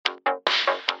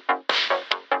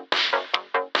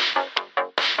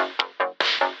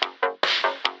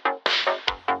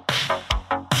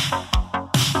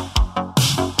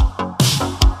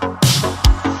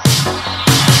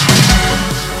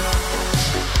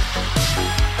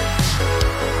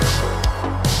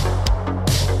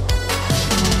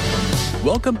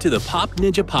Welcome to the Pop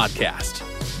Ninja Podcast,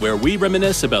 where we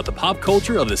reminisce about the pop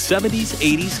culture of the 70s,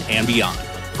 80s, and beyond.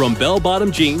 From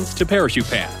bell-bottom jeans to parachute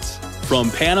pants. From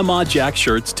Panama Jack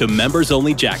shirts to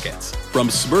members-only jackets. From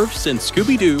Smurfs and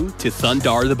Scooby-Doo to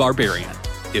Thundar the Barbarian.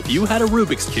 If you had a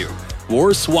Rubik's Cube,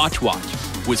 wore a Swatch watch,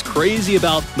 was crazy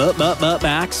about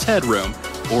Max Headroom,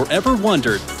 or ever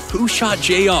wondered who shot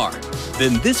JR,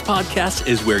 then this podcast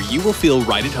is where you will feel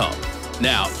right at home.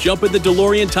 Now, jump in the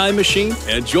DeLorean time machine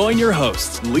and join your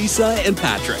hosts, Lisa and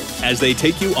Patrick, as they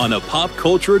take you on a pop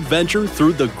culture adventure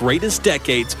through the greatest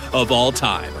decades of all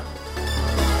time.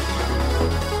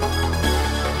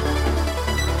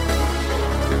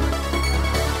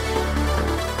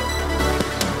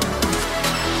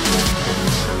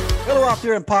 Hello out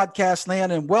there in podcast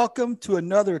land, and welcome to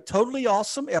another totally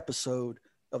awesome episode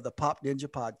of the Pop Ninja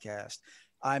Podcast.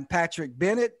 I'm Patrick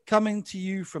Bennett, coming to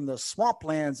you from the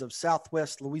swamplands of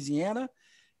Southwest Louisiana,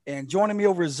 and joining me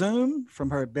over Zoom from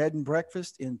her bed and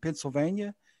breakfast in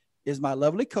Pennsylvania is my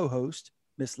lovely co-host,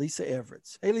 Miss Lisa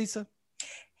Everett. Hey, Lisa.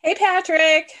 Hey,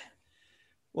 Patrick.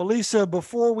 Well, Lisa,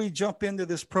 before we jump into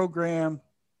this program,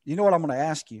 you know what I'm going to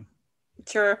ask you?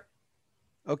 Sure.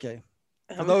 Okay.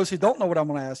 For those who don't know what I'm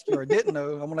going to ask you or didn't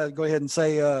know, I'm going to go ahead and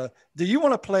say, do you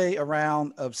want to play a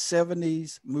round of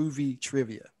 70s movie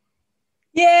trivia?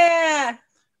 Yeah.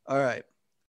 All right.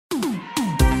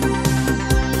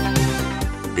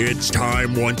 It's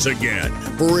time once again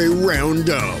for a round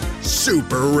of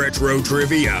Super Retro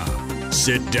Trivia.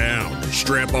 Sit down,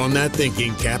 strap on that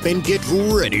thinking cap, and get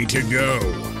ready to go.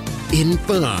 In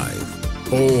 5,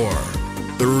 4,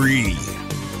 3,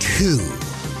 2,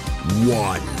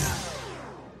 1.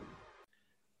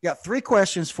 Got 3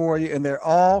 questions for you, and they're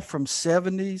all from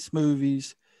 70s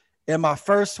movies. And my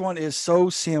first one is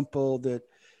so simple that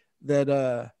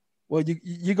well,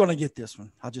 you're going to get this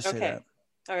one. I'll just say that.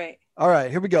 All right. All right,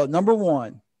 here we go. Number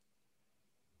 1.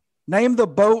 Name the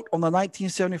boat on the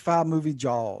 1975 movie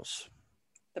Jaws.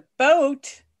 The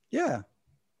boat? Yeah.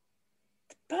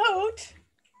 The boat?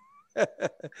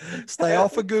 Stay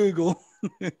off of Google.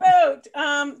 Boat.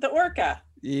 The orca.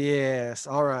 Yes.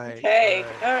 All right. Okay.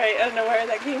 All right. I don't know where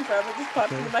that came from. It just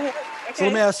popped into my head. Okay. So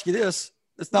let me ask you this.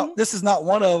 It's not. This is not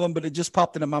one of them, but it just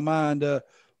popped into my mind.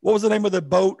 What was the name of the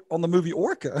boat on the movie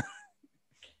Orca?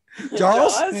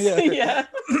 Jaws? Yeah.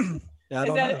 Yeah, I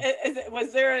don't know.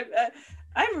 Was there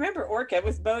I remember Orca. It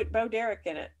was Bo Derek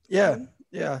in it. Yeah.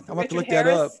 Yeah. I'm about to look Harris?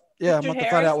 that up. Yeah. I'm about to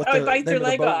find out what the bites name her of the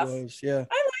leg boat off. was. Yeah. I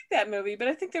like that movie, but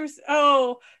I think there was,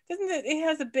 doesn't it? It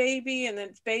has a baby and then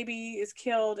its baby is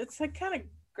killed. It's like kind of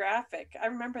graphic. I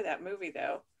remember that movie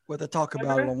though. Well, they talk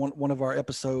about it on one of our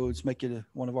episodes, make it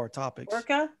one of our topics.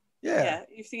 Orca? Yeah. Yeah.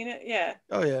 You've seen it? Yeah.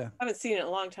 Oh, yeah. I haven't seen it in a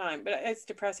long time, but it's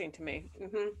depressing to me.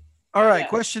 Mm-hmm. All right. Yeah.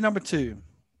 Question number 2.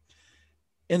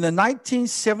 In the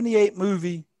 1978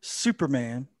 movie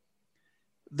Superman,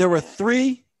 there were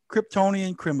 3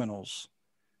 Kryptonian criminals,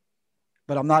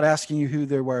 but I'm not asking you who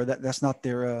they were. That's not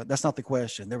the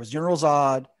question. There was General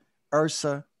Zod,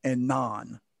 Ursa, and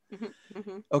Non. Mm-hmm.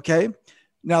 Mm-hmm. Okay.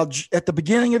 Now, at the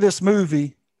beginning of this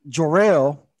movie,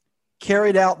 Jor-El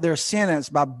carried out their sentence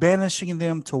by banishing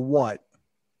them to what?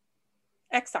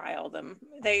 Exile them.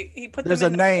 He put There's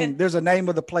them a name. There's a name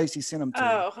of the place he sent them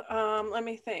to. Let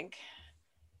me think.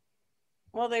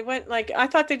 Well, they went I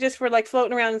thought they just were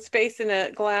floating around in space in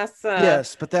a glass.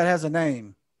 Yes, but that has a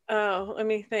name. Oh, let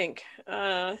me think.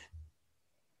 I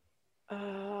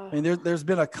mean, there's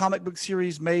been a comic book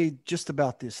series made just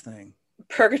about this thing.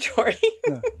 Purgatory.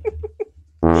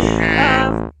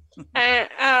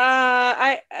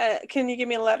 Can you give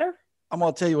me a letter? I'm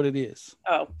going to tell you what it is.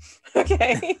 Oh,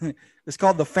 okay. It's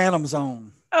called the Phantom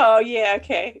Zone. Oh, yeah.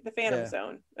 Okay. The Phantom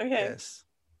Zone. Okay.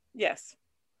 Yes.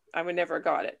 I would never have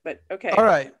got it, but okay. All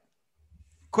right.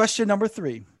 Question number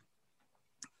 3.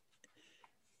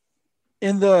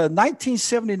 In the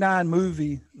 1979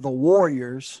 movie, The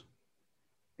Warriors,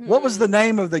 what was the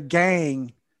name of the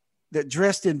gang that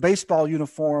dressed in baseball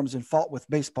uniforms and fought with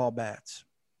baseball bats?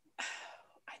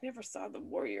 I never saw The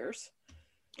Warriors.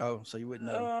 Oh, so you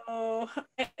wouldn't know. Oh,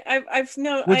 I've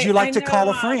no. Would you like to call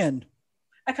a friend?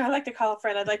 I'd like to call a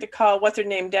friend. I'd like to call, what's her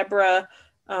name? Deborah.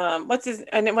 What's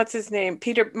his name?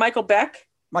 Michael Beck.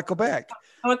 Michael Beck.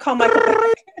 I'm going to call Michael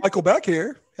Beck. Michael Beck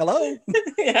here. Hello.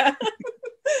 Yeah.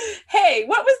 Hey,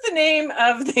 what was the name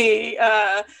of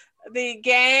the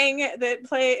gang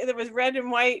that was red and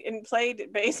white and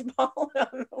played baseball?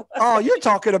 Oh, you're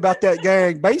talking about that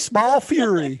gang, Baseball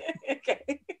Fury.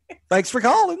 Okay. Thanks for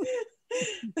calling.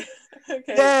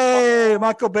 Okay. Yay,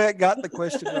 Michael Beck got the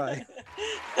question right.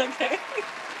 Okay.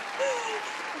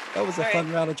 That was a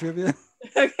fun round of trivia.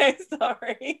 Okay,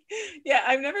 sorry. Yeah,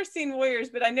 I've never seen Warriors,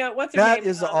 but I know what's her name. That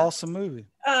is an awesome movie.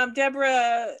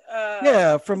 Deborah.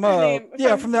 Yeah, from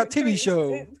from that TV Three's,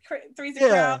 show. Three's a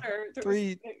Crowd or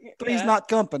Three's Not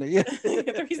Company. Yeah.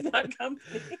 Three's Not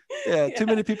Company. Yeah, too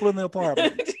many people in the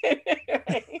apartment.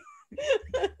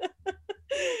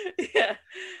 Yeah.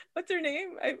 What's her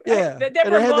name?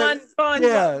 Deborah Von.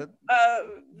 Yeah.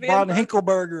 Von Van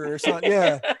Hinkelberger or something.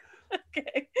 Yeah.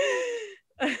 Okay.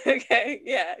 Okay.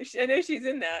 Yeah. I know she's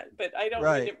in that, but I don't.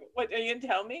 Right. What are you gonna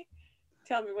tell me?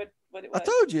 Tell me what it was. I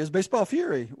told you it's Baseball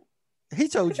Fury. He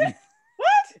told you.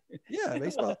 What? Yeah,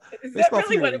 baseball. Is Baseball that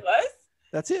really Fury. what it was?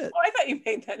 That's it. Oh, I thought you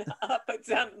made that up. It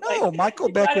sounded No, like Michael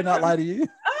Beck would not lie to you.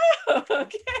 Oh,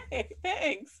 okay.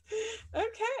 Thanks.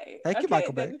 Okay. Thank you,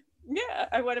 Michael Beck. Yeah,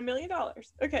 I won $1 million.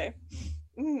 Okay.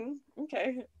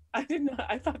 Okay. I did not.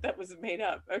 I thought that was made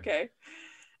up. Okay.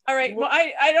 All right. Well,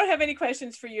 I don't have any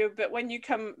questions for you, but when you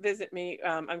come visit me,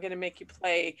 I'm going to make you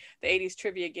play the 80s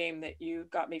trivia game that you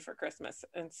got me for Christmas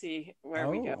and see where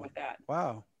we go with that.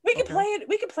 Wow. We can play it.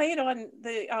 We can play it on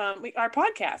the our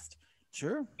podcast.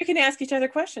 Sure. You can ask each other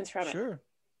questions from it. Sure.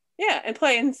 Yeah, and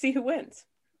play and see who wins.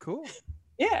 Cool.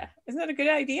 Yeah. Isn't that a good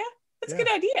idea? That's a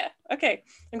good idea. Okay.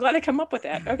 I'm glad I come up with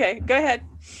that. Okay. Go ahead.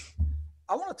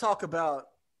 I want to talk about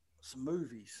some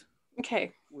movies.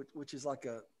 Okay. Which is like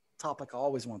a topic I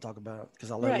always want to talk about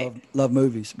because I love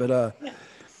movies. But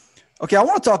okay, I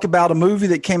want to talk about a movie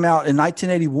that came out in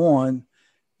 1981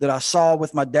 that I saw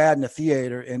with my dad in the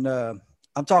theater. And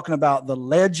I'm talking about The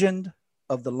Legend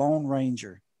of the Lone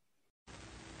Ranger.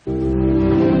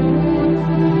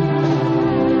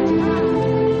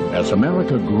 As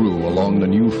America grew along the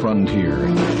new frontier,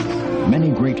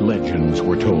 many great legends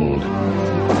were told.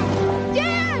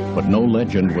 But no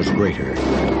legend was greater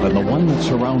than the one that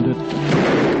surrounded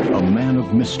a man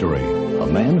of mystery, a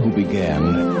man who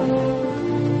began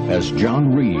as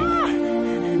John Reed.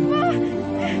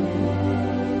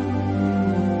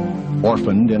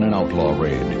 Orphaned in an outlaw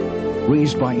raid,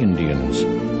 raised by Indians,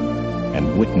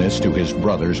 and witness to his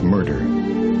brother's murder,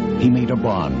 he made a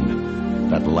bond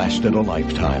that lasted a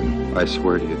lifetime. I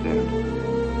swear to you,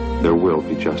 Dad, there will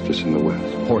be justice in the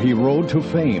West. For he rode to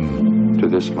fame. To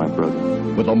this, my brother.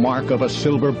 With the mark of a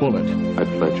silver bullet. I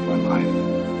pledge my life.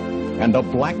 And a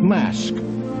black mask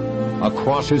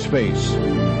across his face.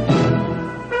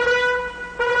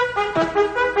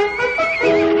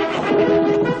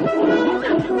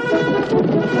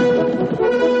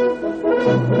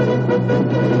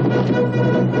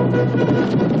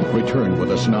 Return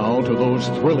with us now to those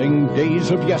thrilling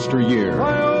days of yesteryear.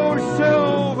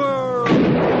 Silver!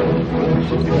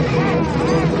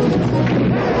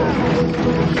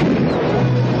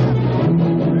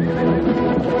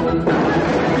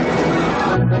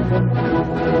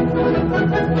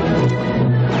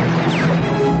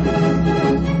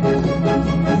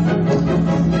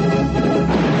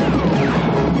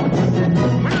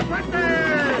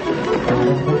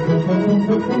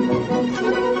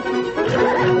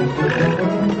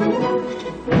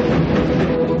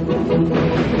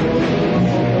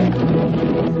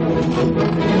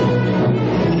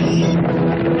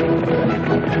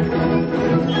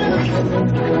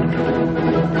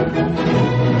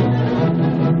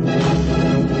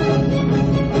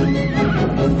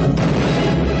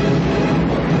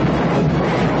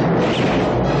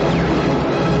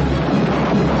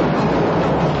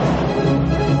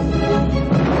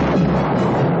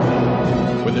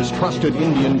 Trusted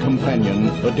Indian companion,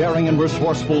 the daring and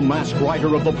resourceful masked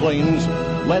rider of the plains,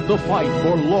 led the fight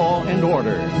for law and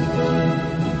order.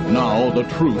 Now the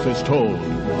truth is told,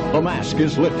 the mask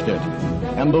is lifted,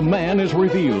 and the man is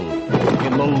revealed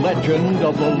in the legend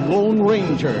of the Lone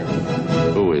Ranger.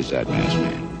 Who is that masked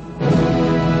man?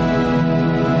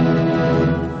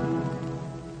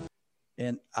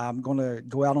 And I'm going to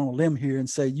go out on a limb here and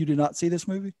say you did not see this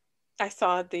movie? I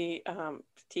saw the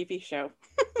TV show.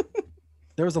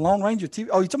 There was a Lone Ranger TV.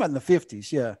 Oh, you're talking about in the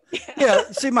 50s. Yeah. Yeah.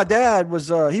 See, my dad was,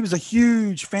 he was a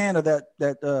huge fan of that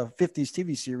 50s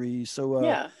TV series. So,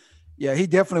 yeah, he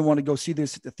definitely wanted to go see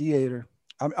this at the theater.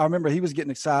 I remember he was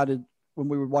getting excited when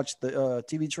we would watch the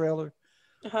TV trailer.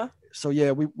 Uh-huh. So,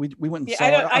 yeah, we went and saw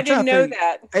it. it. I didn't know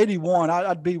that. 81.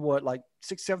 I'd be what, like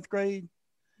 6th, 7th grade?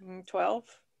 12.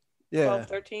 Yeah. 12,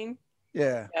 13.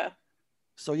 Yeah. Yeah.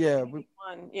 So, yeah.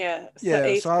 Yeah. So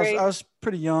yeah. So I was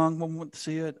pretty young when we went to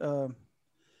see it.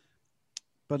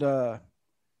 But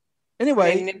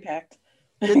anyway, made an impact.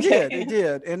 It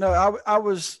did. And I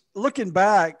was looking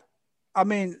back. I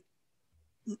mean,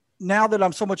 now that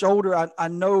I'm so much older, I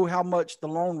know how much the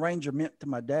Lone Ranger meant to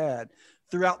my dad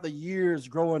throughout the years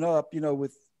growing up,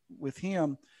 with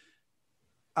him.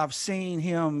 I've seen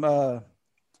him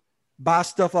buy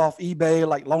stuff off eBay,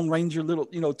 like Lone Ranger little,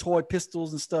 toy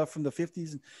pistols and stuff from the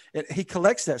 50s. And he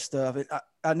collects that stuff.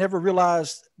 I never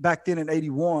realized back then in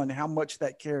 81 how much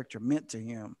that character meant to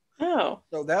him. Oh.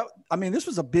 So this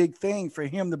was a big thing for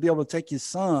him to be able to take his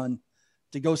son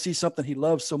to go see something he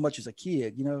loved so much as a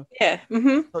kid, Yeah.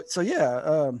 Mm-hmm. So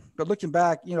yeah. But looking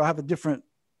back, I have a different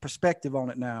perspective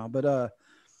on it now. But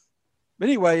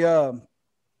anyway,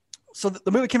 so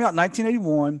the movie came out in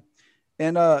 1981.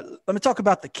 And let me talk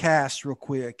about the cast real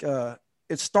quick.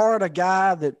 It starred a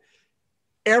guy that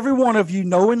every one of you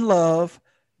know and love.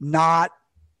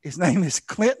 His name is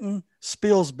Clinton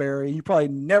Spilsbury. You probably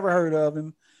never heard of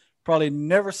him. Probably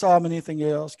never saw him in anything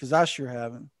else, because I sure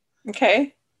haven't.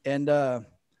 Okay. And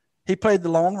he played the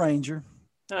Lone Ranger.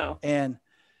 Oh. And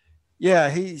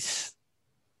yeah,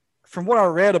 from what I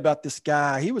read about this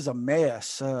guy, he was a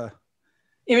mess.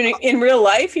 Even in real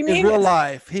life, you mean? In real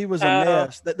life, he was a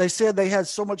mess. They said they had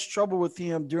so much trouble with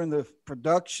him during the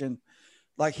production.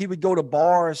 Like, he would go to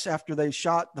bars after they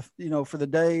shot for the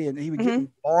day, and he would get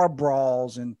in bar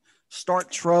brawls and start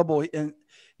trouble. And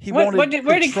he wanted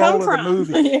where'd he come from? The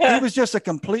movie. Yeah. He was just a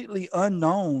completely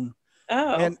unknown.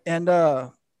 Oh. And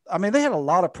they had a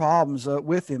lot of problems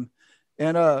with him.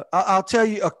 And I'll tell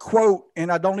you a quote,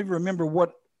 and I don't even remember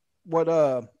what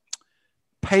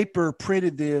paper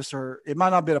printed this, or it might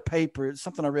not have been a paper. It's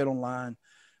something I read online.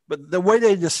 But the way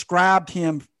they described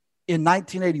him in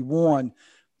 1981,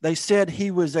 they said he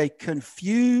was a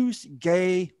confused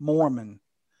gay Mormon,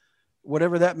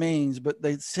 whatever that means. But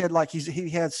they said like he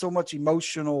had so much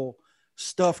emotional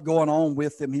stuff going on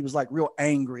with him. He was like real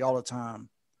angry all the time.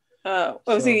 Oh,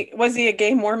 was he a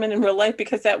gay Mormon in real life?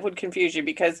 Because that would confuse you,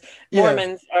 because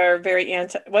Mormons are very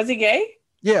was he gay?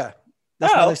 Yeah.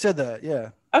 That's why they said that. Yeah.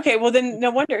 Okay, well then,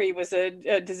 no wonder he was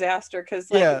a disaster. Because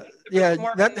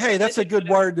that's a good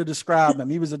word to describe him.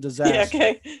 He was a disaster. Yeah.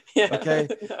 Okay. Yeah. Okay.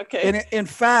 Okay. And in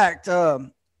fact,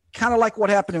 kind of like what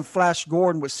happened in Flash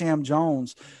Gordon with Sam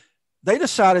Jones, they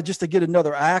decided just to get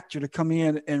another actor to come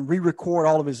in and re-record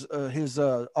all of his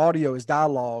audio, his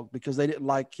dialogue, because they didn't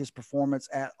like his performance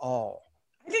at all.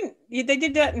 They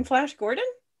did that in Flash Gordon?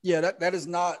 Yeah, that is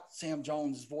not Sam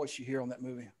Jones' voice you hear on that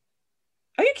movie.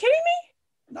 Are you kidding me?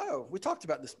 No, we talked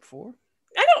about this before.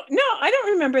 I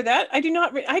don't remember that. I do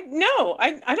not. I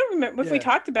don't remember if we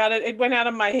talked about it. It went out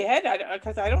of my head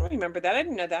because I don't remember that. I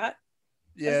didn't know that.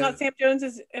 Yeah, it's not Sam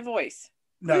Jones's voice.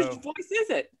 No, whose voice is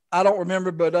it? I don't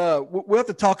remember, but we'll have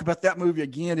to talk about that movie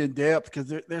again in depth,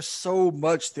 because there's so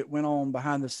much that went on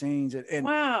behind the scenes. And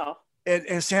wow.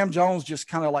 And Sam Jones just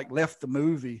kind of like left the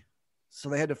movie, so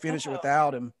they had to finish it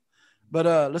without him. But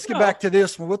let's get back to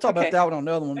this one. We'll talk about that one on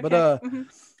another one. Okay. But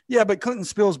yeah, but Clinton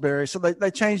Spilsbury. So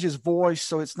they changed his voice,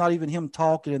 so it's not even him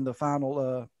talking in the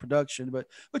final production. But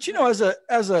as a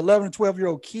 11 and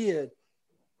 12-year-old kid,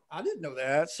 I didn't know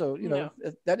that. So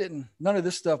none of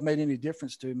this stuff made any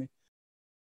difference to me.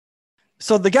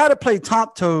 So the guy that played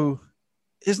Tonto,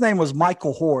 his name was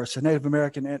Michael Horse, a Native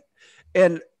American,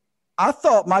 and I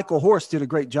thought Michael Horse did a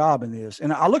great job in this.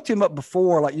 And I looked him up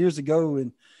before, like years ago,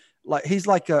 and like he's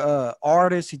like a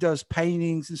artist. He does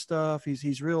paintings and stuff.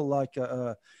 He's real like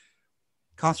a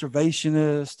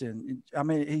conservationist, and I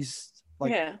mean he's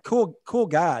like cool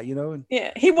guy, And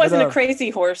he wasn't a crazy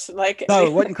horse. Like no,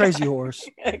 it wasn't Crazy Horse.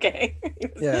 Okay.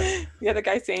 The other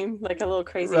guy seemed like a little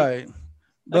crazy, right?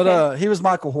 But he was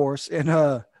Michael Horse,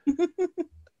 and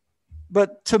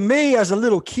but to me as a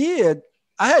little kid,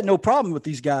 I had no problem with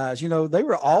these guys. They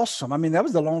were awesome. I mean, that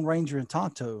was the Lone Ranger and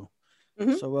Tonto.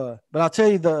 Mm-hmm. So, but I'll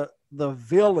tell you, the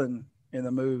villain in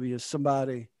the movie is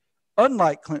somebody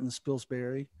unlike Clinton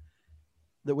Spilsbury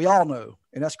that we all know,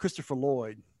 and that's Christopher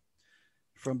Lloyd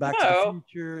from Back to the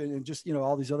Future and just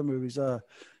all these other movies.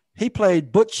 He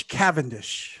played Butch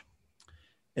Cavendish,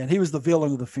 and he was the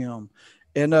villain of the film.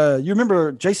 And you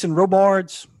remember Jason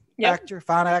Robards,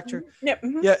 fine actor. Yep.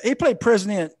 Mm-hmm. Yeah, he played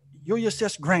President Ulysses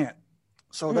S. Grant.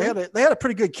 So they had a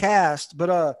pretty good cast,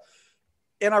 but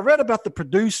and I read about the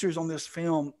producers on this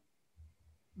film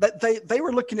that they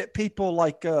were looking at people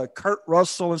like Kurt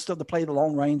Russell and stuff to play the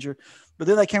Lone Ranger, but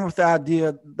then they came up with the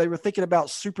idea. They were thinking about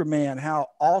Superman, how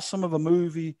awesome of a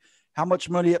movie, how much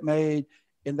money it made,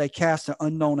 and they cast an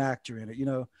unknown actor in it.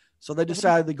 So they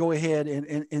decided to go ahead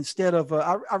and instead of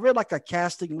I read like a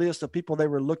casting list of people they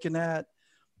were looking at,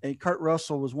 and Kurt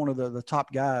Russell was one of the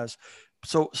top guys.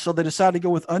 So they decided to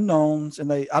go with unknowns,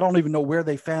 and I don't even know where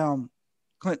they found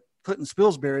Clinton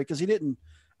Spilsbury, because he didn't.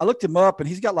 I looked him up, and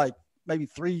he's got like maybe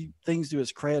 3 things to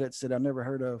his credits that I've never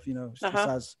heard of,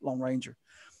 besides Lone Ranger.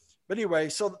 But anyway,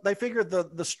 so they figured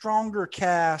the stronger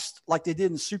cast, like they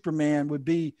did in Superman, would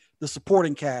be the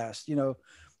supporting cast,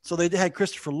 So they had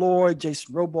Christopher Lloyd,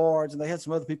 Jason Robards, and they had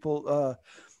some other people.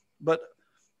 But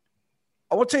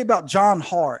I want to tell you about John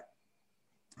Hart.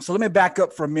 So let me back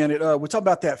up for a minute. We're talking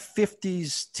about that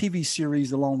 50s TV series,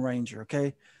 The Lone Ranger,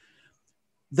 okay?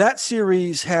 That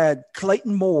series had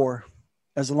Clayton Moore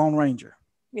as the Lone Ranger.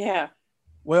 Yeah.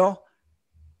 Well,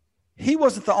 he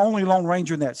wasn't the only Lone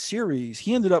Ranger in that series.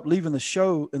 He ended up leaving the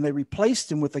show, and they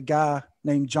replaced him with a guy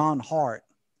named John Hart.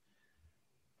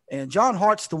 And John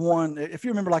Hart's the one, if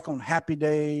you remember, like on Happy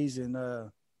Days and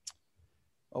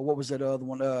what was that other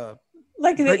one?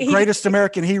 Like Greatest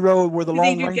American Hero, where the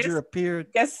Lone Ranger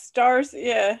appeared. Guest stars,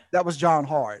 yeah. That was John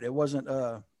Hart. It wasn't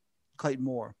Clayton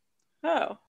Moore.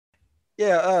 Oh.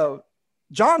 Yeah,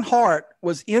 John Hart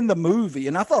was in the movie,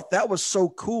 and I thought that was so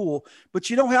cool. But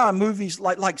you know how in movies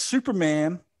like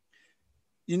Superman,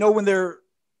 you know, when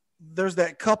there's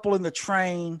that couple in the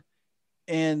train,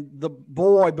 and the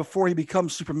boy, before he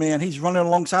becomes Superman, he's running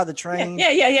alongside the train. Yeah.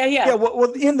 Yeah,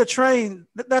 well, in the train,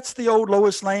 that's the old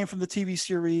Lois Lane from the TV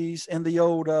series, and the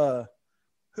old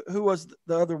who was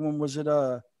the other one? Was it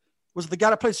was the guy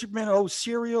that played Superman in old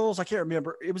serials? I can't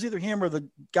remember. It was either him or the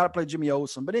guy that played Jimmy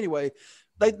Olsen. But anyway,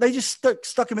 they just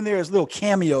stuck him in there as little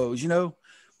cameos, you know?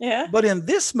 Yeah. But in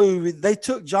this movie, they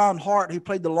took John Hart, who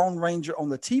played the Lone Ranger on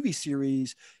the TV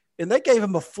series, and they gave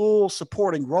him a full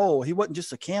supporting role. He wasn't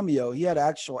just a cameo. He had an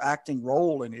actual acting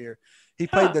role in here. He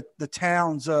played the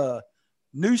town's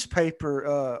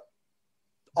newspaper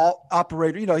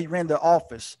operator. You know, he ran the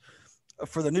office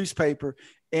for the newspaper.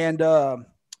 And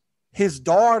his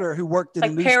daughter, who worked in the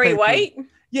newspaper. Perry White?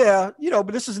 Yeah, you know,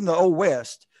 but this is in the Old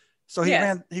West. So he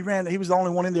was the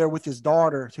only one in there with his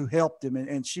daughter who helped him.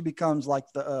 And she becomes like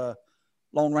the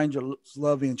Lone Ranger's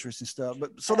love interest and stuff.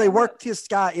 But so they worked his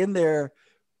guy in there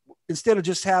instead of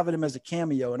just having him as a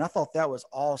cameo. And I thought that was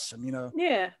awesome, you know?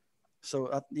 Yeah.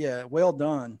 So yeah, well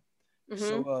done. Mm-hmm.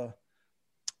 So,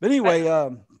 but anyway,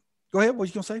 go ahead. What were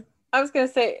you going to say? I was going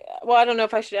to say, well, I don't know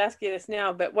if I should ask you this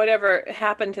now, but whatever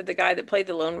happened to the guy that played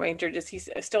the Lone Ranger, is he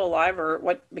still alive, or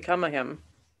what become of him?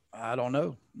 I don't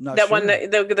know. Not that sure. one,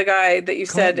 the guy that you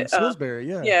Clinton said, Spilsbury,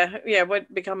 yeah. Yeah.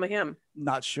 What become of him?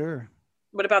 Not sure.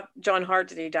 What about John Hart?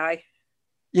 Did he die?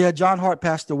 Yeah, John Hart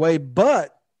passed away,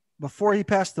 but before he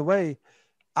passed away,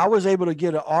 I was able to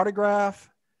get an autograph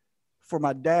for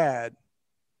my dad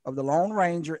of the Lone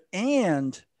Ranger,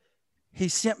 and he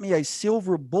sent me a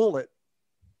silver bullet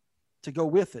to go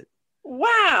with it.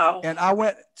 Wow. And I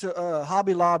went to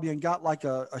Hobby Lobby and got like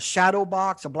a shadow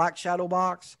box, a black shadow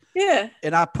box. Yeah.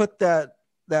 And I put that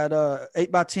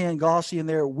 8x10 glossy in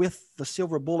there with the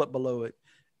silver bullet below it.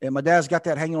 And my dad's got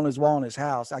that hanging on his wall in his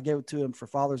house. I gave it to him for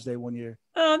Father's Day one year.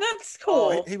 Oh, that's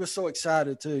cool. He was so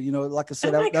excited too. You know, like I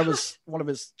said, Oh that was one of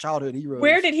his childhood heroes.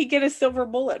 Where did he get a silver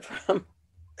bullet from?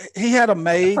 He had them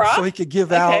made so he could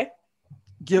give out.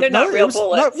 They're not real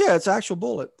bullets. Yeah, it's an actual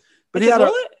bullet. But it's he had a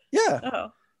bullet? Yeah.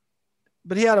 Oh.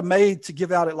 But he had them made to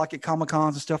give out at like at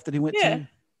Comic-Cons and stuff that he went to.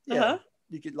 Yeah. Uh-huh.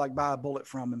 You could like buy a bullet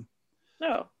from him.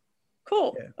 Oh,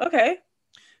 cool. Yeah. Okay.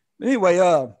 Anyway,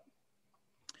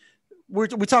 we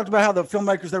talked about how the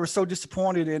filmmakers, they were so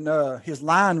disappointed in his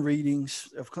line readings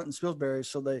of Clinton Spilsbury.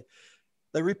 So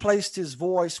they replaced his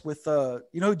voice with,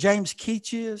 you know who James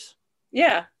Keach is?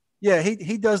 Yeah. Yeah,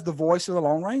 he does the voice of the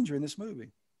Lone Ranger in this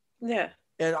movie. Yeah.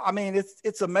 And I mean,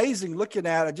 it's amazing looking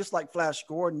at it, just like Flash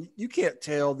Gordon. You can't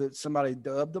tell that somebody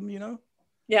dubbed them, you know?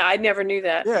 Yeah, I never knew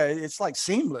that. Yeah, it's like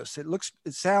seamless.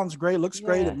 It sounds great, looks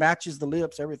great, it matches the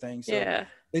lips, everything. So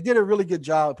they did a really good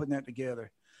job of putting that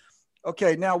together.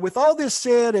 Okay, now with all this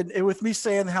said, and with me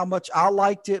saying how much I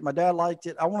liked it, my dad liked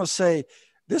it, I want to say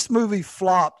this movie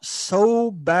flopped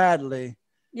so badly.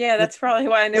 Yeah, that's probably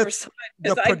why I never saw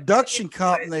it. The production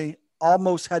company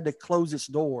almost had to close its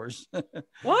doors.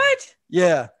 What?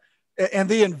 Yeah. And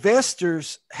the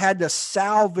investors had to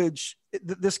salvage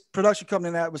this production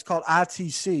company that was called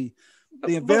ITC.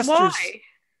 The investors, why?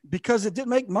 Because it didn't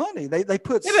make money. They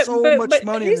put so much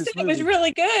money in this movie. It was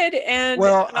really good. And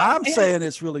well, I'm saying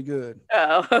it's really good.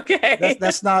 Oh, okay.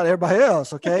 That's not everybody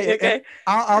else. Okay. Okay.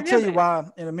 I'll tell you why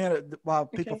in a minute, why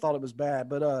people thought it was bad.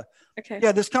 But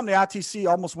yeah, this company ITC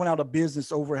almost went out of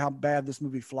business over how bad this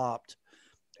movie flopped.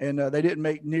 And they didn't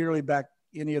make nearly back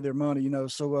any of their money, you know.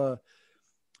 So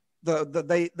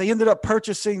they ended up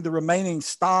purchasing the remaining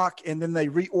stock, and then they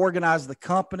reorganized the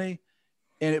company,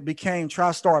 and it became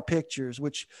TriStar Pictures,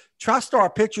 which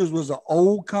TriStar Pictures was an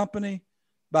old company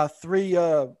by three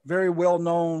very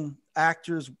well-known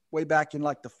actors way back in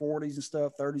like the 40s and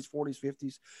stuff, 30s, 40s,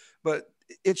 50s. But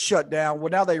it shut down.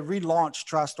 Well, now they relaunched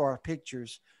TriStar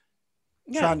Pictures.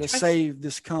 Trying to save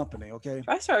this company. Okay.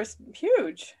 TriStar is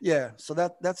huge. Yeah. So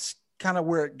that's kind of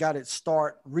where it got its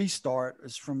restart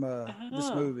is from this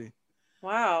movie.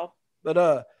 Wow.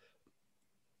 But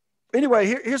anyway,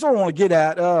 here's what I want to get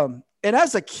at. And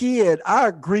as a kid, I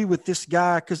agree with this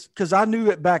guy because I knew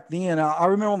it back then. I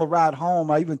remember on the ride home,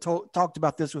 I even talked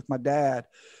about this with my dad.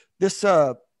 This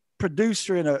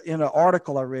producer in an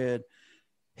article I read,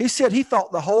 he said he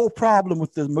thought the whole problem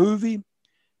with the movie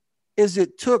is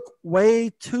it took way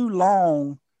too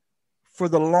long for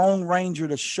the Lone Ranger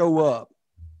to show up,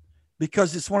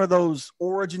 because it's one of those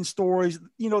origin stories.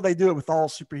 They do it with all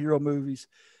superhero movies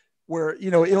where,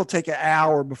 it'll take an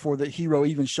hour before the hero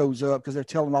even shows up because they're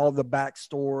telling all the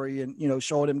backstory and,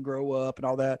 showing him grow up and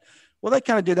all that. Well, they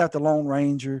kind of did that to Lone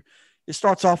Ranger. It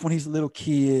starts off when he's a little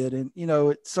kid and,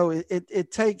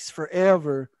 it takes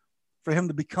forever for him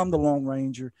to become the Lone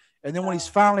Ranger. And then when he's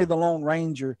finally the Lone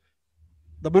Ranger,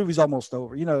 the movie's almost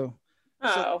over,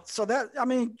 So that,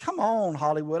 come on,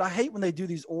 Hollywood. I hate when they do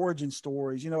these origin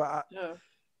stories,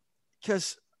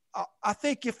 because I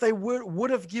think if they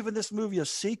would have given this movie a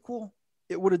sequel,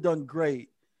 it would have done great.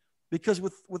 Because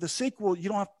with a sequel,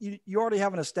 you already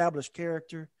have an established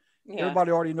character. Yeah.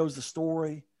 Everybody already knows the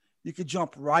story. You could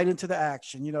jump right into the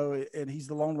action, and he's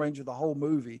the Lone Ranger the whole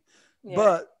movie. Yeah.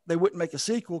 But they wouldn't make a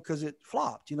sequel because it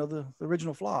flopped, the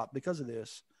original flopped because of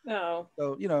this. No.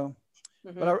 So,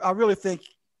 but I really think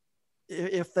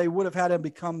if they would have had him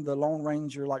become the Lone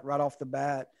Ranger, like right off the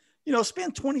bat,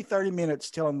 spend 20, 30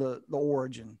 minutes telling the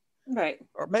origin. Right.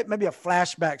 Or maybe a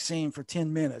flashback scene for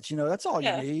 10 minutes. That's all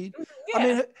you need.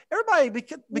 Yeah. Everybody,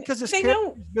 because this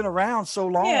character's been around so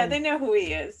long. Yeah, they know who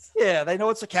he is. Yeah, they know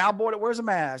it's a cowboy that wears a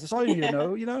mask. That's all you need to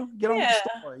know, get on with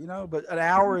the story, but an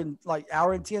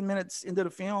hour and 10 minutes into the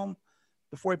film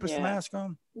before he puts the mask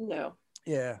on. No.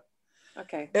 Yeah.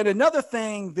 Okay. And another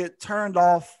thing that turned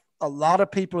off a lot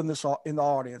of people in the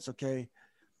audience,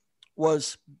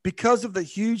 was because of the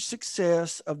huge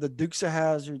success of the Dukes of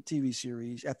Hazzard TV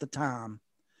series at the time,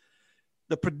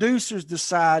 the producers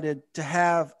decided to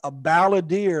have a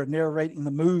balladeer narrating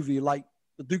the movie like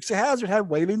the Dukes of Hazzard had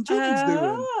Waylon Jennings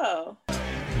doing.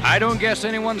 I don't guess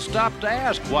anyone stopped to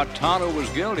ask what Tonto was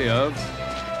guilty of.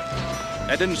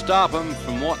 That didn't stop him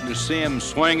from wanting to see him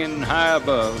swinging high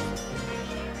above.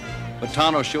 But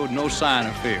Tonto showed no sign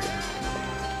of fear.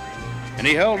 And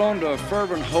he held on to a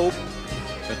fervent hope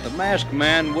that the masked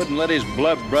man wouldn't let his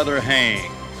blood brother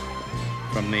hang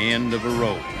from the end of a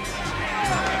rope.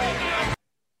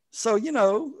 So,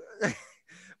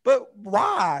 but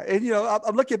why? And,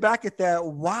 I'm looking back at that.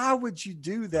 Why would you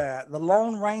do that? The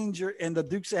Lone Ranger and the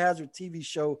Dukes of Hazzard TV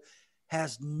show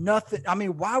has nothing.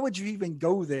 Why would you even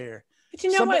go there? But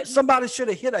you know what? Somebody should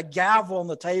have hit a gavel on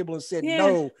the table and said,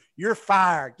 no, you're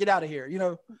fired. Get out of here.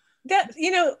 That,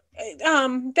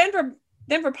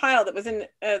 Denver Pyle that was in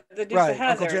the Dukes of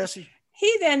Hazzard. Uncle Jesse.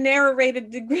 He then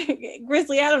narrated the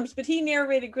Grizzly Adams, but he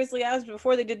narrated Grizzly Adams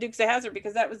before they did Dukes of Hazzard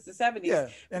because that was the 70s. Yeah,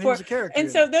 and he was a character.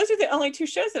 And so those are the only two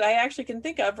shows that I actually can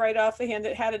think of right off the hand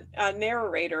that had a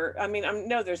narrator. I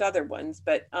know there's other ones,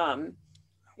 but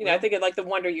I think of like the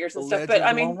Wonder Years and stuff. But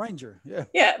Lone Ranger,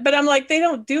 yeah. But I'm like, they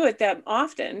don't do it that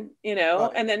often,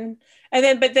 right.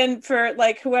 But then for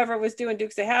like whoever was doing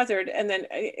Dukes of Hazzard, and then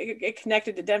it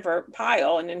connected to Denver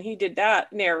Pyle, and then he did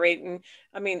that narrating.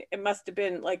 It must have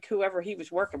been like whoever he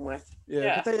was working with.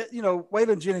 Yeah. But they,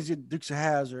 Waylon Jennings did Dukes of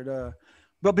Hazzard.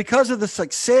 But because of the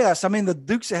success, the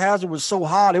Dukes of Hazzard was so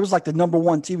hot, it was like the number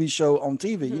one TV show on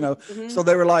TV. Mm-hmm. So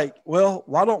they were like, well,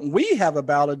 why don't we have a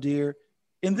balladeer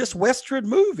in this Western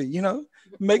movie?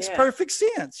 Makes perfect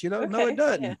sense. Okay. No, it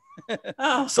doesn't. Yeah.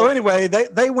 Oh. So anyway,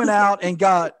 they went out and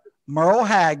got Merle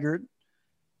Haggard,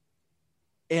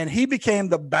 and he became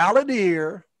the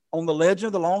balladeer on The Legend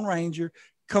of the Lone Ranger,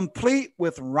 complete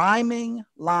with rhyming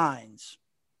lines.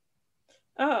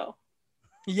 Oh.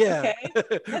 Yeah.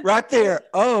 Okay. Right there.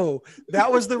 Oh,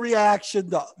 that was the reaction,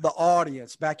 the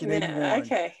audience back in 81.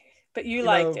 Okay. But you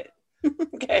liked it.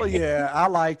 Okay. Well, yeah, I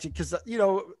liked it because,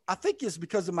 I think it's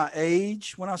because of my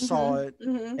age when I saw it,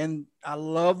 and I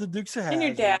love the Dukes of Hazzard. And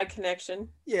your dad connection.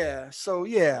 Yeah, so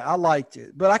yeah, I liked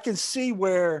it. But I can see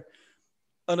where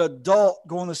an adult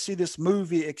going to see this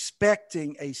movie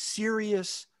expecting a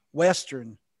serious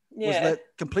Western was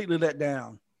completely let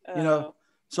down,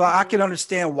 So I can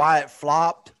understand why it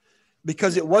flopped,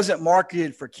 because it wasn't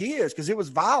marketed for kids, because it was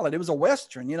violent. It was a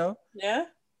Western, Yeah.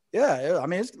 Yeah,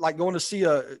 it's like going to see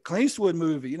a Clint Eastwood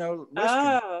movie, Western.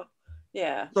 Oh,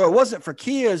 yeah. So it wasn't for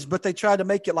kids, but they tried to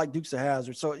make it like Dukes of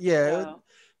Hazzard. So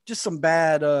just some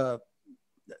bad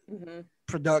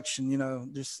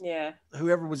production, just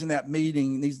whoever was in that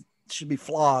meeting, these should be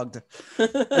flogged. Yeah,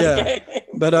 Okay.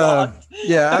 But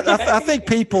I think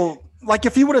people, like,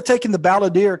 if you would have taken the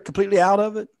balladeer completely out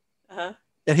of it,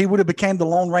 and he would have became the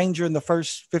Lone Ranger in the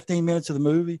first 15 minutes of the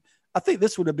movie, I think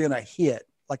this would have been a hit.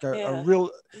 like a Yeah.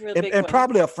 real Big and one.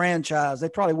 probably a franchise. They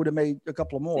probably would have made a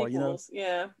couple of more, Sequels,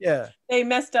 yeah. Yeah. They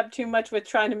messed up too much with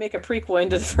trying to make a prequel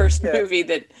into the first movie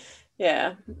that,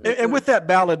 yeah. And with that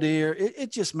Balladeer,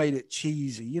 it just made it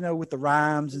cheesy, with the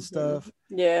rhymes and stuff.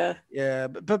 Yeah. Yeah.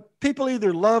 But people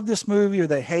either loved this movie or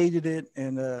they hated it.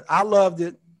 And I loved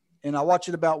it. And I watch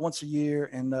it about once a year.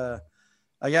 And I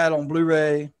got it on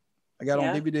Blu-ray. I got it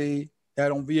on DVD. Got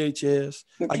it on VHS.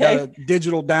 I got a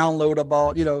digital download I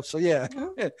bought, so yeah.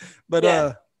 But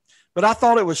I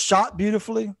thought it was shot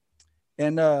beautifully.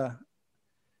 And I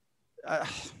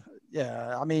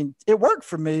mean, it worked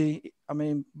for me. I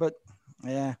mean, but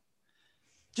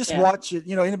just watch it.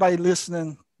 Anybody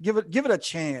listening, give it a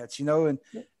chance, and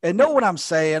know what I'm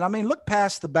saying. I mean, look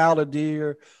past the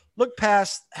Balladeer, look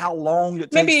past how long it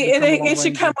takes. Maybe it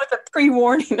should come with a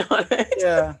pre-warning on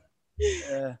it.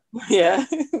 Yeah.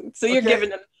 So you're giving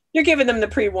them the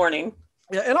pre-warning.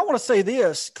 Yeah, and I want to say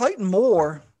this: Clayton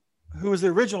Moore, who was the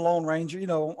original Lone Ranger,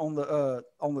 on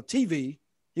the TV,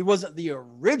 he wasn't the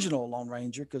original Lone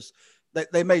Ranger because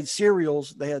they made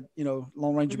serials. They had,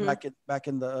 Lone Ranger back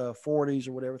in the 40s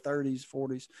or whatever, 30s,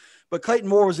 40s. But Clayton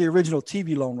Moore was the original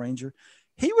TV Lone Ranger.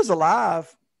 He was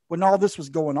alive when all this was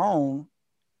going on.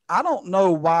 I don't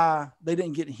know why they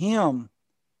didn't get him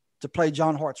to play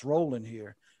John Hart's role in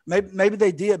here. Maybe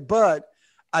they did, but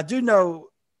I do know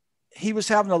he was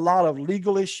having a lot of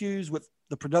legal issues with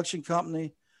the production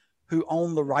company who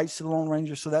owned the rights to the Lone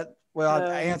Ranger. So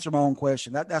I answered my own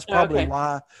question. That's probably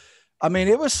why. I mean,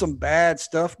 it was some bad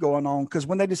stuff going on because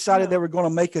when they decided they were going to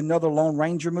make another Lone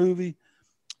Ranger movie,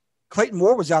 Clayton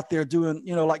Moore was out there doing,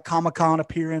 like Comic-Con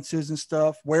appearances and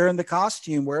stuff, wearing the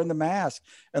costume, wearing the mask.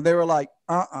 And they were like,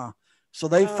 So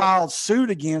they filed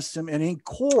suit against him. And in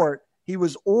court, he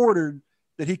was ordered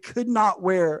that he could not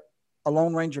wear a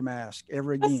Lone Ranger mask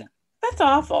ever again. That's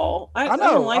awful. I know. I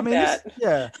don't like that.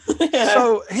 Yeah.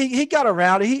 So he got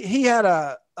around it. He had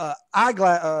a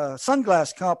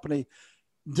sunglass company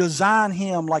design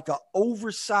him like a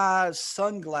oversized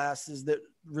sunglasses that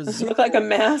look like a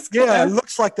mask. Yeah, it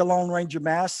looks like the Lone Ranger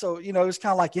mask. So, it's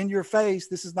kind of like in your face.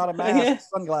 This is not a mask, it's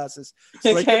sunglasses.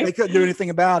 So they couldn't do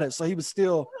anything about it. So he was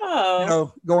still,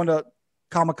 going to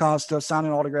Comic-Con stuff,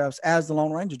 signing autographs as the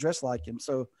Lone Ranger, dressed like him.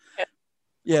 So,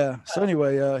 So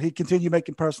anyway, he continued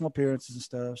making personal appearances and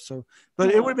stuff. So, but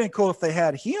it would have been cool if they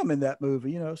had him in that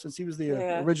movie, since he was the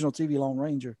original TV Lone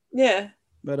Ranger. Yeah.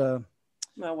 But,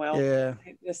 I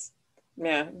just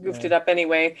goofed it up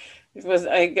anyway.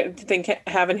 I think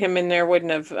having him in there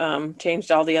wouldn't have changed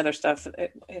all the other stuff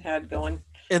it had going.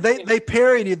 And they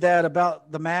parodied that about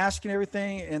the mask and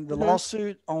everything and the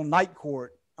lawsuit on Night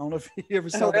Court. I don't know if you ever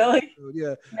saw that. Really?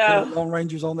 Yeah. No. Lone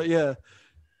Rangers on there. Yeah.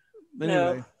 But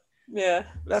anyway. Yeah.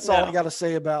 That's all I got to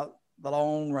say about the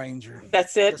Lone Ranger.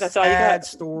 That's it. That's all you got. Sad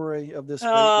story of this.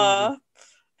 Movie.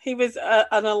 He was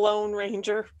an alone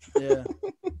ranger. Yeah.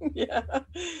 Yeah.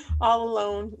 All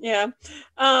alone. Yeah.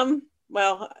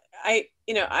 Well, I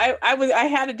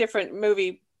had a different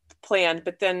movie planned,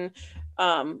 but then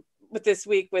with this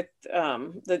week with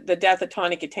the death of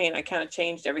Tawny Katane, I kind of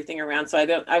changed everything around. So I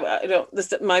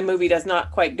don't my movie does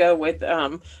not quite go with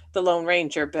the Lone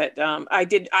Ranger, but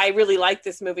I really like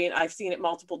this movie and I've seen it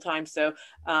multiple times. So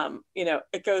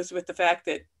it goes with the fact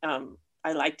that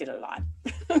I liked it a lot.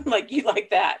 Like you like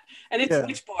that. And it's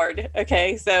Switchboard.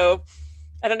 Okay. So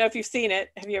I don't know if you've seen it.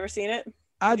 Have you ever seen it?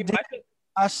 I did.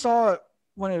 I saw it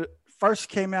when it first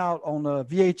came out on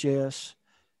VHS,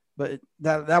 but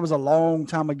that was a long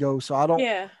time ago. So I don't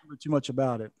remember too much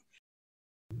about it.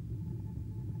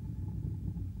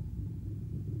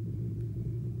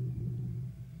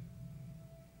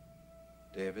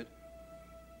 David,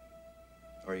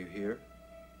 are you here?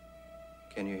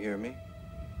 Can you hear me?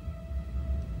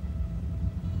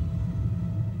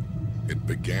 It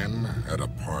began at a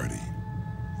party.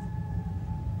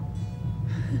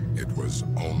 It was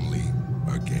only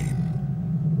a game.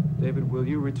 David, will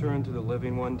you return to the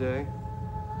living one day?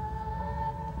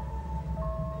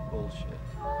 Bullshit.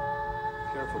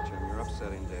 Careful, Jim. You're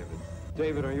upsetting David.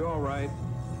 David, are you all right?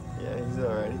 Yeah, he's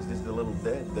all right. He's just a little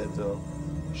dead, that's all.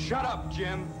 Shut up,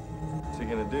 Jim! What's he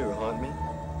gonna do, haunt me?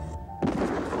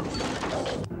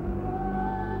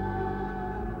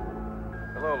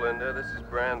 Hello, Linda. This is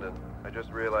Brandon. I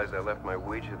just realized I left my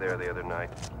Ouija there the other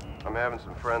night. I'm having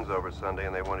some friends over Sunday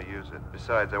and they want to use it.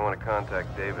 Besides, I want to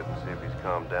contact David and see if he's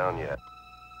calmed down yet.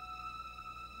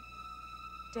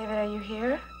 David, are you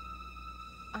here?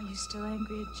 Are you still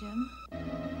angry at Jim?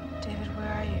 David,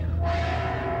 where are you?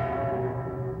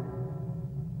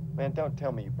 Man, don't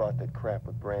tell me you bought that crap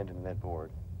with Brandon and that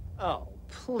board. Oh,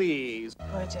 please.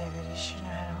 Boy, David, you sure know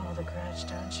how to hold a grudge,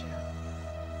 don't you?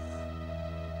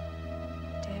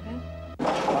 David?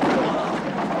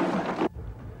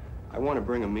 want to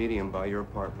bring a medium by your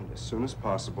apartment as soon as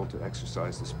possible to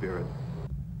exorcise the spirit.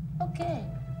 Okay,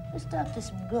 let's talk to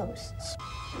some ghosts.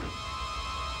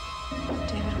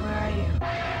 David, where are you?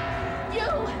 You!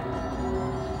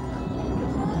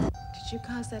 Did you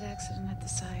cause that accident at the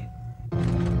site?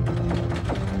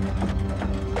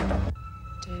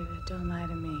 David, don't lie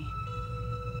to me.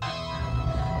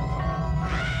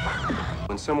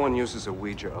 When someone uses a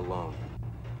Ouija alone,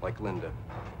 like Linda,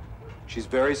 she's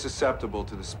very susceptible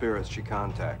to the spirits she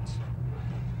contacts.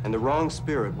 And the wrong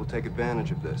spirit will take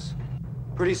advantage of this.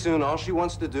 Pretty soon, all she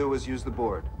wants to do is use the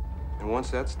board. And once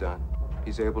that's done,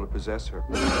 he's able to possess her.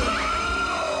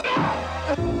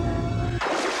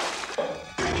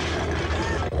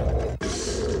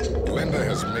 Linda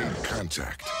has made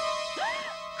contact.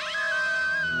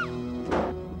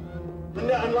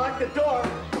 Linda, unlock the door.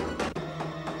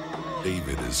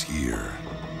 David is here,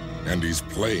 and he's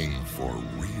playing for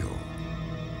real.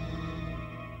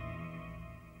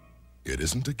 It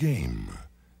isn't a game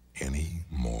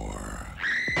anymore.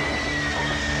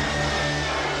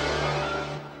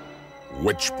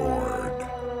 Witchboard.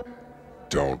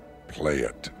 Don't play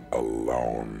it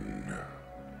alone.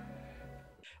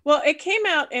 Well, it came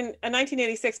out in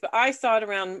 1986, but I saw it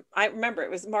around, I remember it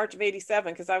was March of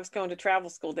 87 because I was going to travel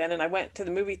school then, and I went to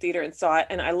the movie theater and saw it,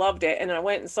 and I loved it, and I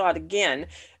went and saw it again.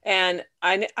 And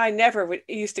I never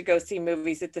used to go see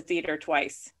movies at the theater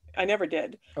twice. I never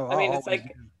did. Oh, I mean, it's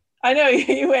like, I know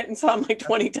you went and saw them like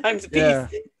 20 times a piece, yeah.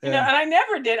 You know, and I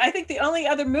never did. I think the only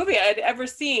other movie I'd ever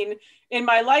seen in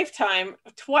my lifetime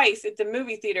twice at the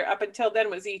movie theater up until then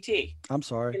was E.T. I'm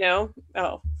sorry. You know?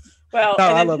 Oh. Well, No,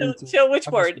 and I then love Chill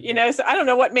Witchboard, you know, so I don't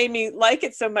know what made me like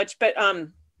it so much, but I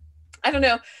don't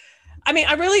know. I mean,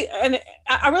 I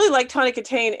really like Tawny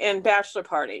Kitaen in Bachelor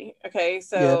Party. Okay,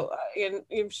 so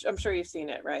I'm sure you've seen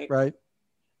it, right? Right.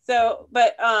 So,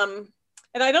 but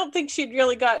and I don't think she'd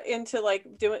really got into like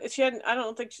doing. She hadn't. I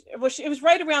don't think. It was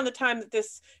right around the time that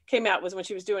this came out was when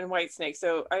she was doing Whitesnake.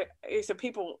 So so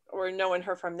people were knowing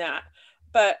her from that.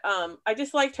 But I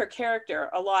just liked her character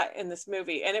a lot in this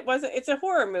movie, and it's a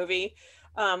horror movie,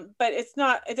 but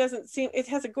it doesn't seem, it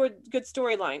has a good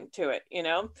storyline to it, you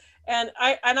know. And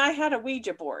I had a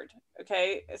Ouija board.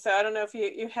 Okay, so I don't know if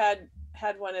you had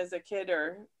one as a kid,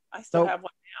 or I still have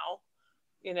one now,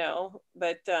 you know.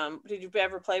 But did you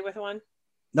ever play with one?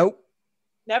 Nope.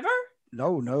 Never?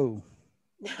 No. No,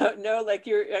 like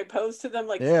you're opposed to them,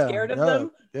 like scared of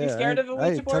them. Yeah, You're scared of a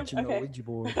Ouija board? Touching no Ouija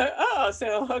board. Oh,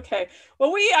 so okay.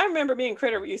 Well, I remember me and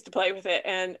Critter used to play with it,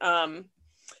 and I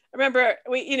remember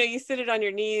you sit it on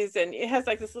your knees, and it has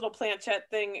like this little planchette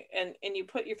thing, and you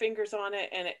put your fingers on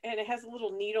it, and it has a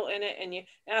little needle in it, and you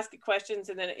ask it questions,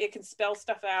 and then it can spell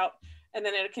stuff out, and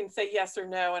then it can say yes or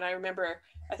no. And I remember,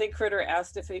 I think Critter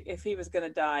asked if he was going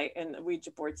to die, and the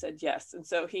Ouija board said yes, and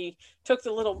so he took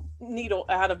the little needle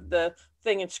out of the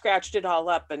thing and scratched it all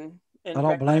up, and I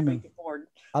don't blame him.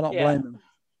 I don't blame him.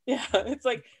 Yeah, it's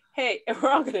like, hey, we're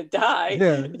all going to die.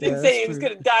 Yeah, he didn't say he was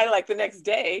going to die like the next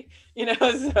day, you know.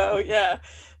 So yeah,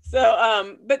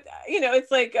 so but you know,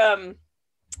 it's like I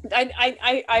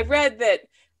read that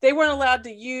they weren't allowed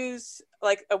to use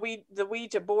like the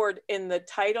Ouija board in the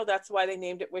title. That's why they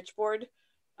named it Witchboard.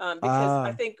 Because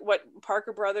I think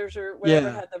Parker Brothers or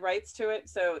whatever had the rights to it,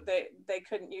 so they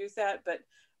couldn't use that. But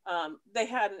they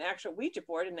had an actual Ouija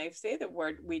board, and they say the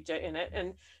word Ouija in it.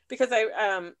 And because I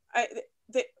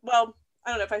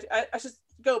don't know if I should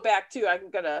go back to.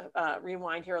 I'm gonna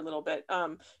rewind here a little bit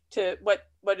to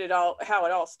how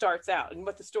it all starts out and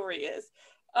what the story is.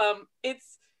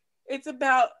 It's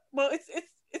about, well,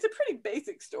 it's a pretty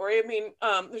basic story. I mean,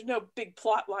 there's no big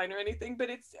plot line or anything, but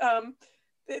it's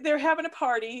they're having a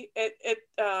party at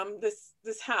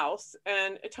this house,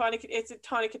 and it's at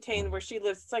Tawny Kitaen where she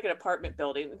lives. It's like an apartment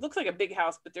building. It looks like a big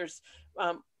house, but there's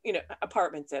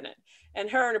apartments in it. And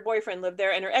her and her boyfriend live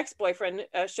there, and her ex-boyfriend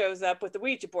shows up with the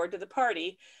Ouija board to the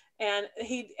party, and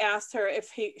he asked her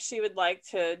if she would like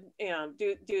to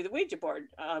do the Ouija board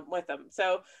with him.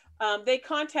 So they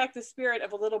contact the spirit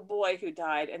of a little boy who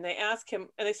died, and they ask him,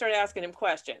 and they start asking him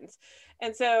questions.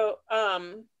 And so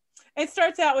it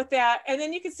starts out with that, and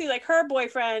then you can see like her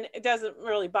boyfriend doesn't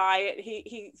really buy it.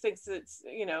 He thinks it's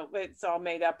it's all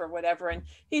made up or whatever, and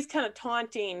he's kind of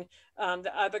taunting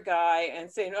the other guy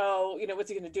and saying, oh, what's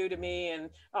he going to do to me and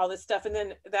all this stuff. And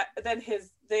then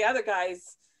the other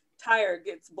guy's tire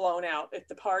gets blown out at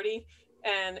the party,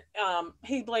 and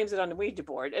he blames it on the Ouija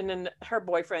board. And then her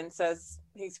boyfriend says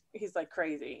he's like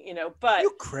crazy, but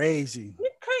you're crazy,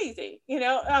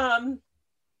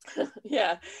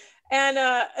 yeah. And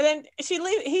then he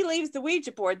leaves the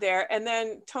Ouija board there, and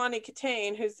then Tawny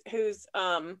Kitaen, whose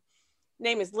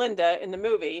name is Linda in the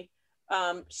movie,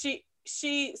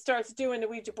 she starts doing the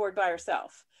Ouija board by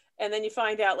herself. And then you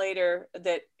find out later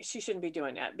that she shouldn't be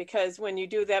doing that, because when you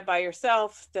do that by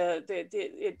yourself,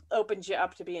 it opens you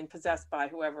up to being possessed by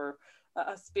whoever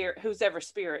whoever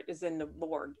spirit is in the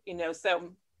board, you know.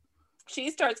 So she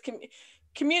starts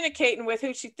communicating with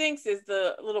who she thinks is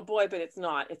the little boy, but it's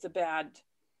not. It's a bad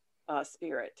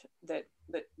spirit that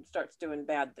starts doing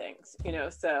bad things, you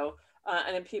know. So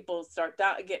and then people start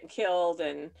getting killed,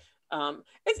 and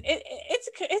it's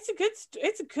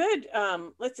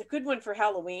a good one for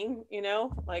Halloween, you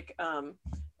know, like and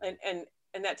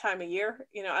that time of year,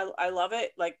 you know. I love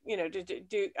it. Like, you know,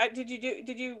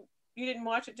 you didn't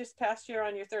watch it just past year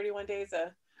on your 31 days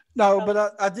of No,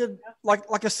 but I did,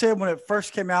 like I said, when it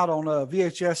first came out on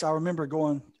VHS, I remember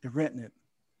going and renting it.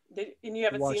 And you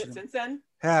haven't seen it since then?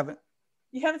 Haven't.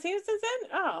 You haven't seen it since then?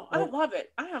 Oh, I love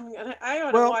it. I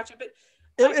ought to watch it, but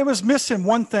it was missing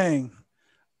one thing: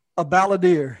 a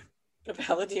balladeer. A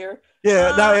balladeer.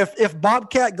 Yeah. Now, if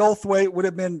Bobcat Goldthwait would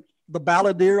have been the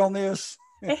balladeer on this,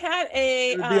 it had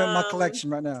it would be in my collection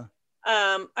right now.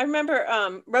 I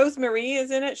remember Rose Marie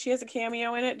is in it. She has a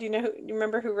cameo in it. Do you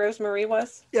remember who Rose Marie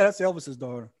was? Yeah, that's Elvis's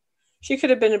daughter. She could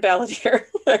have been a balladeer.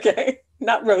 Okay,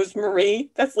 not Rose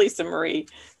Marie. That's Lisa Marie.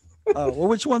 Oh, well,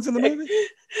 which one's in the movie?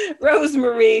 Rose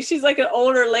Marie. She's like an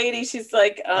older lady. She's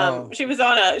like she's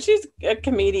a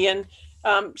comedian.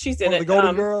 She's in it. The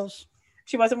Golden Girls.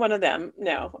 She wasn't one of them.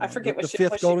 No, I forget the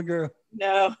fifth Golden Girl.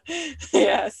 No,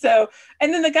 yeah. So,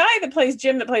 and then the guy that plays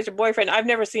Jim, that plays your boyfriend, I've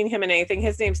never seen him in anything.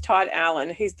 His name's Todd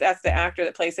Allen. That's the actor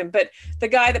that plays him. But the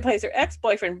guy that plays her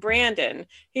ex-boyfriend, Brandon,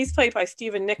 he's played by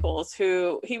Stephen Nichols,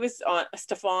 who he was on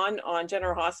Stefan on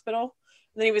General Hospital.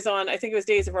 And then he was on, I think it was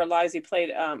Days of Our Lives. He played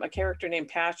a character named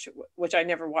Patch, which I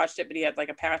never watched it, but he had like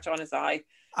a patch on his eye.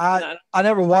 I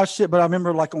never watched it, but I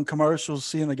remember like on commercials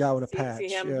seeing the guy with a patch.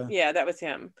 Yeah, that was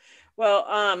him. Well,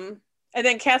 and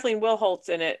then Kathleen Wilholt's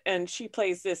in it, and she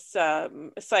plays this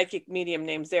psychic medium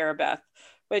named Zarabeth,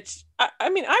 which I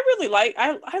mean, I really like.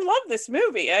 I love this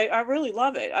movie. I really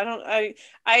love it. I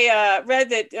read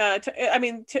that.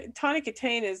 Tawny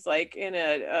Kitaen is like in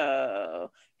a.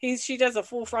 She does a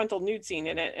full frontal nude scene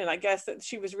in it, and I guess that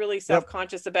she was really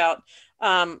self-conscious about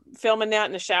filming that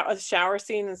in a shower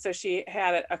scene, and so she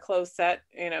had a closed set,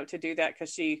 you know, to do that,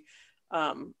 because she.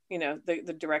 You know,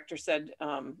 the director said,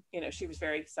 you know, she was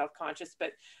very self-conscious,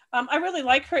 but I really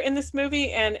like her in this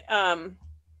movie. And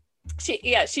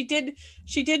she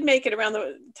did make it around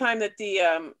the time that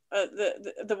the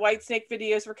Whitesnake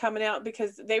videos were coming out,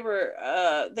 because they were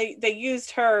they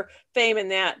used her fame in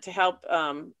that to help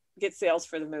get sales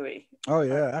for the movie. Oh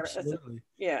yeah, absolutely.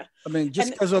 Yeah. I mean,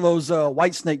 just because of those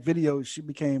Whitesnake videos, she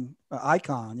became an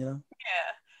icon, you know?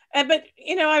 Yeah. But,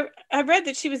 you know, I read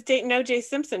that she was dating O.J.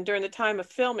 Simpson during the time of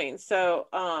filming. So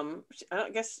I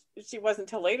guess she wasn't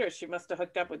until later. She must have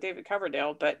hooked up with David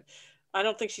Coverdale, but I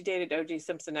don't think she dated O.J.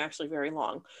 Simpson actually very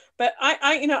long. But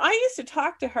I used to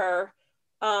talk to her,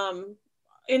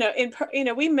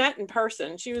 we met in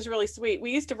person. She was really sweet.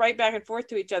 We used to write back and forth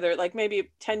to each other, like maybe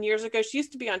 10 years ago. She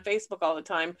used to be on Facebook all the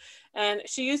time, and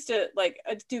she used to like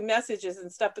do messages and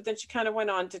stuff, but then she kind of went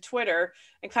on to Twitter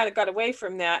and kind of got away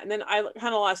from that. And then I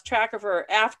kind of lost track of her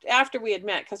after we had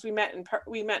met, because we met in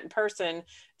person. I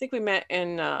think we met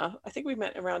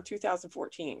around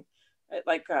 2014.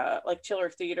 Like Chiller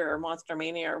Theater or Monster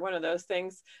Mania or one of those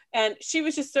things. And she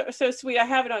was just so sweet. I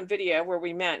have it on video where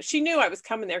we met. She knew I was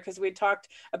coming there because we had talked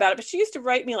about it, but she used to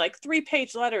write me like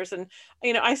 3-page letters. And,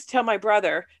 you know, I used to tell my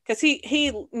brother, because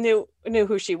he knew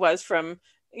who she was from,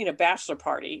 you know, Bachelor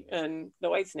Party and the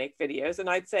Whitesnake videos. And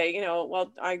I'd say, you know,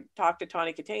 well, I talked to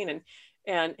Tawny Kitaen,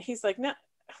 and he's like, no,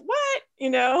 what, you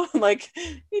know, like,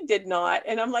 he did not.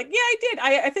 And I'm like, yeah, I did.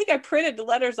 I think I printed the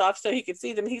letters off so he could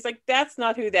see them. He's like, that's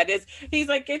not who that is. He's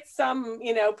like, it's some,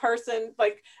 you know, person,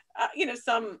 like, you know,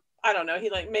 some, I don't know, he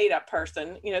like made up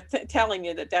person, you know, telling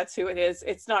you that that's who it is.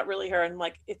 It's not really her. And I'm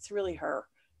like, it's really her,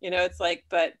 you know. It's like,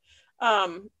 but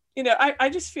you know, I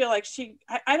just feel like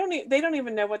they don't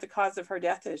even know what the cause of her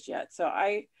death is yet. So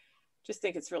I just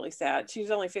think it's really sad. She's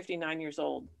only 59 years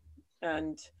old,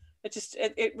 and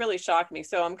it really shocked me.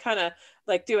 So I'm kind of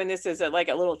like doing this as a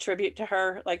little tribute to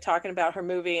her, like talking about her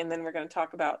movie, and then we're going to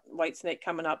talk about Whitesnake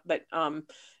coming up. But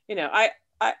you know, I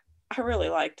really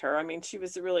liked her. I mean, she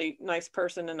was a really nice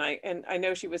person, and I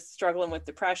know she was struggling with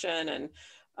depression, and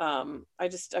I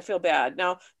feel bad.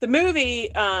 Now the movie,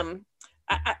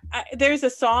 there's a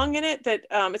song in it that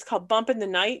it's called "Bump in the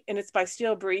Night," and it's by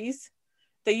Steel Breeze.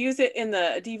 They use it in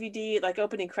the DVD, like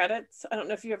opening credits. I don't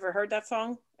know if you ever heard that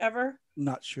song ever.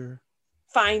 Not sure.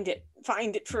 Find it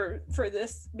for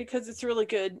this, because it's really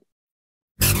good.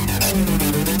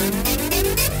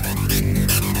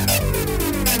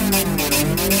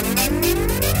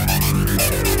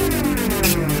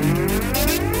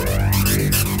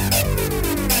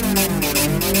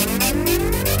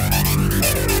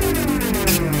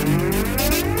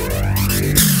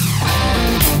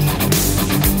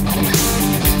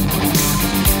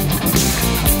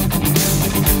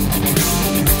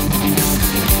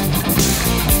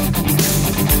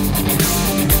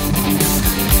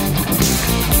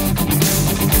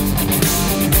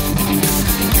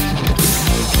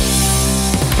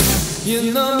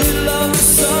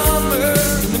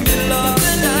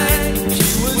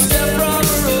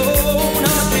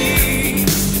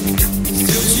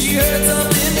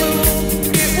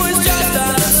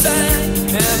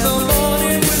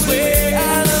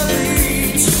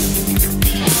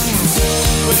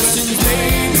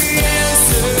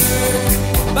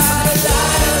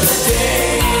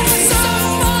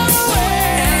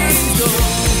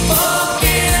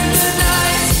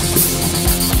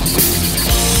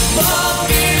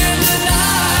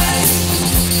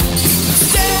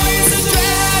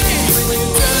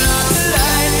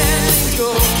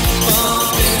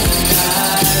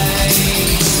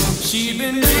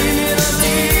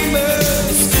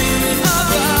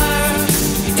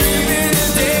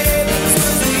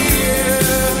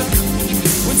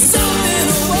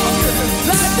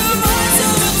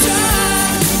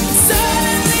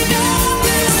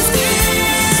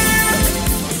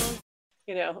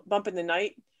 Bump in the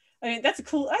Night. I mean, I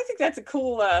think that's a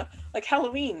cool, like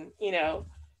Halloween,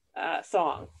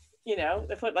 song,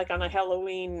 they put like on a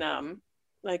Halloween,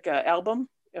 album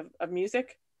of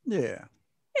music. Yeah.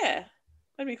 Yeah.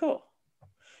 That'd be cool.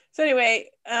 So anyway,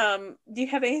 do you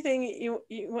have anything you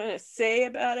want to say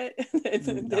about it?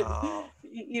 No.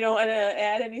 You don't want to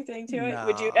add anything to it? No.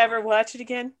 Would you ever watch it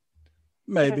again?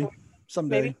 Maybe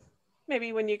someday.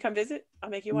 Maybe when you come visit, I'll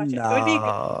make you watch it.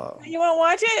 No. You won't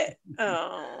watch it?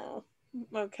 Oh,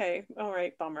 okay. All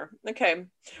right. Bummer. Okay.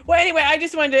 Well, anyway, I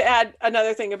just wanted to add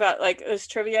another thing about like this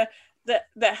trivia.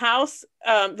 The house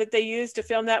that they used to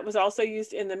film that was also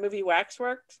used in the movie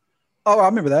Waxworks. Oh, I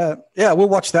remember that. Yeah, we'll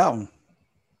watch that one.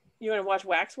 You want to watch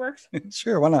Waxworks?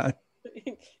 Sure, why not?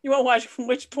 You won't watch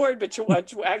Witchboard, but you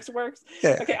watch Waxworks?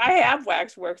 Yeah. Okay, I have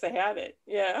Waxworks. I have it.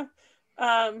 Yeah.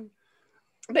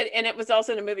 But it was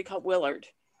also in a movie called Willard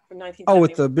from 1970. Oh,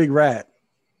 with the big rat.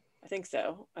 I think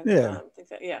so. Yeah. I think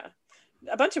so. Yeah.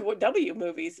 A bunch of W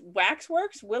movies.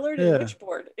 Waxworks, Willard, and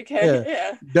Witchboard. Okay.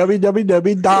 Yeah.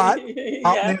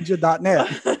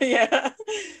 www.popninja.net. Yeah.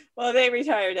 Well, they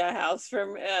retired that house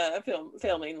from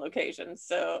filming locations,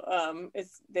 so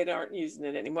they aren't using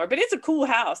it anymore. But it's a cool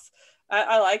house.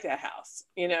 I like that house.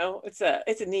 It's a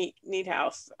neat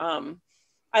house. I'm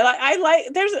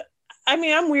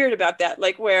weird about that.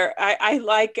 Like where I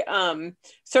like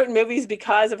certain movies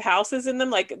because of houses in them.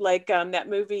 Like that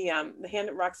movie, The Hand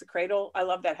That Rocks the Cradle. I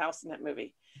love that house in that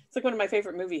movie. It's like one of my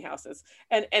favorite movie houses.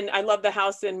 And I love the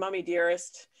house in Mummy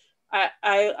Dearest.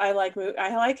 I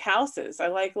like houses. I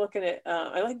like looking at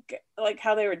I like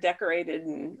how they were decorated,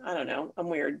 and I don't know, I'm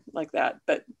weird like that,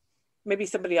 but maybe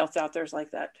somebody else out there's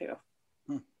like that too.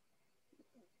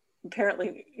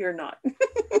 Apparently you're not.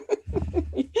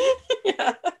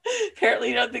 Yeah. Apparently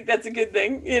you don't think that's a good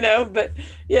thing, but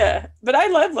yeah, but I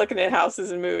love looking at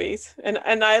houses and movies,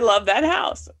 and I love that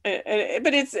house, but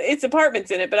it's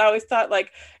apartments in it. But I always thought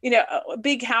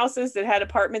big houses that had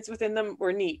apartments within them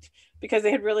were neat because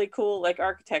they had really cool like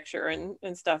architecture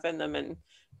and stuff in them, and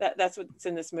that's what's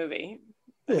in this movie.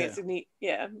 I mean, it's a neat,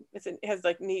 it has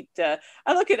like neat. I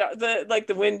look at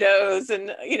the windows and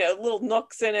little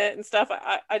nooks in it and stuff.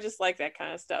 I just like that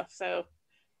kind of stuff. So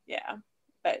yeah,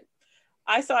 but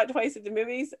I saw it twice at the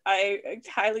movies. I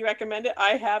highly recommend it.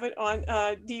 I have it on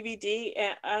DVD,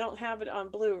 and I don't have it on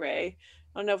Blu-ray.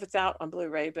 I don't know if it's out on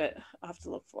Blu-ray, but I'll have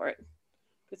to look for it.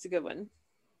 It's a good one.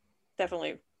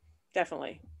 Definitely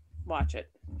watch it.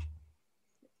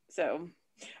 So,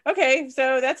 okay.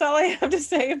 So that's all I have to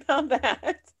say about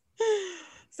that.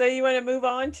 So you want to move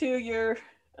on to your...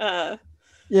 Yeah,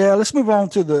 let's move on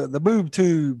to the boob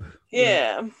tube.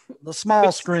 Yeah. The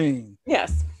small screen.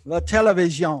 Yes. The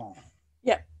television.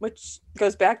 Yeah, which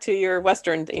goes back to your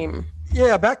Western theme.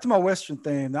 Yeah, back to my Western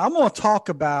theme. Now, I'm going to talk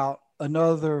about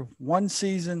another one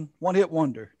season, one hit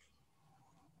wonder.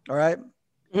 All right.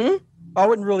 Mm-hmm. I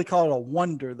wouldn't really call it a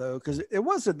wonder, though, because it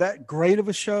wasn't that great of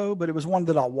a show, but it was one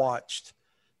that I watched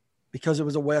because it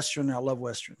was a Western and I love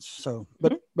Westerns. So,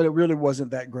 but it really wasn't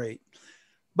that great.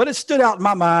 But it stood out in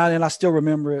my mind and I still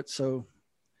remember it. So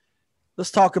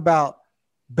let's talk about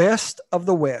Best of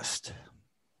the West.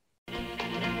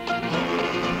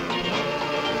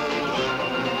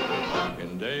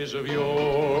 Days of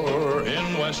yore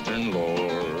in Western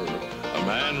lore, a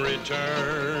man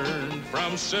returned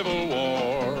from Civil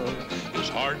War. His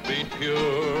heart beat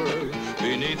pure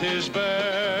beneath his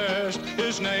vest.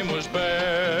 His name was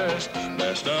Best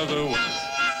of the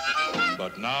West.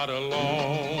 But not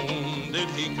alone did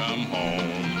he come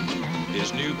home.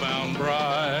 His newfound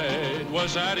bride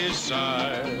was at his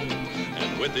side,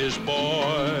 and with his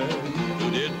boy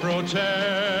who did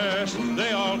protest,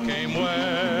 they all came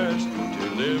west.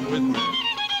 Live with me.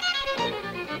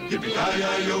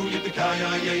 Yippee-ki-yi-yo,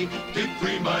 yippee-ki-yi-yay, give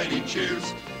three mighty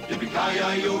cheers.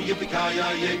 Yippee-ki-yi-yo,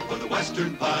 yippee-ki-yi-yay, for the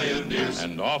Western pioneers.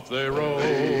 And off they rode,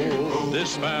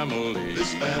 this family,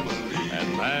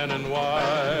 and man and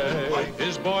wife.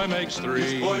 His boy makes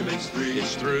three.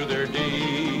 It's through their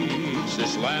deeds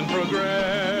this land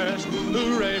progressed.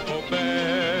 Hooray for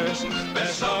Best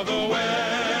of the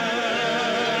West.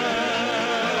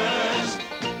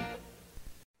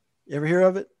 You ever hear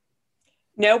of it?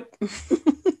 Nope.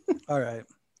 All right.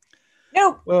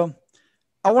 Nope. Well,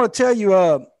 I want to tell you,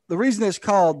 the reason it's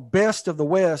called Best of the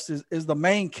West is the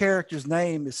main character's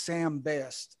name is Sam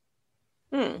Best.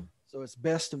 So it's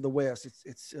Best of the West.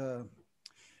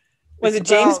 Was it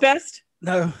James Best?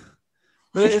 No,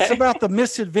 but it's about the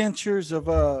misadventures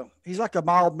of he's like a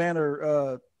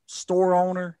mild-mannered store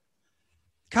owner,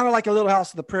 kind of like a Little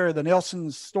House on the Prairie, the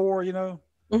Nelson's store,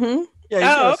 Mm-hmm. Yeah,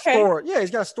 he's got a store. Yeah,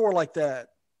 he's got a store like that.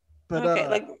 But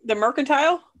like the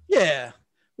Mercantile. Yeah,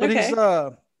 but okay.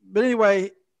 but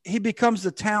anyway, he becomes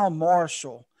the town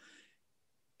marshal.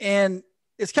 And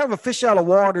it's kind of a fish out of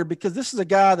water because this is a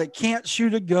guy that can't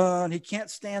shoot a gun. He can't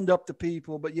stand up to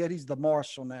people, but yet he's the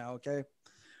marshal now. Okay.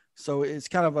 So it's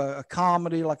kind of a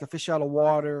comedy, like a fish out of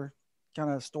water kind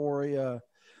of story.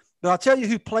 But I'll tell you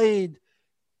who played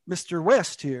Mr.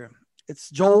 West here. It's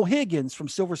Joel Higgins from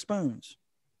Silver Spoons.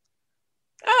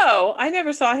 Oh, I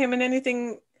never saw him in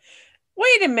anything.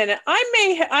 Wait a minute.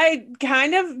 I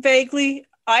kind of vaguely,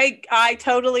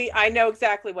 I know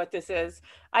exactly what this is.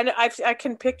 I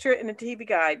can picture it in a TV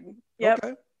guide. Yep.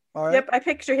 Okay. All right. Yep. I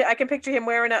can picture him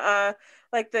wearing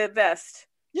like the vest.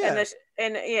 Yeah.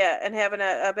 And having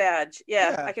a badge.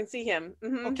 Yeah. I can see him.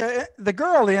 Mm-hmm. Okay. The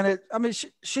girl in it, I mean,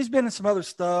 she's been in some other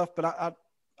stuff, but I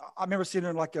remember seeing her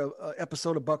in like a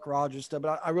episode of Buck Rogers stuff,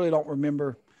 but I really don't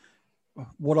remember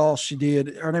what all she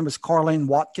did. Her name is Carlene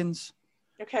Watkins.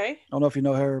 Okay. I don't know if you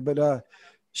know her, but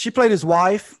she played his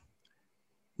wife,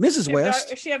 Mrs. West.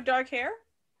 Does she have dark hair?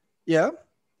 Yeah.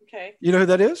 Okay. You know who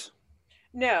that is?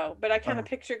 No, but I kind of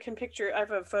can picture. I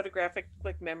have a photographic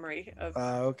memory of.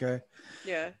 Okay.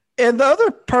 Yeah. And the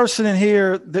other person in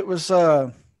here that was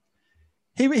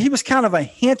he was kind of a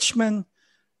henchman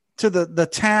to the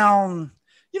town.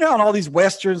 You know, in all these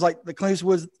westerns, like the Clint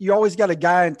Eastwood, you always got a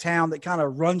guy in town that kind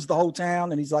of runs the whole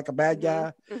town, and he's like a bad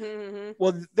guy. Mm-hmm, mm-hmm.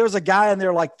 Well, there's a guy in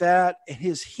there like that, and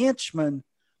his henchman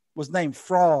was named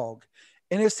Frog,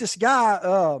 and it's this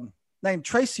guy named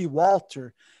Tracy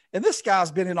Walter, and this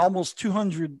guy's been in almost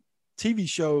 200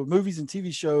 movies and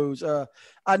TV shows.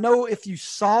 I know if you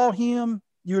saw him,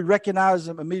 you would recognize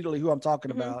him immediately. Who I'm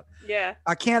talking about? Yeah.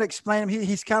 I can't explain him.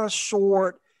 He's kind of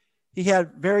short. He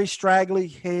had very straggly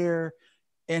hair.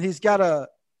 And he's got a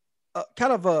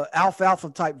kind of a alfalfa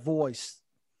type voice,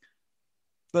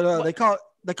 but they call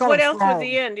what him else Frog. was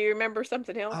he in? Do you remember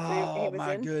something else? Oh he was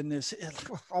my in? Goodness,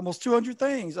 almost 200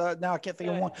 things. Now I can't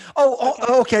think of one.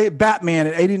 Okay, Batman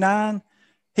at 89.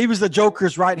 He was the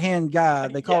Joker's right hand guy.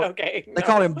 They call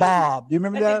him Bob. Do you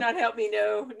remember that? Did not help me.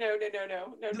 No.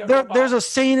 There's a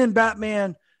scene in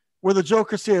Batman where the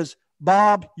Joker says,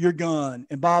 "Bob, your gun,"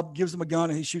 and Bob gives him a gun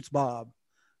and he shoots Bob.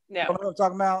 No, you know what I'm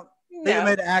talking about? No. They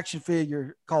made an action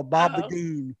figure called Bob the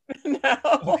Goon.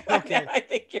 No, okay. I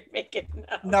think you're making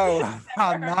up. No,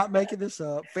 I'm not making this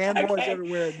up. Fanboys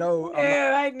everywhere. No,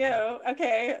 I know.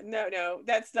 Okay, no,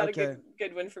 that's not a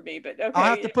good one for me. But okay,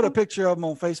 I'll have to put a picture of him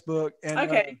on Facebook,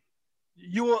 and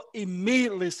you will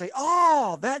immediately say,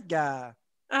 "Oh, that guy."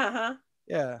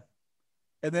 Yeah,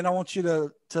 and then I want you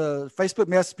to Facebook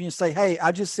message me and say, "Hey,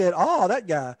 I just said, oh, that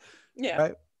guy." Yeah.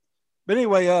 Right. But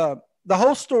anyway, the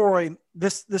whole story,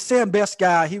 this Sam Best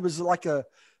guy, he was like a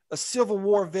Civil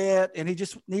War vet, and he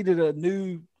just needed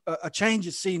a change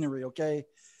of scenery. Okay.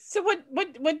 So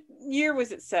what year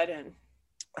was it set in?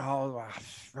 Oh,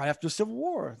 right after the Civil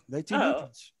War, the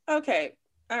 1800s. Okay.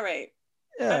 All right.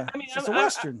 Yeah. I mean, it's a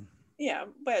Western. Yeah,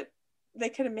 but they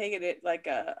could have made it like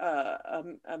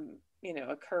a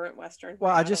current Western.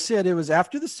 Well, I just said it was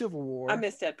after the Civil War. I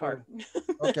missed that part.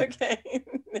 Okay.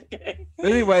 Okay.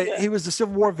 But anyway, he was a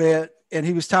Civil War vet, and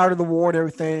he was tired of the war and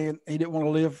everything, and he didn't want to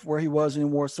live where he was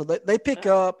anymore. So they pick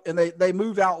up and they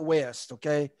move out west,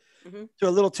 okay, to a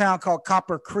little town called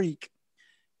Copper Creek.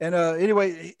 And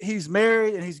anyway, he's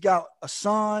married and he's got a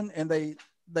son, and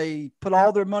they put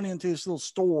all their money into this little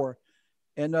store.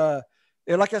 And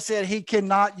like I said, he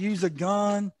cannot use a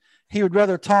gun. He would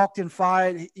rather talk than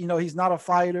fight. You know, he's not a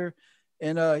fighter,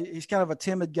 and he's kind of a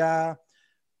timid guy.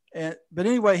 But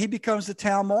anyway, he becomes the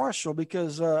town marshal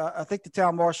because I think the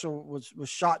town marshal was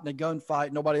shot in a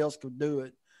gunfight. Nobody else could do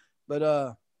it.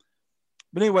 But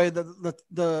anyway,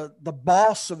 the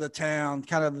boss of the town,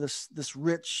 kind of this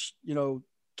rich,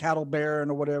 cattle baron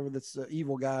or whatever, that's the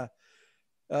evil guy,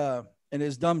 and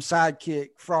his dumb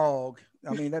sidekick Frog.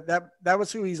 I mean, that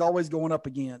was who he's always going up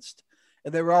against.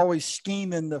 And they were always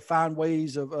scheming to find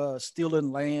ways of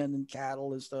stealing land and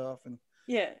cattle and stuff. And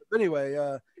yeah. But anyway,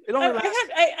 it only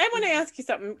I want to ask you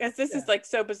something, because this is like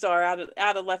so bizarre,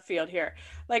 out of left field here.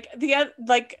 Like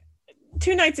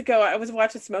 2 nights ago, I was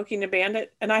watching Smokey and the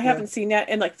Bandit, and I haven't seen that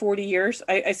in like 40 years.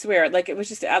 I swear, like it was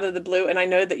just out of the blue. And I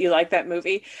know that you like that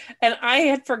movie, and I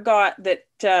had forgot that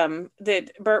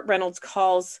that Burt Reynolds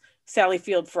calls Sally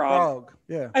Field Frog.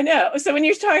 Yeah, I know. So when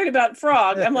you're talking about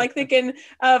Frog, I'm like thinking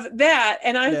of that,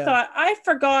 and I thought I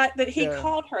forgot that he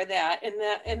called her that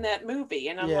in that movie,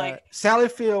 and I'm like, Sally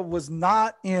Field was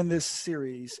not in this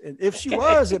series, and if she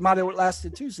was, it might have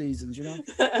lasted 2 seasons.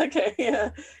 Okay,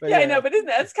 I know, but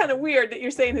that's kind of weird that you're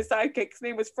saying his sidekick's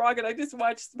name was Frog, and I just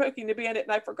watched Smokey and the Bandit,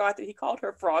 and I forgot that he called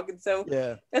her Frog, and so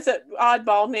that's an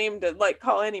oddball name to like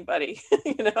call anybody.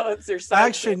 It's their sidekick. I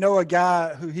actually know a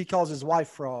guy who he calls his wife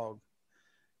Frog.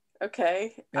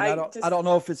 Okay. And I don't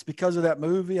know if it's because of that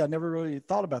movie. I never really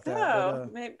thought about that. Oh,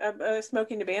 maybe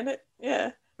Smoking the Bandit.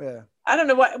 Yeah. Yeah. I don't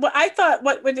know what I thought.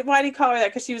 Why did he call her that?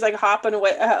 Because she was like hopping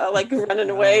away, like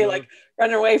running away, like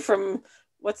running away from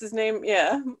what's his name?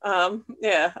 Yeah.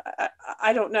 Yeah.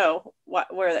 I don't know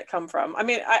where that come from. I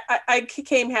mean, I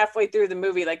came halfway through the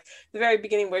movie, like the very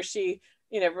beginning where she,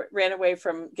 ran away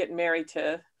from getting married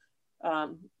to,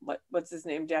 what's his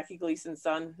name? Jackie Gleason's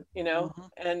son, Mm-hmm.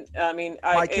 and I mean,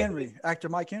 actor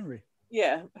Mike Henry.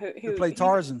 Yeah. Who played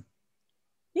Tarzan.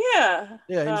 Yeah.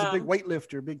 Yeah. He was a big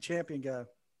weightlifter, big champion guy.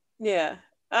 Yeah.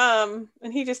 And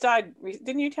he just died.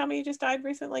 Didn't you tell me he just died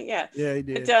recently? Yeah. Yeah, he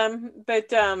did. But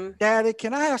Daddy,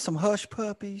 can I have some hush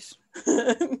puppies?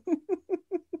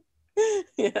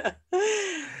 Yeah.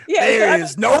 There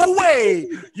is no way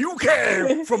you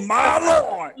came from my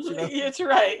lawn. It's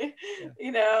right.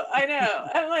 Yeah. I know.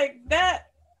 I'm like that.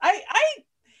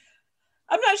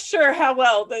 I'm not sure how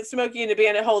well the Smokey and the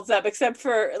Bandit holds up, except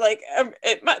for like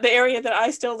the area that I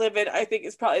still live in. I think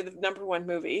is probably the #1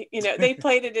 movie. They did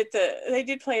play it at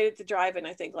the drive-in,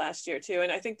 I think, last year too,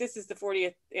 and I think this is the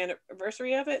 40th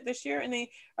anniversary of it this year, and they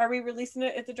are re-releasing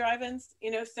it at the drive-ins.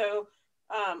 So,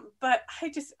 but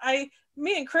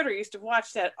me and Critter used to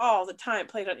watch that all the time,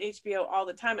 played on HBO all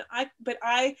the time, but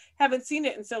I haven't seen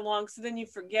it in so long, so then you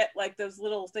forget like those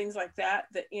little things like that,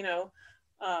 and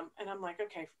I'm like,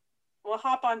 okay. We'll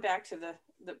hop on back to the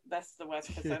Best of the West,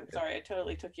 because I'm sorry, I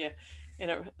totally took you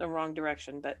in the wrong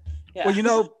direction. But yeah.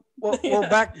 Well,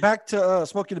 back to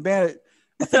Smokey the Bandit.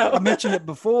 I think I mentioned it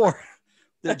before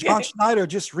that John Schneider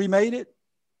just remade it.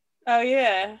 Oh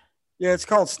yeah. Yeah, it's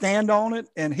called Stand on It,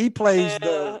 and he plays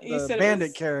the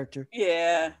bandit character.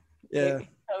 Yeah. Yeah.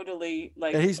 Totally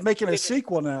like. And he's making a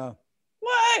sequel now.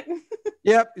 What?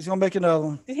 Yep, he's gonna make another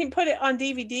one. Did he put it on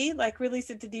DVD? Like release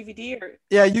it to DVD or?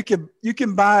 Yeah, you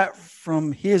can buy it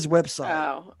from his website.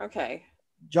 Oh, okay.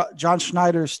 John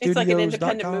Schneider Studios. It's like an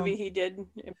independent movie he did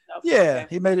himself. Yeah, okay.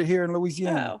 He made it here in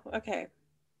Louisiana. Oh, okay.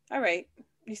 All right.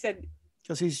 You said.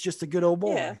 Because he's just a good old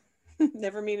boy. Yeah.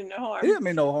 Never meaning no harm. He didn't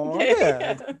mean no harm. Okay.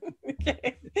 Yeah.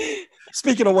 Okay.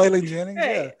 Speaking of Waylon Jennings.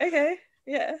 Right. Yeah. Okay.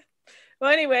 Yeah.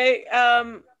 Well, anyway, how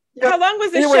long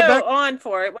was the show on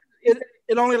for?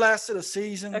 It only lasted a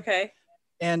season. Okay.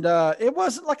 And it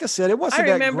wasn't, like I said, it wasn't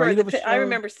that great of a show. I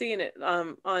remember seeing it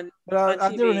on But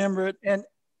I do remember it.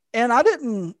 And I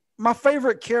didn't, my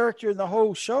favorite character in the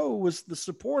whole show was the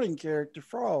supporting character,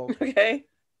 Frog. Okay.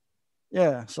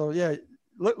 Yeah. So yeah,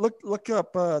 look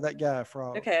up that guy,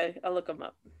 Frog. Okay, I'll look him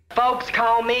up. Folks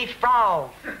call me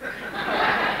Frog.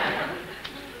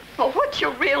 Well, what's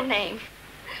your real name?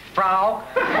 Frog.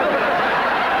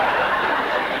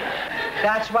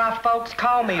 That's why folks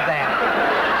call me that.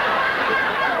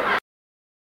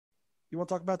 You want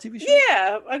to talk about TV shows?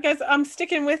 Yeah, I guess I'm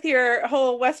sticking with your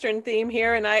whole Western theme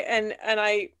here, and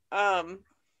I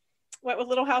went with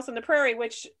Little House on the Prairie,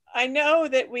 which I know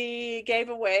that we gave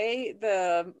away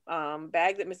the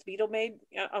bag that Miss Beadle made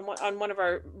on one of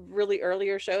our really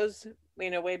earlier shows,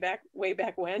 way back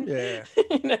when. Yeah.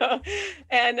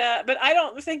 And but I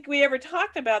don't think we ever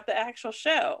talked about the actual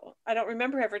show. I don't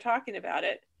remember ever talking about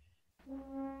it.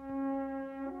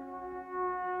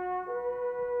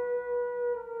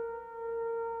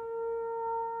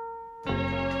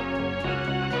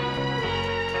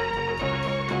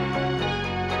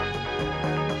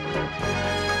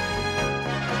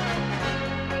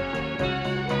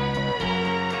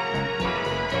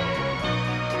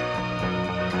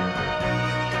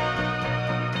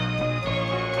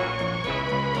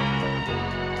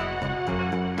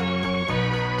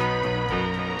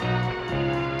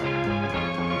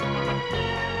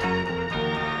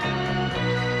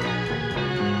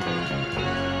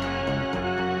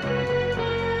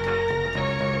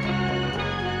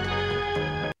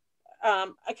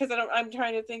 Because I'm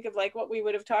trying to think of like what we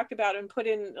would have talked about and put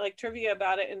in like trivia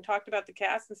about it and talked about the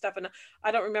cast and stuff, and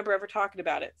I don't remember ever talking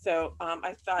about it. So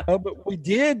I thought. Oh, but we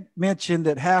did mention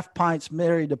that Half Pint's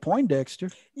married to Poindexter.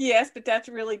 Yes, but that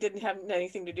really didn't have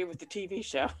anything to do with the TV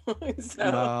show.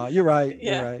 So, you're right.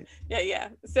 Yeah, you're right. Yeah.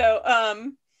 So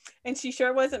and she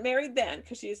sure wasn't married then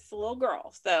because she's a little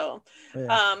girl. So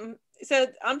so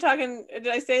I'm talking. Did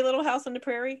I say Little House on the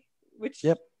Prairie?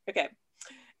 Yep. Okay.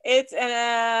 It's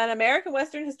an American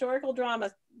Western historical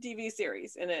drama TV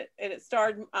series, and it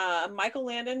starred Michael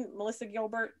Landon, Melissa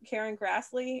Gilbert, Karen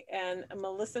Grassley, and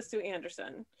Melissa Sue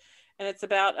Anderson. And it's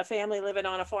about a family living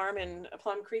on a farm in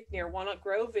Plum Creek near Walnut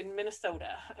Grove in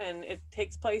Minnesota. And it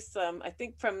takes place, I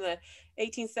think, from the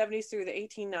 1870s through the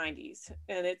 1890s.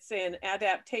 And it's an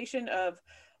adaptation of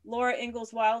Laura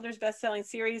Ingalls Wilder's best-selling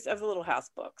series of the Little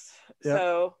House books. Yep.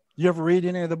 So, you ever read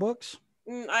any of the books?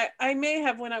 I may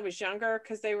have when I was younger,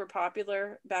 because they were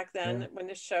popular back then when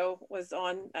this show was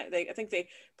on. I think they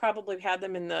probably had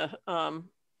them in the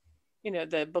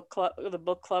the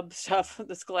book club stuff,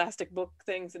 the scholastic book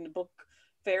things, and the book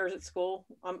fairs at school.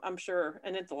 I'm sure,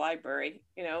 and at the library.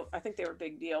 I think they were a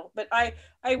big deal. But I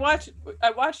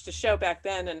watched the show back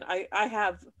then, and I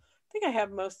think I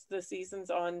have most of the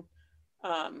seasons on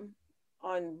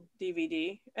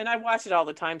DVD, and I watch it all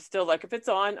the time still. Like if it's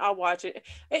on, I'll watch it.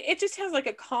 It just has like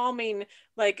a calming,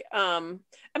 like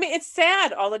it's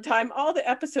sad all the time. All the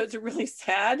episodes are really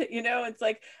sad, it's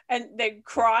like, and they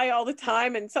cry all the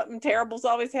time and something terrible's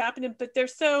always happening, but they're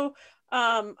so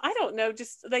I don't know,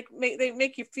 just like they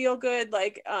make you feel good.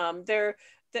 Like they're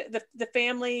the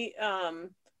family,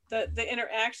 the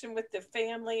interaction with the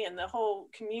family and the whole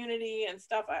community and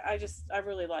stuff. I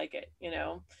really like it,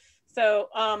 So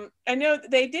I know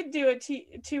they did do a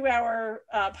 2-hour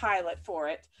pilot for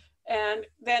it, and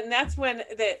then that's when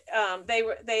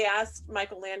they asked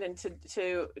Michael Landon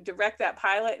to direct that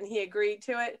pilot, and he agreed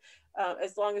to it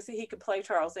as long as he could play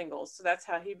Charles Ingalls. So that's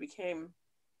how he became,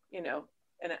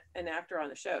 an actor on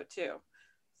the show too.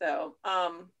 So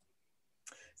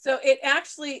so it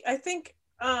actually, I think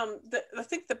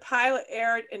the pilot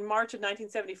aired in March of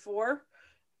 1974.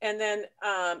 And then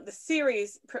the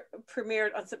series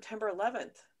premiered on September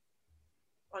 11th,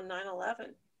 on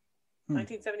 9/11,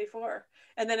 1974.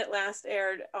 And then it last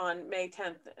aired on May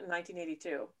 10th,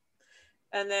 1982.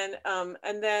 And then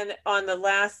on the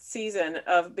last season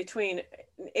of between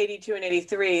 82 and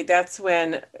 83, that's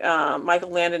when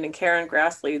Michael Landon and Karen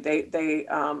Grassley,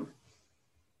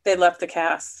 they left the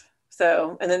cast.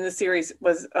 So, and then the series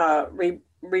was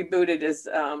rebooted as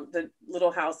The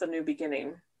Little House, A New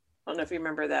Beginning. I don't know if you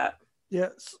remember that. Yeah.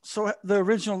 So the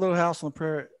original Little House on the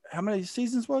Prairie, how many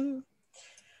seasons was it?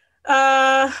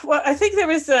 Well, I think there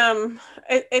was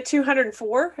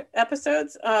 204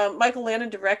 episodes. Michael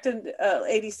Landon directed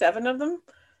 87 of them.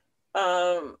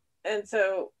 And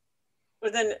so,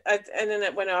 but then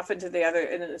it went off into the other,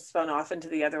 and then it spun off into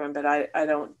the other one. But I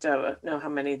don't know how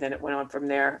many. Then it went on from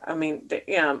there. I mean,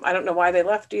 I don't know why they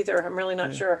left either. I'm really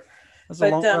not sure. That's a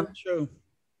long show.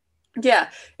 Yeah,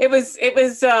 it was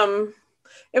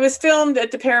filmed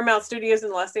at the Paramount Studios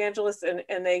in Los Angeles,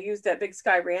 and they used that Big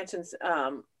Sky Ranch, and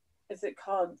is it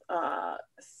called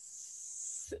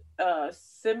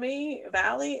Simi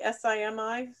Valley,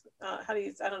 Simi? How do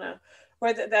you? I don't know.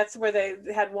 That's where they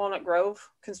had Walnut Grove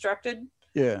constructed.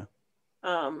 Yeah.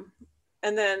 And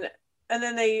then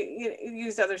they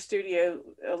used other studio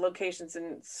locations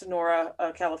in Sonora,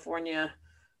 California.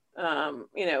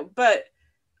 But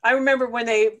I remember when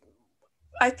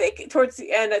I think towards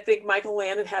the end, I think Michael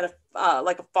Landon had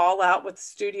a fallout with the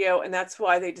studio, and that's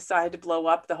why they decided to blow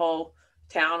up the whole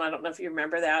town. I don't know if you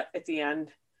remember that at the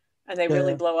end, and they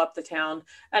really blow up the town.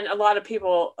 And a lot of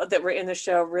people that were in the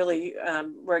show really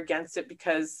were against it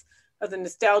because of the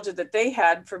nostalgia that they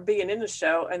had for being in the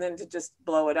show, and then to just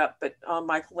blow it up. But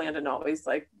Michael Landon always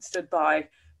stood by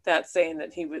that, saying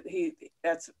that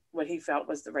that's what he felt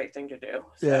was the right thing to do.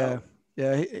 So.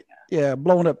 Yeah,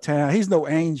 blowing up town. He's no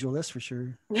angel, that's for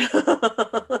sure.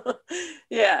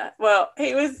 Yeah, well,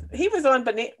 he was on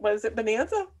was it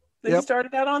Bonanza that he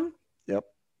started out on? Yep.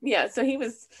 Yeah, so he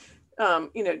was,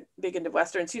 big into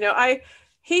westerns. I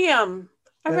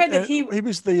read that he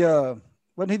was the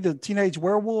wasn't he the teenage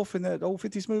werewolf in that old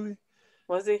 50s movie?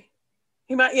 Was he?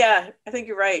 He might. Yeah, I think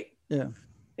you're right. Yeah.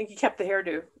 I think he kept the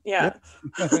hairdo. Yeah.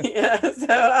 Yep. Yeah. So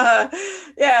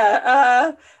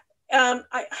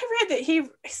I read that he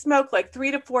smoked like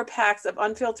 3 to 4 packs of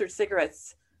unfiltered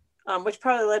cigarettes, which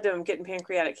probably led to him getting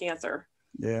pancreatic cancer.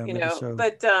 Yeah, so.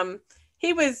 But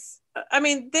he was. I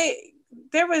mean,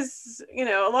 there was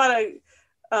a lot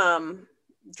of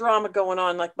drama going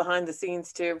on behind the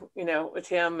scenes too. With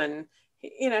him, and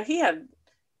he had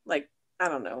I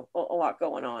don't know, a lot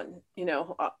going on.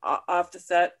 Off the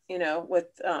set. With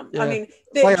I mean,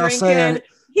 they drinking.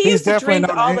 He used to drink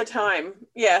all the time.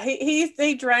 Yeah,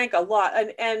 they drank a lot,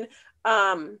 and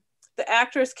the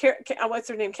actress, what's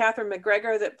her name, Catherine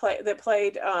McGregor, that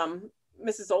played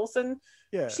Mrs. Olsen.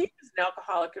 Yeah, she was an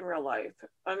alcoholic in real life.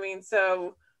 I mean,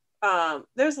 so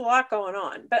there's a lot going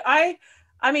on. But I'm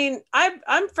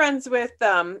friends with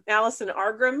Allison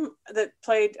Argram that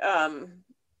played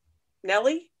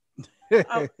Nellie.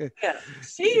 Yeah,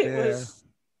 she was.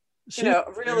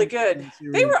 Really good.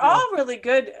 They were all really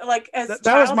good. That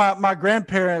was my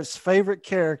grandparents' favorite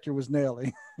character was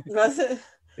Nellie. Was it?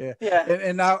 Yeah. Yeah.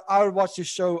 And I would watch this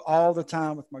show all the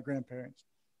time with my grandparents.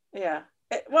 Yeah.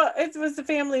 It was a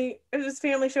family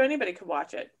show. Anybody could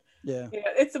watch it. Yeah.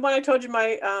 It's the one I told you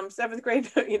my 7th grade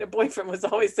boyfriend was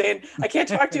always saying, I can't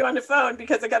talk to you on the phone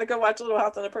because I got to go watch Little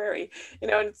House on the Prairie,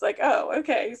 and it's like, oh,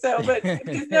 okay. So, but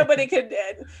because nobody could,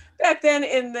 back then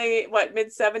in the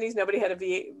mid-70s, nobody had a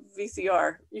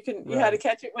VCR. You had to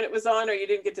catch it when it was on, or you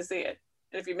didn't get to see it.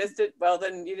 And if you missed it, well,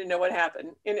 then you didn't know what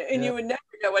happened. And you would never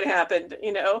know what happened,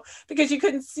 because you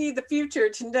couldn't see the future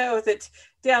to know that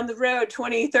down the road,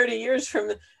 20, 30 years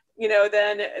from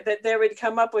then that they would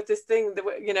come up with this thing that,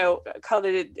 called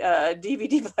it a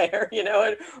DVD player,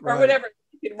 or whatever.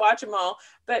 You could watch them all.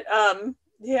 But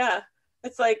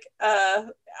it's like,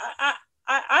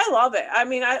 I love it. I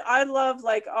mean, I love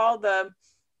like all the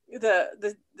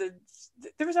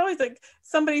there was always like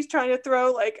somebody's trying to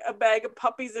throw like a bag of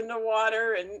puppies in the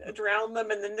water and drown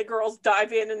them, and then the girls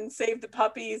dive in and save the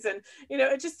puppies, and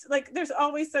it just like there's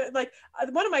always like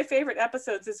one of my favorite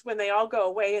episodes is when they all go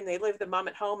away and they leave the mom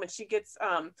at home, and she gets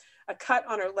a cut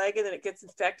on her leg, and then it gets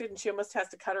infected, and she almost has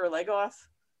to cut her leg off.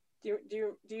 Do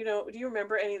you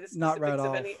remember any of the specifics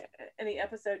of any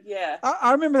episode? Yeah,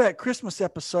 I remember that Christmas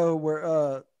episode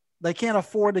where they can't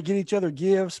afford to get each other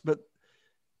gifts, but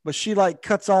she like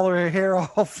cuts all her hair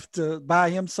off to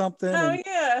buy him something. Oh,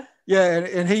 and,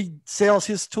 and he sells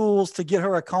his tools to get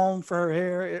her a comb for her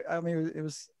hair. I mean, it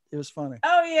was funny.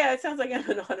 Oh yeah, it sounds like I'm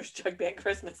an Honest Jug Band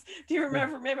Christmas. Do you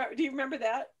remember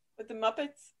that with the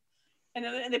Muppets? And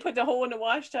then they put the hole in the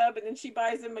wash tub, and then she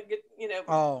buys him to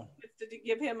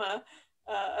give him a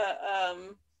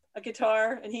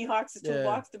guitar, and he hawks his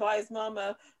toolbox to buy his mom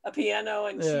a piano,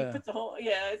 and she puts the whole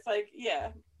it's like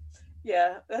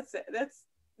that's it.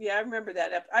 I remember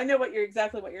that. I know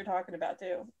exactly what you're talking about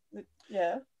too.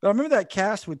 Yeah. But I remember that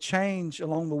cast would change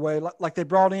along the way. Like they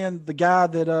brought in the guy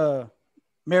that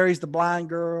marries the blind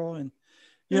girl, and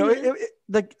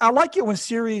I like it when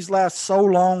series last so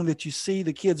long that you see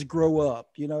the kids grow up.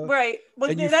 Right.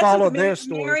 Well, and you follow their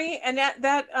story. Mary and the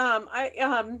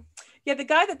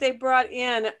guy that they brought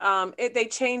in, they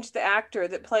changed the actor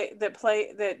that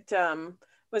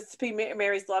was to be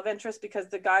Mary's love interest, because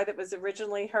the guy that was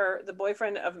originally the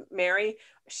boyfriend of Mary,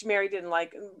 Mary didn't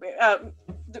like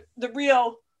the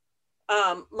real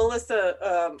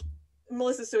Melissa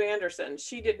Sue Anderson.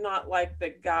 She did not like the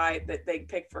guy that they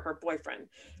picked for her boyfriend.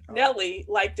 Nellie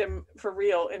liked him for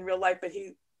real in real life, but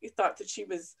he thought that she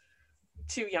was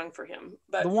too young for him.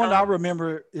 But the one I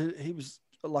remember, he was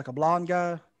like a blonde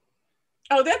guy.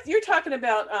 Oh, you're talking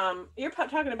about Al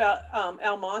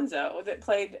Manzo that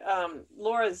played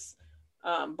Laura's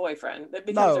boyfriend that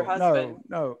becomes her husband.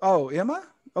 No. Oh, Emma?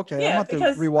 Okay, yeah, I'm going to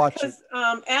have to rewatch it. Because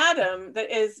Adam,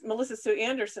 that is Melissa Sue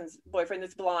Anderson's boyfriend,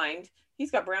 that's blind.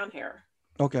 He's got brown hair.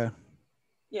 Okay.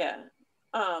 Yeah,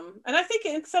 and I think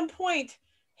at some point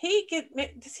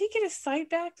does he get his sight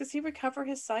back? Does he recover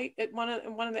his sight in one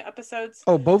of the episodes?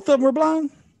 Oh, both of them were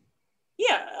blind?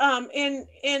 Yeah.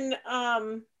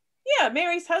 Yeah,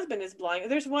 Mary's husband is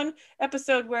blind. There's one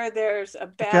episode where there's a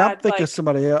bad. Okay, I'm thinking of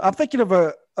somebody else. I'm thinking of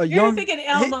a young. You're thinking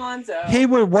El Manzo. He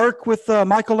would work with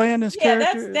Michael Landon's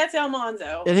character. Yeah, that's El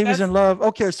Manzo. And he was in love.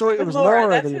 Okay, so it was Laura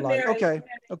that he liked. Mary,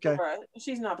 Okay. Laura.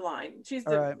 She's not blind. She's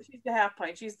the half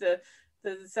pint. She's the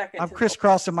second. I'm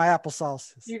crisscrossing my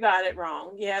applesauce. You got it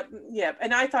wrong. Yep.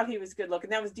 And I thought he was good looking.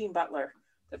 That was Dean Butler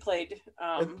that played.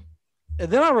 And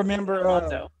then I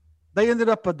remember they ended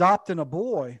up adopting a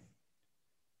boy.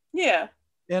 Yeah.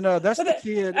 And that's the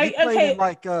kid. He played in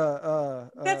like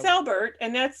that's Albert,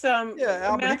 and that's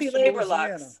Matthew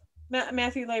Laberlux.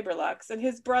 Matthew Laberlux, and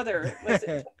his brother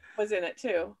was in it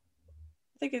too.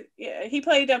 I think he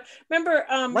played remember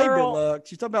Merle. Laberlux.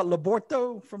 You talking about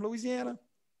Laborto from Louisiana?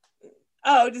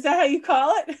 Oh, is that how you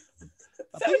call it?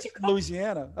 I think it's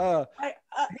Louisiana.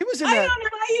 He was in I that. don't know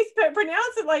how you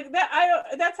pronounce it like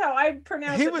that. That's how I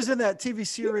pronounce it. He was in that TV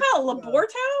series. You call it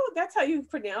Laborto? That's how you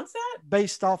pronounce that?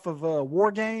 Based off of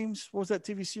War Games. What was that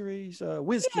TV series?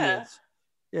 Whiz Kids.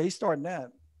 Yeah, he starred in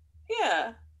that.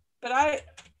 Yeah, but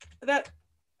that's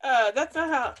not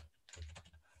how.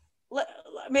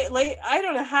 I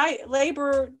don't know how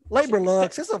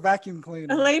Laberlux. It's a vacuum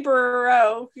cleaner.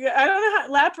 Labor. Yeah, I don't know how.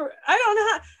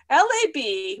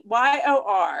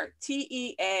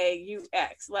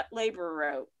 LABYORTEAUX.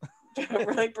 Labor.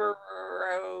 Labor.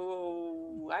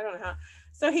 I don't know how.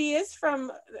 So he is from.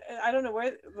 I don't know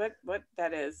what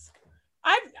that is.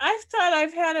 I've thought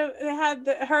I've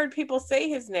heard people say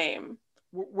his name.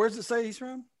 Where does it say he's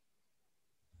from?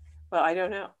 Well, I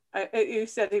don't know. You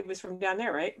said he was from down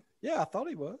there, right? Yeah, I thought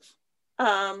he was.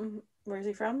 Where's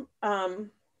he from?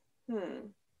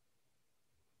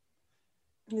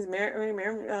 He's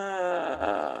married.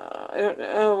 I don't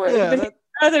know. Yeah,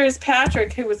 brother is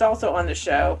Patrick, who was also on the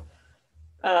show.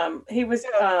 He was.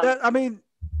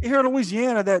 here in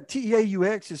Louisiana, that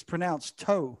T-E-A-U-X is pronounced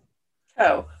toe.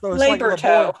 Toe. So it's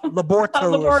Labor-toe.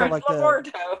 Laborto or something like that.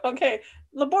 Laborto. Okay.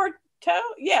 Laborto?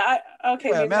 Yeah. Okay.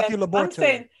 Yeah, Matthew Laborto. I'm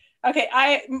saying,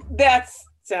 okay, that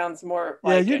sounds more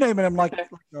like yeah, you're naming him like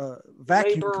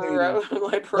vacuum cleaner.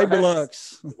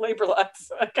 Labor-Lux.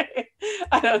 Labor-Lux. Okay.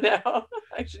 I don't know.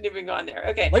 I shouldn't even gone there.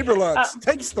 Okay. Labor-Lux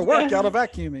takes the work out of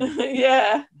vacuuming.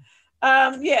 Yeah.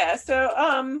 Yeah. So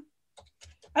I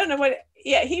don't know what.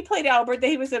 Yeah, he played Albert.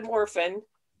 He was an orphan.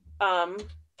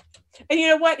 And you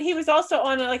know what? He was also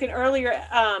on like an earlier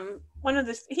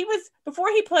he was before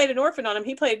he played an orphan on him.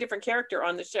 He played a different character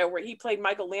on the show where he played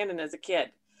Michael Landon as a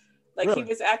kid. Like really? He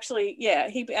was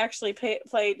actually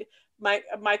played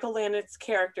Michael Landon's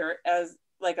character as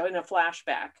like in a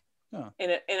flashback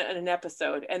in an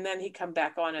episode, and then he come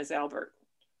back on as Albert.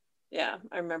 Yeah,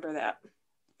 I remember that.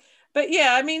 But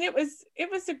yeah, I mean, it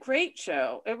was a great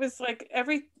show. It was like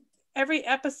every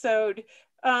episode. It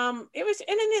was,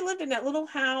 and then they lived in that little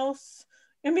house.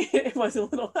 I mean, it was a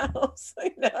little house,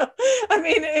 you know. I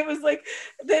mean, it was like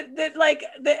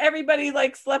that everybody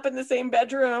like slept in the same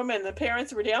bedroom, and the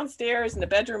parents were downstairs, and the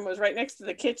bedroom was right next to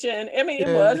the kitchen. I mean, it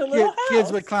was a little house.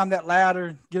 Kids would climb that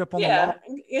ladder, get up on the loft.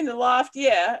 In the loft,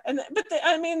 yeah.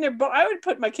 I would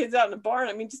put my kids out in the barn.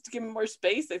 I mean, just to give them more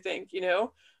space. I think, you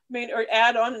know. I mean, or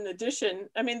add on an addition.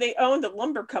 I mean, they owned a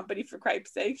lumber company, for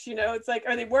Christ's sakes, you know. It's like,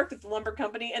 or they worked at the lumber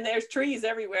company, and there's trees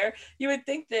everywhere. You would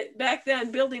think that back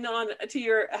then, building on to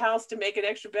your house to make an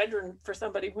extra bedroom for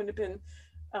somebody wouldn't have been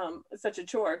such a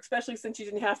chore, especially since you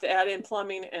didn't have to add in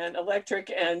plumbing and electric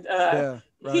and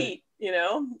heat, you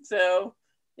know. So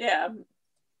yeah,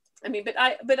 I mean,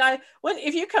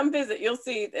 if you come visit, you'll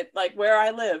see that like where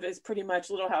I live is pretty much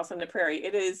Little House on the Prairie.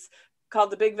 It is called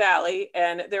the Big Valley,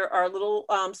 and there are little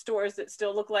stores that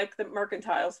still look like the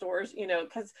mercantile stores, you know,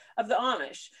 because of the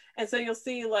Amish. And so you'll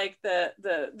see like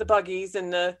the buggies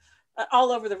and the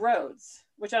all over the roads,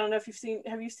 which I don't know if you've seen.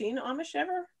 Have you seen Amish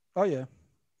ever? Oh yeah.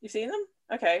 You've seen them?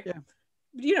 Okay. Yeah.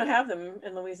 But you don't have them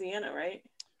in Louisiana, right?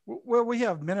 Well, we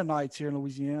have Mennonites here in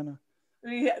Louisiana.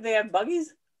 They have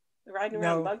buggies? They're riding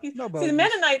around buggies? No buggies. See, the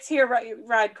Mennonites here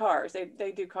ride cars.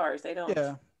 They do cars. They don't.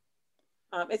 Yeah.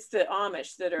 It's the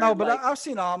Amish that are. No, but I've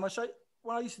seen Amish.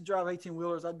 When I used to drive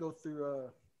 18-wheelers, I'd go through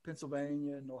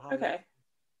Pennsylvania and Ohio. Okay.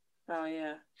 Oh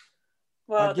yeah.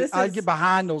 Well, I'd get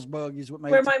behind those buggies.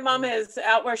 Where my mom is,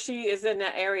 out where she is in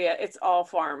that area, it's all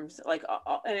farms, like,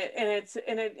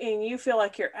 and you feel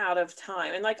like you're out of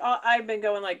time. And like I've been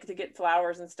going like to get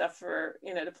flowers and stuff for,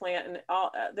 you know, to plant, and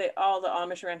all the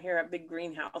Amish around here have big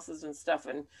greenhouses and stuff,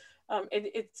 and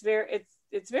it's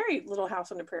very Little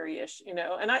House on the Prairie-ish, you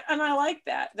know, and I like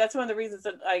that. That's one of the reasons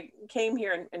that I came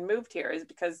here and moved here, is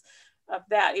because of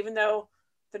that. Even though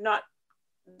they're not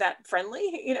that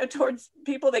friendly, you know, towards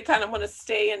people, they kind of want to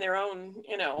stay in their own,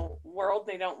 you know, world.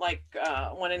 They don't like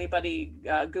want anybody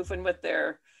goofing with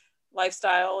their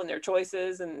lifestyle and their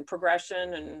choices and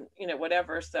progression and, you know,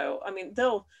 whatever. So I mean,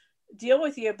 they'll deal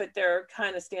with you, but they're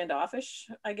kind of standoffish,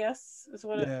 I guess, is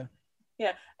what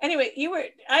yeah. Anyway,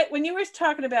 when you were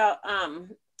talking about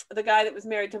the guy that was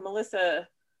married to Melissa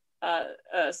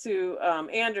Sue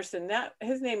Anderson, that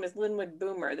his name is Linwood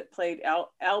Boomer, that played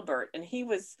Albert, and he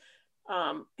was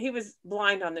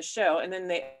blind on the show, and then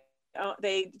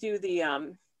they do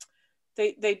the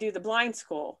they do the blind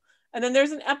school, and then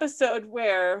there's an episode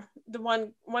where the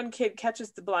one kid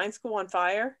catches the blind school on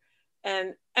fire,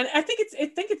 and I think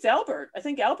it's Albert. I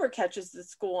think Albert catches the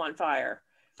school on fire.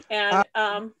 And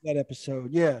that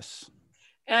episode, yes.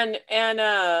 And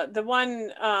the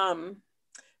one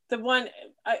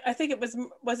I think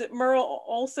was it Merle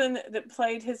Olsen that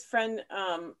played his friend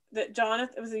that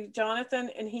Jonathan,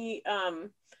 and he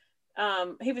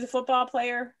was a football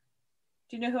player.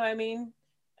 Do you know who I mean?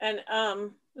 And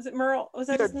was it Merle? Was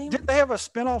that his name? Did they have a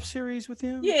spinoff series with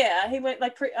him? Yeah, he went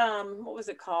like what was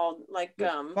it called? Like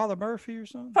Father Murphy or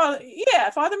something?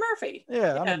 Father Murphy.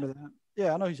 Yeah, I remember that.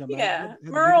 Yeah, I know he's on that. Yeah,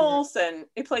 Merle Olsen.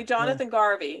 He played Jonathan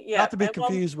Garvey. Yeah, not to be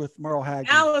confused with Merle Haggard.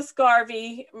 Alice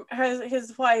Garvey,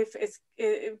 his wife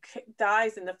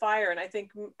dies in the fire, and I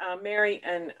think Mary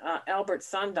and Albert's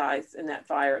son dies in that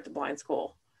fire at the blind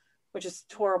school, which is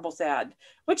horrible, sad.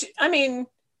 Which I mean,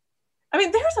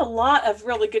 there's a lot of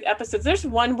really good episodes. There's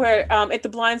one where at the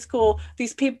blind school,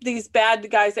 these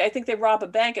bad guys, I think they rob a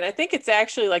bank, and I think it's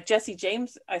actually like Jesse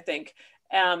James. I think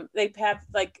they have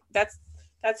like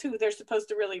that's who they're supposed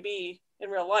to really be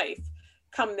in real life,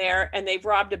 come there, and they've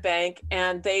robbed a bank,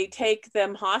 and they take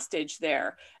them hostage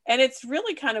there. And it's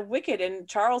really kind of wicked. And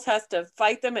Charles has to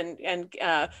fight them, and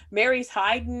Mary's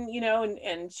hiding, you know,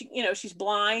 and she, you know, she's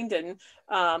blind. And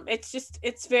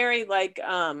it's very like,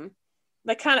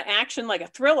 like kind of action, like a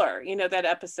thriller, you know, that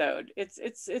episode.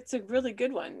 It's a really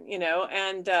good one, you know,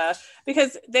 and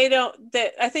because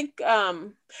I think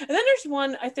and then there's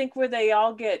one I think where they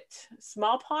all get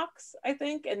smallpox, I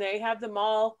think, and they have them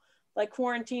all like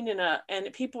quarantined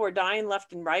and people are dying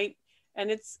left and right,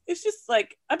 and it's just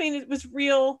like, I mean, it was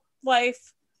real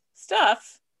life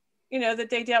stuff, you know, that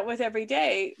they dealt with every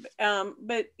day,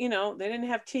 but you know, they didn't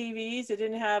have TVs, they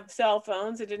didn't have cell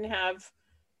phones, they didn't have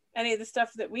any of the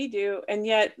stuff that we do, and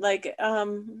yet like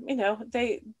you know,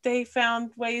 they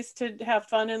found ways to have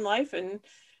fun in life. And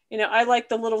you know, I like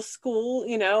the little school,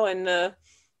 you know, and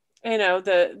you know, and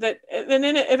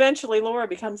then eventually Laura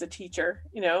becomes a teacher,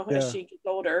 you know, as she gets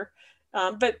older.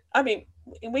 But I mean,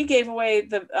 we gave away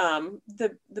the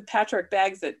patchwork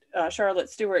bags that Charlotte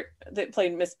Stewart, that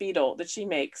played Miss Beadle, that she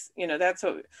makes, you know, that's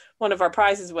what one of our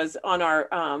prizes was on our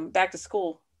back to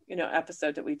school, you know,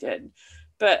 episode that we did.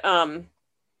 But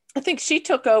I think she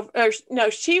took over, or no,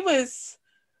 she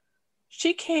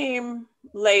came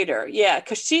later. Yeah.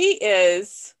 Cause she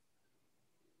is,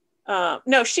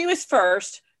 no, she was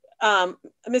first.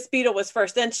 Miss Beadle was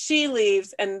first, then she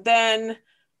leaves. And then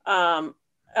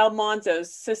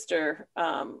Almanzo's sister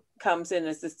comes in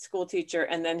as the school teacher.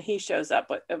 And then he shows up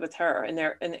with her, and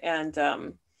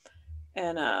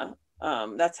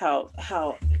that's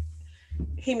how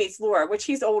he meets Laura, which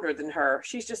he's older than her.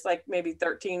 She's just like maybe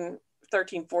 13,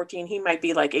 14. He might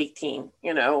be like 18,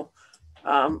 you know,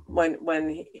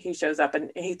 when he shows up,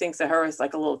 and he thinks of her as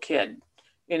like a little kid,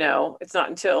 you know. It's not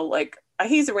until like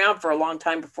he's around for a long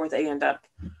time before they end up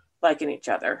liking each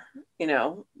other, you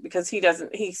know, because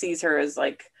he sees her as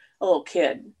like a little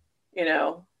kid, you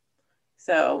know.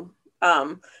 So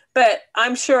but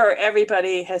I'm sure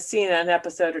everybody has seen an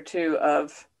episode or two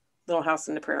of Little House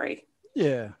on the Prairie.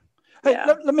 Yeah. Hey,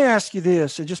 let me ask you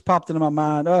this. It just popped into my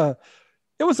mind.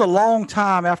 It was a long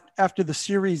time after the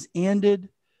series ended.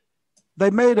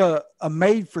 They made a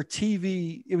made for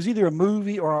TV. It was either a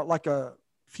movie or like a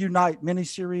few night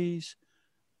miniseries.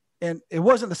 And it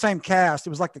wasn't the same cast.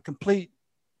 It was like a complete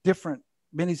different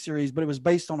miniseries, but it was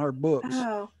based on her books.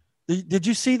 Oh. Did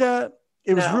you see that?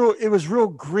 It was real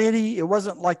gritty. It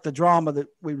wasn't like the drama that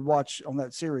we'd watch on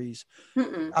that series.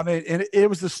 Mm-mm. I mean, and it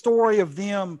was the story of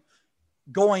them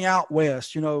going out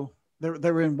west. You know,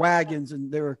 they were in wagons,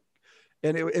 and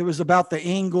it was about the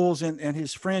Ingalls and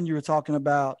his friend you were talking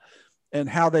about, and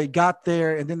how they got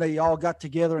there, and then they all got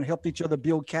together and helped each other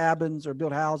build cabins or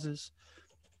build houses.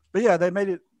 But yeah, they made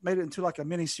it into like a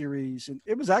mini series, and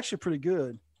it was actually pretty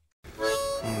good.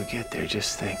 When we get there,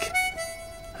 just think,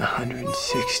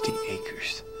 160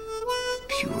 acres,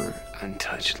 pure,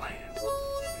 untouched land,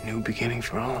 new beginning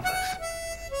for all of us.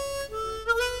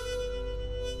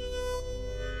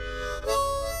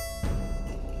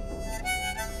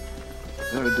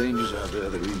 There are dangers out there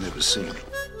that we've never seen.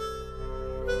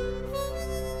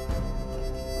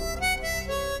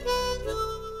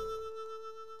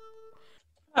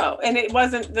 Oh, and it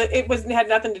had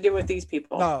nothing to do with these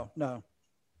people. No.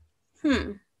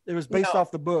 It was based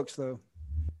off the books, though.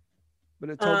 But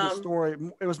it told the story.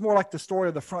 It was more like the story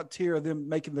of the frontier, of them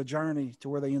making the journey to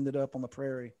where they ended up on the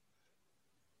prairie.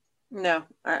 No,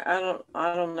 I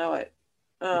don't know it.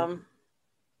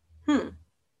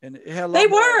 And it had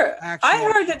I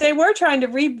heard that they were trying to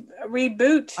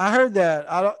reboot. I heard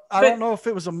that. I don't know if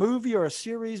it was a movie or a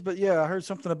series, but yeah, I heard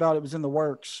something about it was in the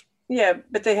works. Yeah,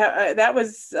 but they have that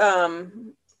was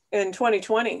in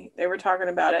 2020. They were talking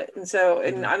about it, and so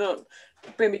I don't.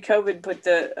 Maybe COVID put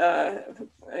the.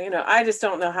 I just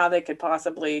don't know how they could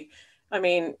possibly. I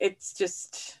mean, it's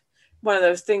just one of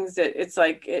those things that it's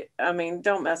like.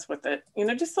 Don't mess with it.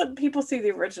 Just let people see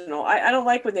the original. I don't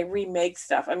like when they remake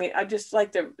stuff. I mean, I just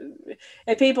like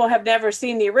if people have never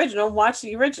seen the original, watch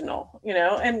the original.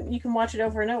 And you can watch it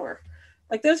over and over.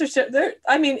 Like those are there.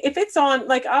 I mean, if it's on,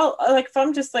 like if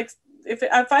I'm just like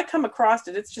if I come across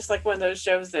it, it's just like one of those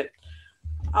shows that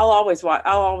I'll always watch.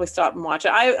 I'll always stop and watch it.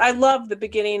 I love the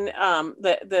beginning,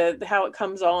 the how it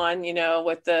comes on.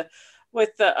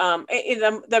 With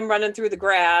them running through the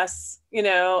grass.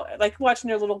 Like watching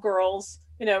their little girls.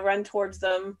 Run towards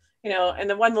them. And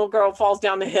the one little girl falls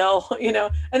down the hill. And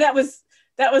that was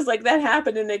like that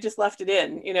happened, and they just left it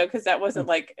in. Because that wasn't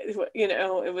like it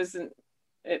wasn't.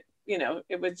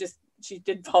 It was just, she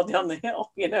did fall down the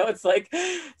hill, it's like,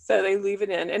 so they leave it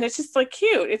in, and it's just like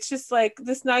cute. It's just like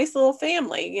this nice little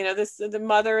family, the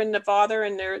mother and the father,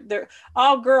 and they're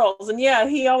all girls. And yeah,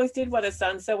 he always did want a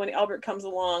son. So when Albert comes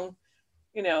along,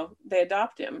 they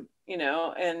adopt him,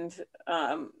 and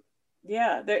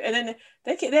yeah, and then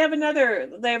they have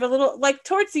a little, like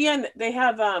towards the end, they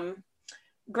have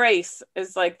Grace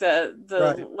is like the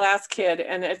Right. last kid,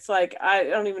 and it's like I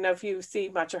don't even know if you see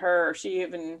much of her, or she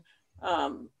even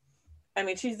I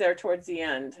mean, she's there towards the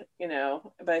end, you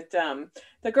know, but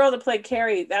the girl that played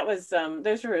Carrie, that was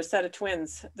those were a set of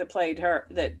twins that played her,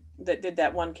 that did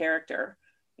that one character,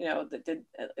 you know,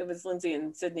 it was Lindsay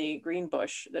and Sydney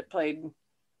Greenbush that played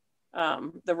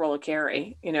the role of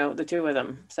Carrie, you know, the two of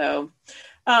them. So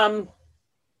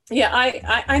yeah,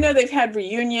 I know they've had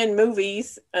reunion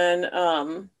movies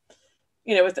and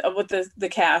you know, with the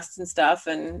cast and stuff,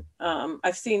 and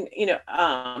I've seen, you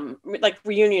know, like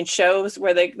reunion shows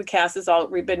where the cast has all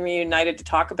been reunited to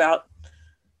talk about,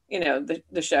 you know,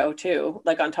 the show too,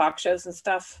 like on talk shows and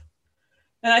stuff.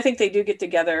 And I think they do get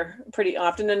together pretty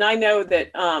often. And I know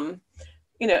that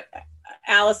you know,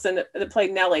 Allison that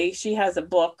played Nellie, she has a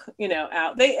book, you know,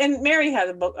 out. And Mary has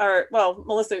a book, or well,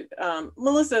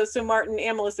 Melissa Sue Martin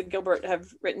and Melissa Gilbert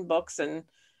have written books, and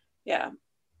yeah,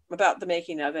 about the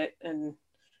making of it, and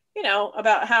you know,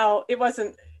 about how it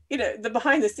wasn't, you know, the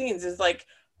behind the scenes is like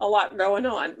a lot going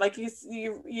on. Like you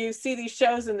see these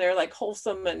shows and they're like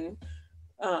wholesome and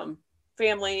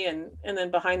family, and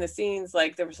then behind the scenes,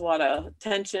 like there was a lot of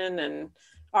tension and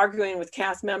arguing with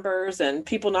cast members and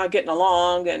people not getting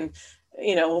along, and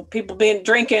you know, people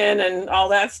drinking and all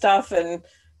that stuff, and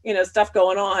you know, stuff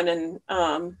going on, and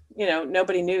you know,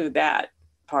 nobody knew that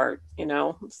part, you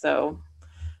know. So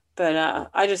but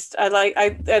I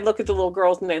look at the little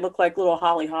girls and they look like little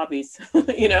Holly Hobbies,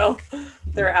 you know,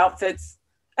 their outfits,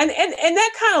 and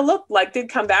that kind of look like did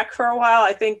come back for a while.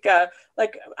 I think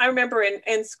like I remember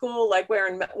in school, like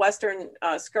wearing Western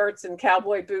skirts and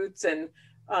cowboy boots, and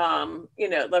you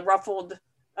know, the ruffled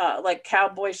like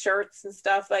cowboy shirts and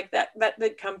stuff like that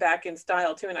did come back in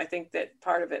style too. And I think that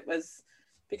part of it was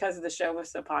because of the show was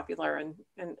so popular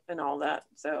and all that.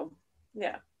 So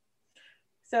yeah.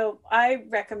 So I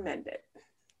recommend it.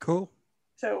 Cool.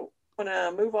 So want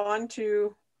to move on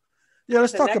to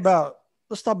let's talk about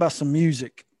some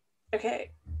music.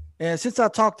 Okay. And since I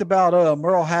talked about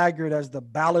Merle Haggard as the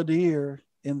balladeer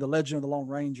in The Legend of the Lone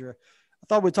Ranger, I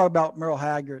thought we'd talk about Merle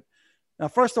Haggard. Now,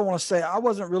 first I want to say I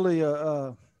wasn't really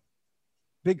a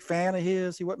big fan of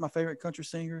his. He wasn't my favorite country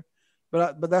singer,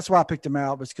 but that's why I picked him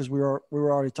out, because we were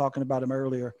already talking about him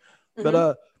earlier.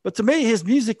 Mm-hmm. But to me, his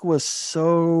music was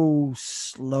so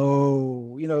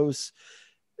slow. You know,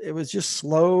 it was just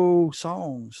slow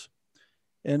songs.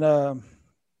 And I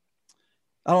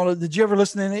don't know, did you ever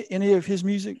listen to any of his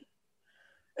music?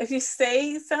 If you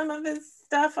say some of his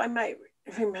stuff, I might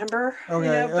remember. Okay,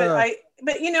 you know,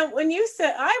 but you know, when you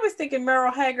said, I was thinking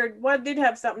Merle Haggard, what did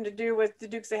have something to do with the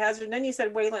Dukes of Hazzard? And then you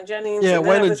said Waylon Jennings. Yeah,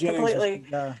 Waylon Jennings.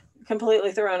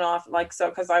 Completely thrown off, like, so,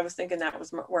 because I was thinking that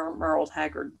was where Merle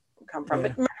Haggard come from.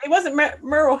 Yeah. But it wasn't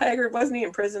Merle Haggard, wasn't he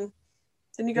in prison?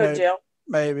 Didn't he go to jail?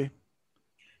 Maybe.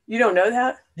 You don't know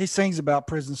that? He sings about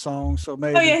prison songs, so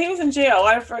maybe. Oh yeah, he was in jail.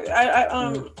 I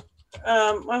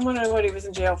wonder what he was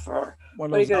in jail for.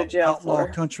 One of those outlaw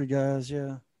country guys,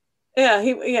 yeah.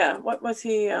 Yeah, what was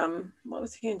he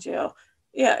in jail?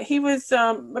 Yeah, he was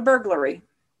a burglary.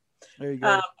 There you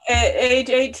go. At age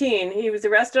 18, he was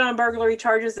arrested on burglary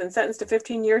charges and sentenced to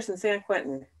 15 years in San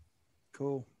Quentin.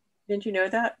 Cool. Didn't you know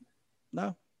that?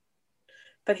 No.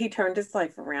 But he turned his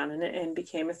life around and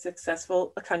became a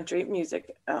successful country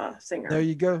music singer. There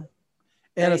you go.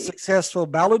 And a successful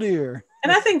balladeer.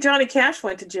 And I think Johnny Cash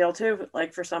went to jail too,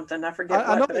 like for something. I forget.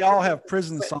 I know they all have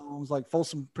prison songs, like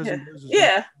Folsom Prison Blues.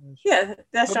 Yeah.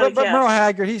 That's Johnny Cash. But Merle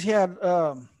Haggard, he's had,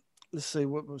 let's see,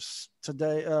 what was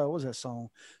today? What was that song?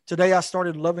 Today I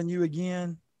Started Loving You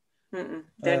Again. Don't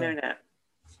know that.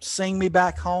 Sing Me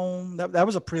Back Home. That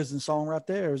was a prison song right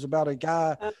there. It was about a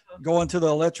guy going to the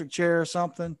electric chair or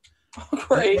something.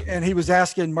 Great. And he was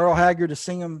asking Merle Haggard to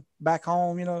sing him back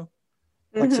home, you know,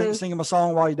 like sing him a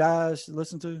song while he dies to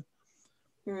listen to.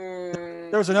 There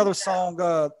was another song.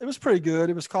 It was pretty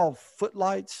good. It was called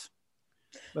Footlights.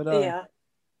 But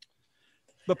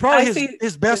but probably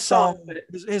his best song,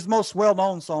 his most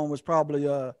well-known song was probably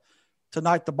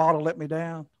Tonight the Bottle Let Me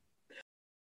Down.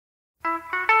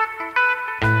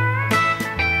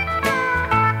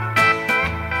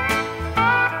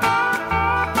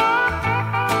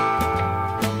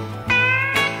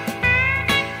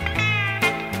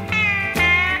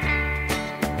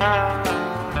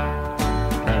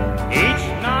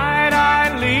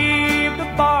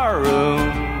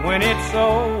 It's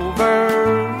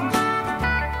over,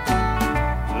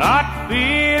 not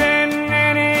feeling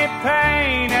any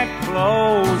pain at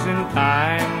closing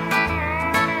time.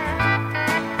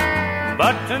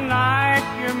 But tonight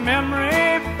your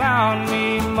memory found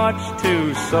me much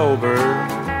too sober.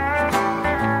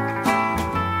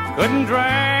 Couldn't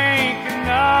drink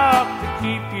enough to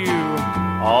keep you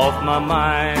off my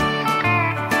mind.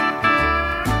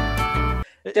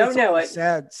 Don't know it.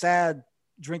 Sad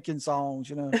drinking songs,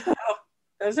 you know.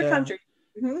 Those are country.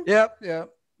 Mm-hmm. Yep.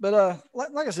 But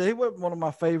like I said, he wasn't one of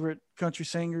my favorite country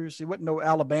singers. He wasn't no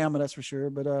Alabama, that's for sure.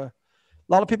 But a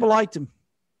lot of people liked him.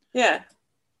 Yeah.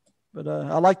 But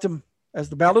I liked him as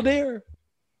the balladeer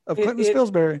of Clinton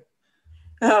Spilsbury.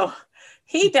 Oh,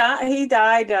 he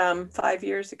died 5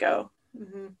 years ago.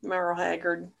 Mm-hmm. Merle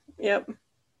Haggard. Yep.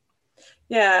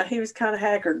 Yeah, he was kind of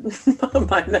haggard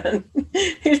by then.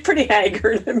 He was pretty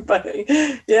haggard, but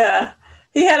yeah,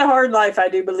 he had a hard life, I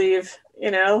do believe.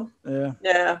 You know. Yeah.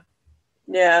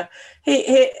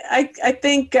 I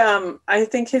think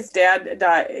his dad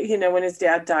died. You know, when his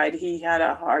dad died, he had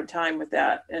a hard time with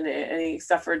that, and he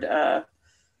suffered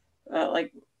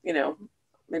like, you know,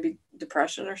 maybe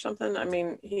depression or something. I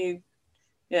mean,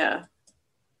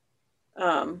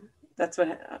 that's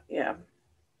what. Yeah.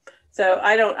 So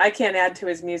I can't add to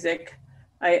his music.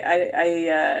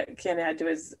 I can't add to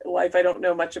his life. I don't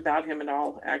know much about him at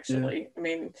all, actually. Yeah. I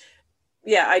mean,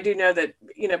 yeah, I do know that,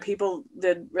 you know, people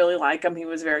did really like him. He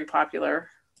was very popular.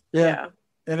 Yeah.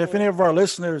 And if any of our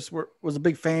listeners was a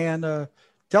big fan,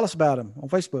 tell us about him on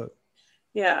Facebook.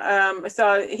 Yeah.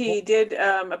 So he did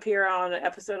appear on an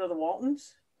episode of The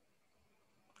Waltons.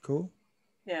 Cool.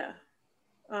 Yeah.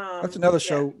 That's another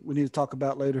show we need to talk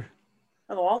about later.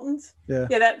 The Waltons. Yeah.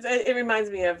 Yeah, it reminds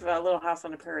me of Little House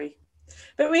on the Prairie.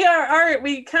 But we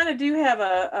kind of do have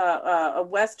a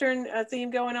Western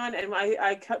theme going on, and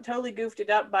I totally goofed it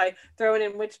up by throwing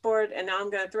in Witchboard, and now I'm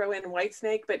going to throw in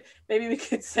Whitesnake. But maybe we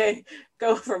could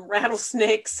go from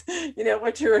rattlesnakes, you know,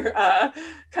 what's your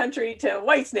country, to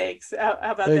Whitesnakes. How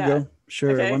about that? There you go.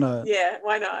 Sure. Okay? Why not? Yeah.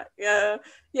 Why not? Yeah.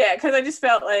 Because I just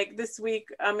felt like this week.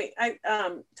 I mean,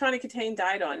 Tawny Kitaen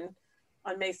died on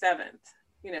May 7th.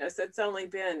 You know, so it's only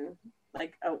been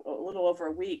like a little over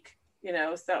a week, you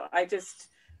know, so I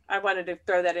wanted to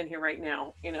throw that in here right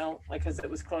now, you know, like, because it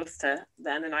was close to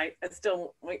then, and I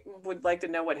still would like to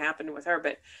know what happened with her,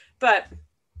 but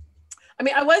I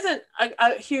mean, I wasn't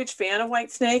a huge fan of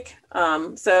Whitesnake,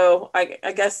 so I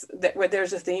guess that where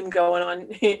there's a theme going on,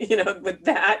 you know, with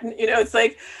that, you know, it's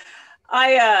like,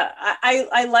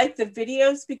 I like the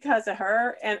videos because of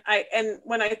her, and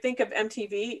when I think of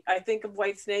MTV, I think of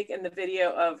Whitesnake and the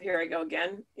video of Here I Go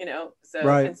Again, you know, so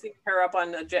right. And seeing her up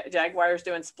on the Jaguars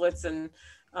doing splits and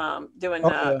doing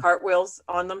cartwheels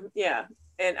on them, yeah,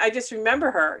 and I just remember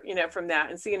her, you know, from that,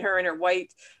 and seeing her in her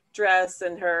white dress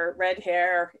and her red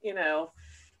hair, you know,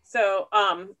 so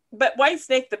but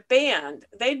Whitesnake, the band,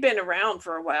 they'd been around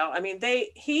for a while. I mean,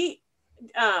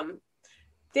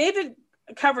 David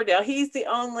Coverdale, he's the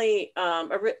only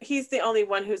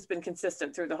one who's been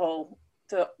consistent through the whole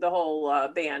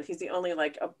band. He's the only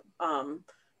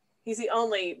he's the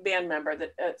only band member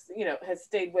that you know, has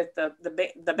stayed with the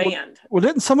band. Well,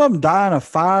 didn't some of them die in a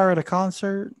fire at a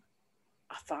concert?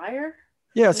 A fire?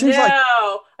 Yeah, it seems like.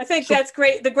 No, I think that's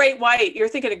great. The Great White. You're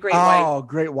thinking of Great White. Oh,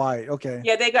 Great White. Okay.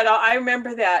 Yeah, they got all. I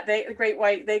remember that. The Great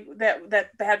White. That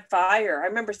had fire. I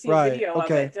remember seeing a video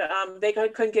of it. They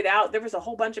couldn't get out. There was a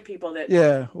whole bunch of people that.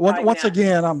 Yeah. Once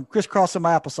again, I'm crisscrossing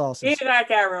my applesauce. You got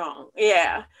that wrong.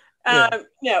 Yeah.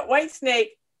 Yeah.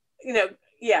 Whitesnake. You know.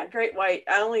 Yeah. Great White.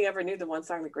 I only ever knew the one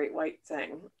song the Great White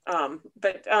sang.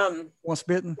 But. Once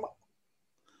Bitten.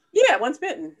 Yeah. Once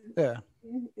Bitten. Yeah.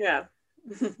 Yeah.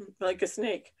 Like a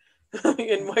snake.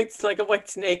 And White's like a white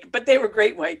snake, but they were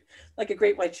great white, like a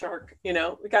great white shark, you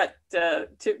know. We got two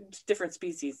different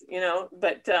species, you know,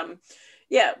 but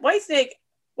yeah, Whitesnake,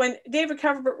 when David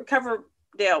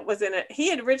Coverdale was in it, he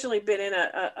had originally been in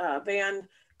a band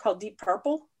called Deep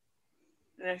Purple.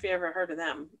 I don't know if you ever heard of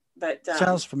them, but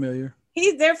sounds familiar.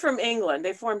 They're from England.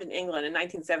 They formed in England in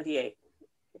 1978.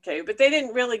 Okay, but they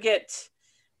didn't really get,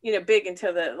 you know, big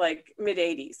until the like mid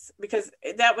 80s, because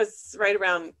that was right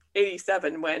around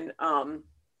 87 when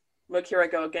look, Here I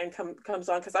Go Again comes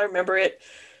on, because I remember it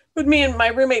with me and my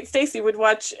roommate Stacy would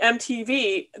watch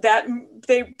MTV, that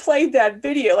they played that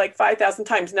video like 5,000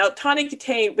 times. Now Tawny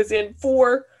Kitaen was in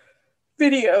 4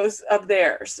 videos of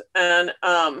theirs, and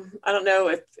I don't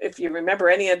know if you remember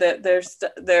any of their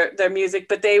music,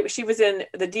 but she was in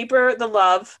The Deeper the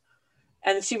Love,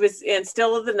 and she was in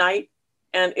Still of the Night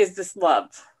and Is This Love.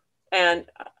 And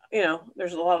you know,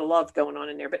 there's a lot of love going on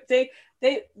in there, but they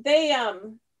were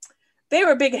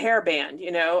a big hair band,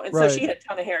 you know, and so she had a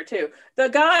ton of hair too. The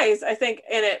guys, I think,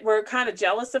 in it were kind of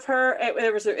jealous of her.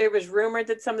 It was rumored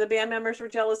that some of the band members were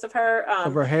jealous of her.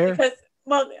 Of her hair? Because,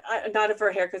 well, not of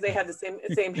her hair, because they had the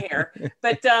same hair,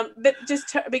 but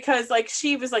just because like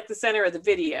she was like the center of the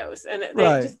videos, and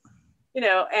they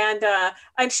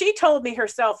And she told me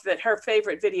herself that her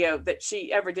favorite video that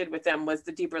she ever did with them was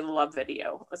the Deeper the Love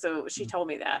video. So she told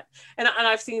me that, and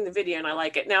I've seen the video and I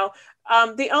like it. Now,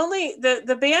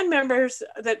 the band members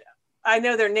that I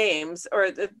know their names,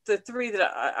 or the three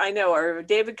that I know, are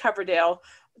David Coverdale,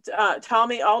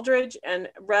 Tommy Aldridge, and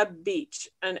Reb Beach.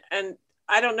 And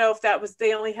I don't know if that was,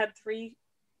 they only had three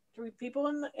people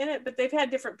in it, but they've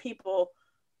had different people,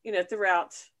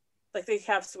 throughout, like they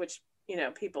have switched,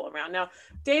 people around. Now,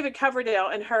 David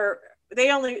Coverdale and her,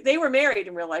 they were married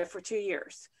in real life for 2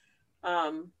 years.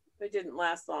 It didn't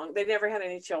last long. They never had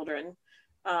any children.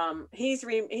 He's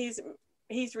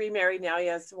remarried now. He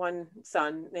has one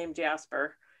son named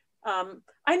Jasper.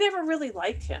 I never really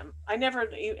liked him. I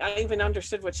even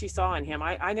understood what she saw in him.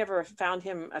 I never found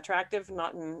him attractive,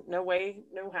 not in no way,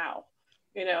 no how,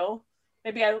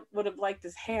 maybe I would have liked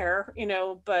his hair,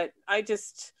 but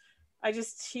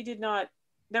he did not.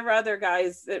 There were other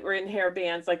guys that were in hair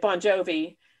bands like Bon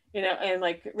Jovi, and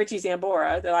like Richie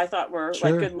Zambora that I thought were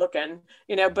like good looking,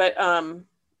 but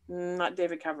not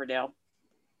David Coverdale.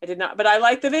 I did not, but I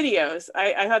liked the videos.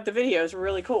 I thought the videos were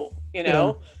really cool,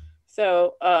 Yeah.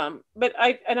 So, but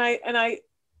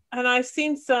I've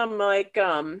seen some like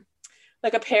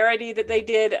a parody that they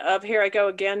did of Here I Go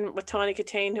Again with Tawny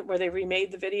Kitaen, where they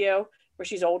remade the video where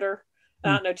she's older.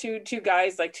 I don't know, two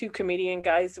guys, like two comedian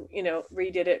guys,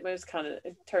 redid it.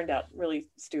 It turned out really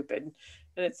stupid.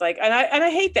 And it's like, and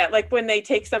I hate that. Like when they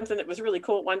take something that was really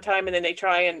cool at one time and then they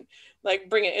try and like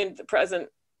bring it into the present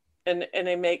and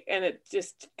it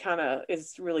just kind of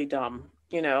is really dumb,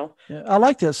 Yeah, I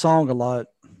like that song a lot.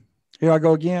 Here I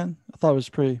Go Again. I thought it was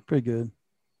pretty good.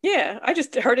 Yeah, I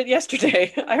just heard it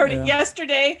yesterday. I heard it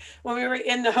yesterday when we were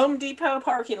in the Home Depot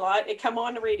parking lot. It come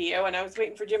on the radio, and I was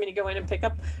waiting for Jimmy to go in and pick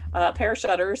up a pair of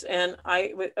shutters, and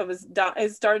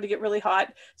it started to get really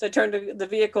hot. So I turned the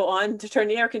vehicle on to turn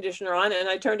the air conditioner on, and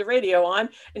I turned the radio on,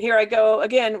 and Here I Go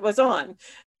Again was on.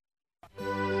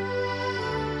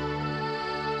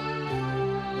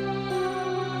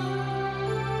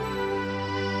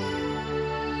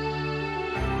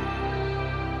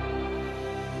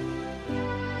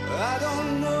 I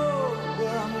don't know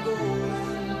where I'm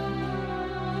going,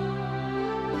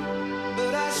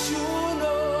 but I sure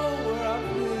know where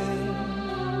I've been.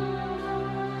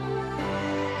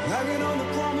 Hanging on the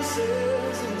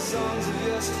promises and songs of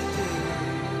yesterday,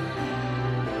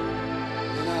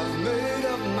 and I've made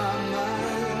up my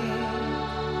mind.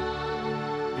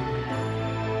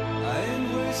 I ain't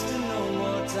wasting no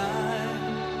more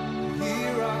time.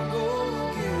 Here I go.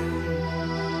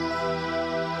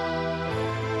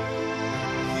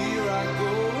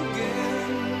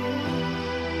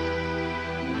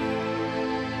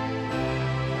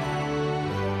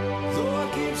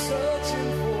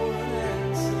 Searching for an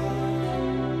answer,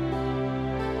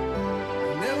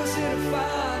 never seem to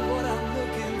find what I'm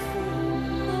looking for.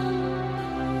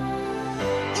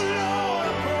 Lord, I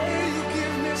pray you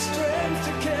give me strength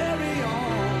to carry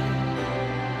on,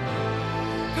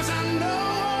 'cause I know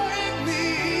it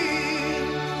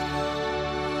means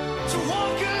to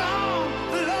walk along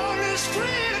the lonely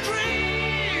street of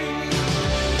dreams.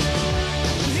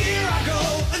 Here I go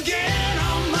again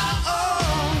on my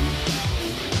own,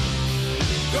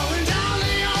 going down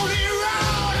the only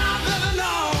road I've ever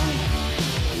known.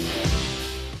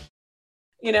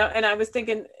 And I was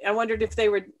thinking, I wondered if they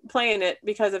were playing it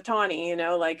because of Tawny,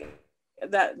 like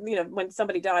that, when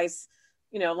somebody dies,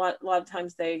 a lot of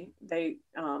times they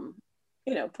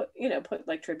put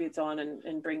like tributes on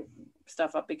and bring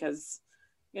stuff up because,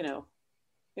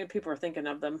 people are thinking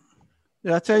of them.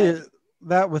 Yeah, I tell you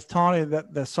that with Tawny,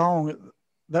 that song,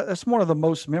 that's one of the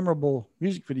most memorable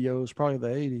music videos, probably the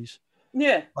 80s.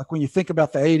 Yeah. Like when you think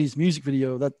about the 80s music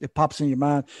video, that it pops in your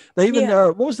mind. They even,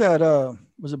 what was that?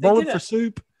 Was it Bowling for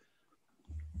Soup?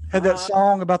 Had that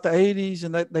song about the 80s,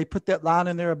 and they put that line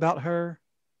in there about her.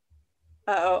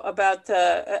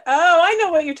 I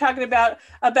know what you're talking about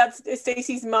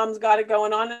Stacy's mom's got it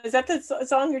going on. Is that the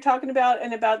song you're talking about?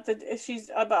 And about she's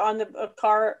about on the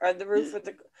car or the roof of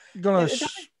the. You're going to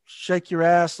shake your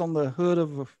ass on the hood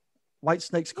of a White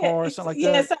Snake's car or something like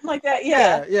that. Yeah, something like that.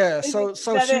 Yeah. Yeah. So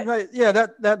she made,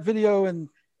 that video and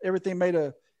everything made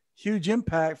a huge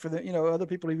impact for the, other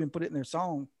people even put it in their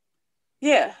song.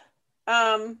 Yeah.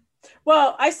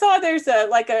 Well, I saw there's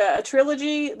a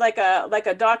trilogy, like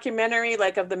a documentary,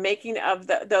 like of the making of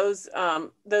those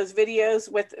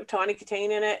videos with Tawny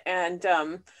Kitaen in it. And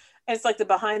it's like the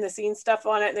behind the scenes stuff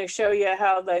on it. And they show you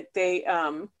how they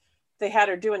had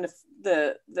her doing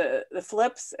the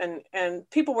flips and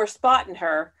people were spotting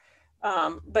her.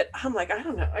 But I'm like, I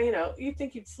don't know, you'd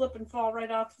think you'd slip and fall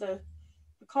right off the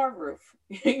car roof.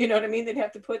 You know what I mean? They'd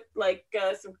have to put like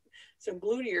some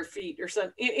glue to your feet or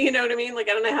something. You know what I mean? Like,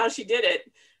 I don't know how she did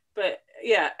it, but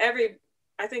yeah,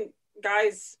 I think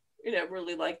guys, you know,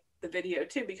 really like the video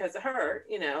too because of her,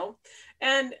 you know.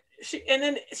 And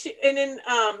then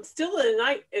Still in the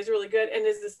Night is really good, and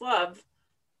Is This Love?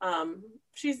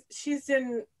 She's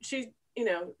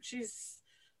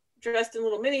dressed in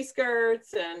little mini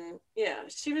skirts, and yeah,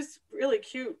 she was really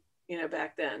cute, you know,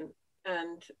 back then.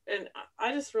 And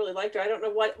I just really liked her. I don't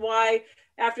know why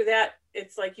after that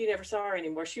it's like you never saw her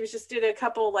anymore. She was just did a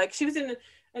couple, like she was in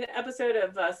an episode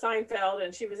of Seinfeld,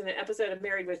 and she was in an episode of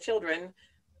Married with Children.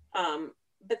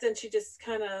 But then she just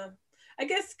kind of, I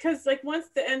guess, because like once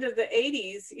the end of the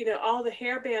 80s, you know, all the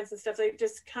hair bands and stuff, they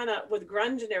just kind of, with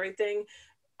grunge and everything,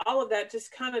 all of that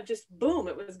just kind of just boom,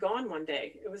 it was gone one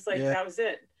day. It was like, that was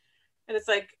it. And it's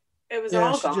like, it was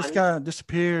all gone. She just kind of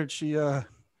disappeared. She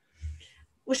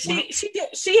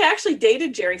she actually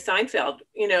dated Jerry Seinfeld,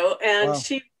 you know, and wow.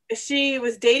 she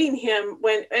was dating him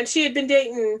and she had been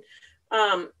dating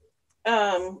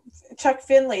Chuck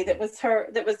Finley.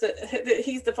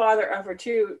 He's the father of her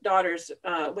two daughters,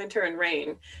 Winter and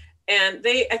Rain. And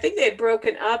I think they had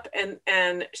broken up,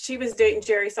 and she was dating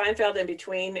Jerry Seinfeld in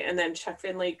between, and then Chuck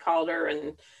Finley called her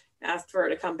and asked for her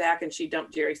to come back, and she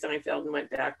dumped Jerry Seinfeld and went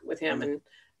back with him. And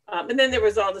then there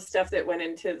was all the stuff that went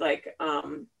into like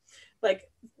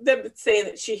them saying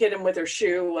that she hit him with her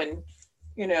shoe, and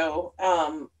you know,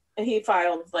 and he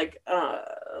filed like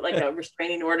a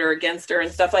restraining order against her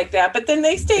and stuff like that. But then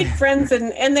they stayed friends,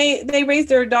 and they raised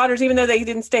their daughters, even though they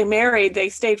didn't stay married. They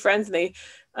stayed friends, and they,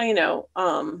 you know,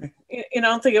 I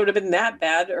don't think it would have been that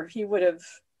bad, or he would have.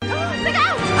 Look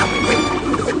out!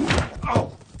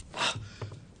 Oh,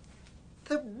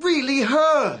 that really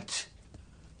hurt.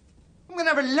 I'm gonna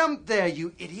have a lump there,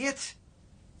 you idiot.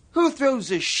 Who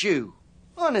throws a shoe?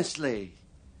 Honestly.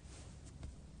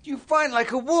 You fight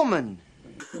like a woman.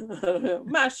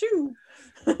 My shoe.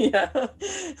 Yeah.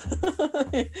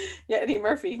 Yeah, Eddie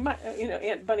Murphy,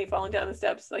 Aunt Bunny falling down the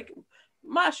steps, like,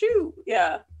 my shoe.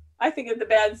 Yeah. I think of The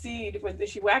Bad Seed when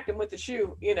she whacked him with the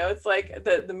shoe. You know, it's like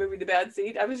the movie The Bad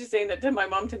Seed. I was just saying that to my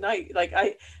mom tonight. Like,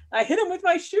 I hit him with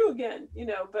my shoe again, you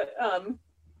know, but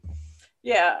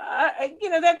yeah,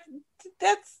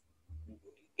 that's,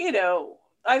 you know,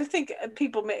 I think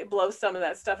people may blow some of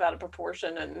that stuff out of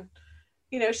proportion. And,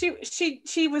 you know, she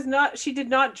did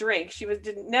not drink.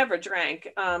 Never drank.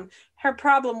 Her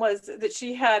problem was that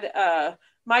she had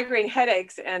migraine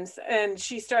headaches, and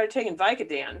she started taking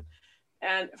Vicodin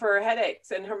and for her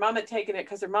headaches, and her mom had taken it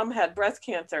because her mom had breast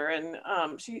cancer, and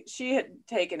she had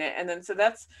taken it. And then, so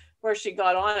that's where she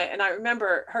got on it. And I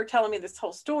remember her telling me this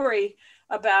whole story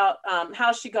about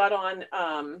how she got on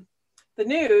the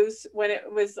news when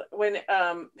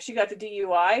she got the DUI.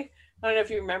 I don't know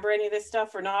if you remember any of this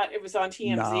stuff or not. It was on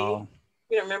TMZ. No.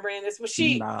 You don't remember any of this? Well,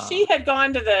 she had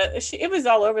gone to it was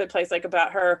all over the place, like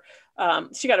about her.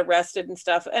 She got arrested and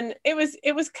stuff, and it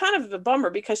was kind of a bummer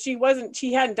because she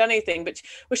hadn't done anything, but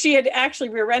she had actually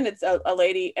rear-ended a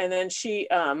lady, and then she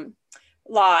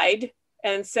lied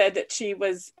and said that she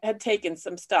had taken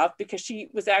some stuff because she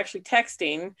was actually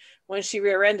texting when she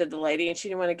rear-ended the lady, and she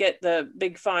didn't want to get the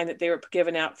big fine that they were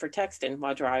giving out for texting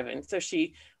while driving. So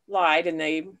she lied, and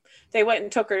they went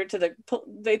and took her to the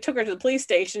police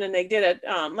station, and they did a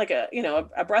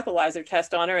breathalyzer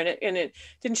test on her, and it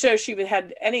didn't show she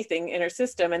had anything in her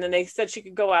system. And then they said she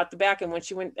could go out the back, and when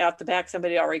she went out the back,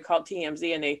 somebody already called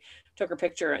TMZ, and they took her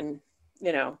picture and,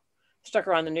 you know, stuck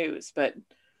her on the news. But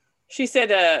she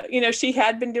said, she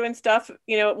had been doing stuff,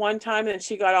 you know, at one time, and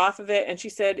she got off of it. And she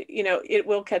said, you know, it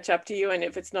will catch up to you. And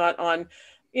if it's not on,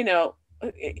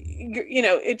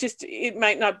 it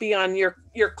might not be on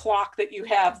your clock that you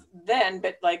have then,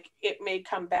 but like it may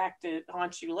come back to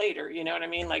haunt you later. You know what I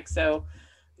mean? Like, so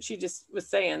she just was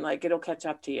saying like, it'll catch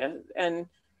up to you. And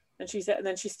she said, and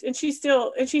then she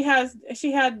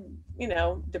had, you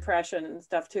know, depression and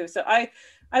stuff too. So I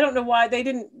don't know why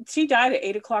she died at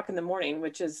 8 o'clock in the morning,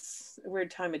 which is a weird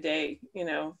time of day, you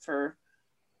know,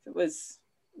 it was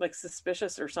like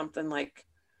suspicious or something like.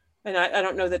 And I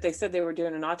don't know that they said they were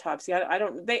doing an autopsy.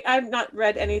 I've not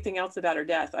read anything else about her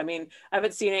death. I mean, I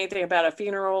haven't seen anything about a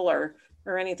funeral or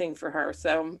anything for her.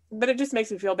 So, but it just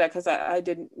makes me feel bad because I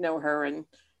didn't know her, and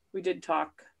we did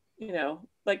talk, you know,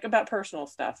 like about personal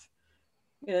stuff.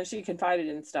 You know, she confided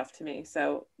in stuff to me.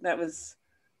 So that's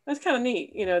kind of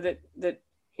neat, you know, that,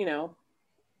 you know,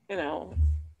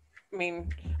 I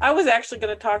mean, I was actually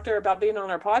going to talk to her about being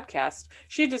on our podcast.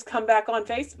 She had just come back on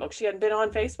Facebook. She hadn't been on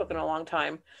Facebook in a long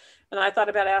time. And I thought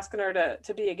about asking her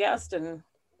to be a guest. And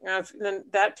then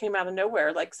that came out of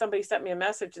nowhere. Like somebody sent me a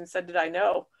message and said, did I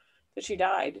know that she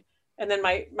died? And then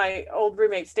my old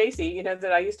roommate Stacy, you know,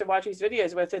 that I used to watch these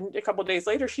videos with, and a couple of days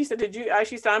later, she said,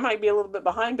 she said, I might be a little bit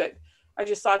behind, but I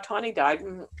just saw Tawny died,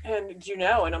 and did you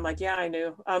know? And I'm like, yeah, I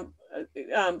knew.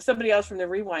 Somebody else from the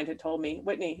Rewind had told me.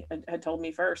 Whitney had told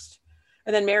me first,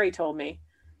 and then Mary told me.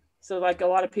 So like a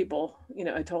lot of people, you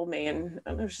know, had told me, and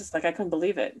I was just like, I couldn't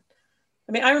believe it.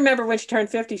 I mean, I remember when she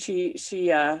turned 50, she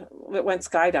went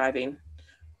skydiving.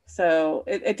 So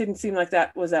it didn't seem like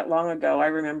that was that long ago. I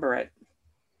remember it.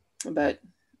 But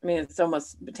I mean, it's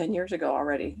almost 10 years ago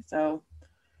already. So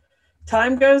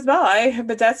time goes by,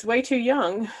 but that's way too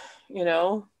young, you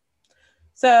know.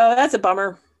 So that's a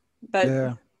bummer.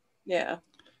 But yeah.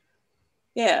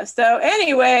 So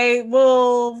anyway,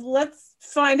 let's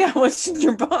find out what's in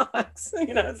your box.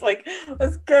 You know, it's like,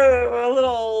 let's go a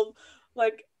little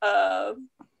like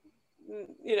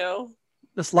you know.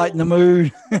 Let's lighten the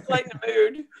mood. Lighten the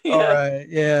mood. Yeah. All right.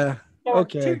 Yeah.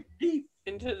 Okay. Too deep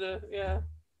into the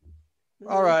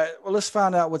All right. Well, let's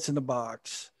find out what's in the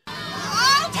box.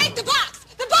 I'll take the box!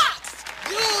 The box!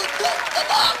 You took the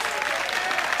box!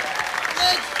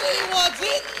 Let's see what's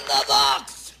in the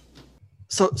box!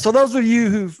 So those of you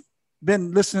who've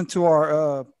been listening to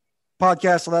our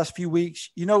podcast the last few weeks,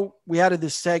 you know, we added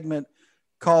this segment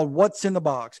called What's in the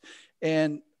Box.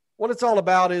 And what it's all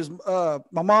about is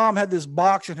my mom had this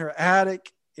box in her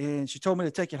attic, and she told me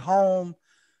to take it home,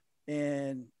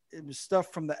 and it was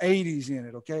stuff from the 80s in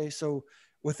it. Okay. So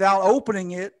without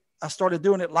opening it, I started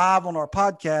doing it live on our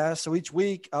podcast. So each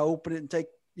week I open it and take,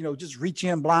 you know, just reach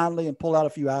in blindly and pull out a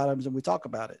few items, and we talk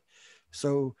about it.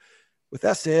 So with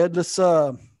that said, let's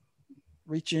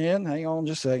reach in. Hang on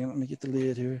just a second. Let me get the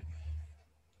lid here.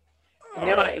 No, I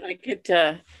get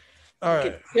all right.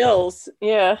 Get chills.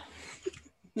 Yeah.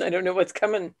 I don't know what's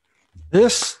coming.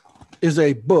 This is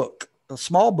a book, a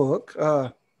small book.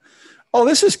 Oh,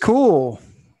 this is cool.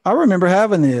 I remember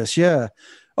having this. Yeah.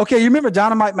 Okay. You remember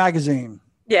Dynamite magazine?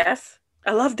 Yes.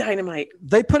 I love Dynamite.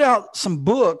 They put out some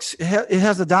books. It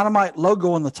has the Dynamite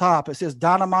logo on the top. It says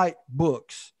Dynamite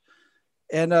Books.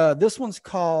 And this one's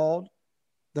called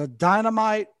the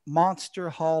Dynamite Monster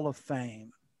Hall of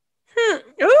Fame. Ooh.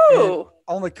 And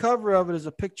on the cover of it is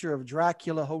a picture of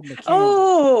Dracula holding a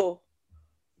candle.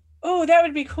 Oh, that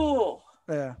would be cool.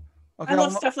 Yeah. Okay, I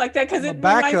love stuff like that because it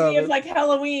reminds me of like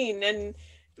Halloween and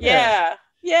yeah.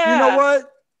 You know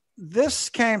what? This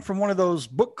came from one of those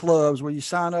book clubs where you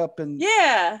sign up and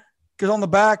because on the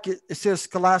back it says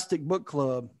Scholastic Book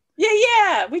Club.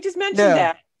 Yeah. We just mentioned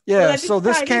that. Yeah. So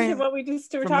this came into what we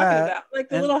just were talking about, like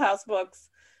the Little House books.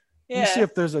 Yeah. You see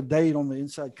if there's a date on the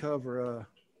inside cover.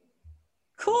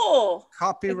 Cool.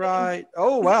 Copyright.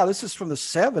 Oh wow, this is from the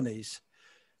 70s.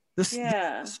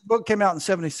 This book came out in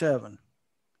 77.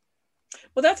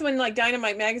 Well, that's when like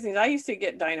Dynamite magazines. I used to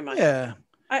get Dynamite. Yeah.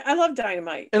 I love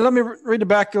Dynamite. And let me read the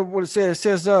back of what it says.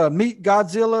 It says, meet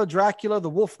Godzilla, Dracula, the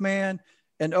Wolfman,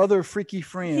 and other freaky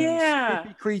friends. Yeah.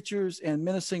 Creepy creatures and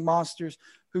menacing monsters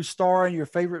who star in your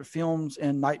favorite films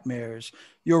and nightmares.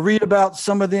 You'll read about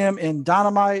some of them in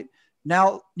Dynamite.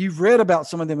 Now, you've read about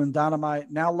some of them in Dynamite.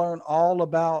 Now learn all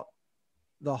about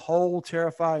the whole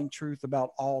terrifying truth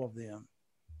about all of them.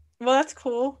 Well, that's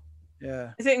cool.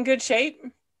 Yeah. Is it in good shape?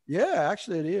 Yeah,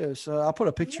 actually it is. I'll put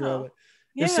a picture of it.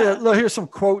 Yeah. It says, look, here's some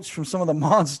quotes from some of the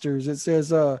monsters. It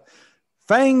says,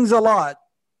 fangs a lot.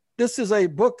 This is a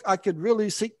book I could really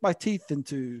sink my teeth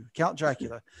into, Count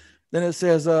Dracula. Then it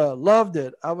says, loved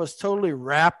it. I was totally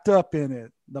wrapped up in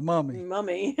it. The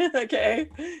Mummy. Okay.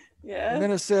 Yeah. And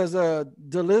then it says,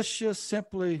 delicious,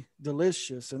 simply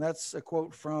delicious. And that's a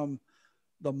quote from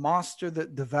The Monster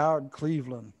That Devoured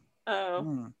Cleveland. Oh.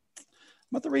 I'm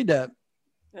about to read that.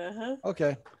 Uh-huh.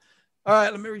 Okay. All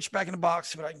right. Let me reach back in the box,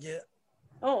 see what I can get.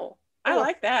 Oh, I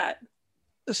like that.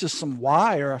 This is some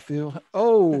wire, I feel.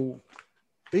 Oh,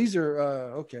 these are,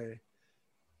 okay.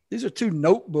 These are two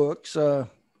notebooks.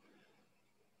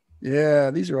 Yeah,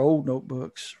 these are old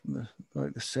notebooks from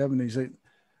the 70s.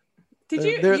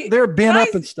 They're bent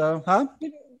up and stuff, huh?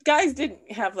 Guys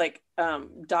didn't have like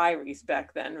diaries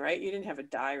back then, right? You didn't have a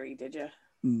diary, did you?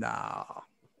 Nah.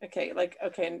 Okay,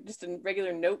 just a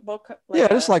regular notebook.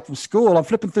 It's like from school. I'm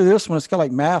flipping through this one. It's got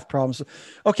like math problems.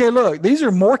 Okay, look, these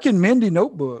are Mork and Mindy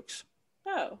notebooks.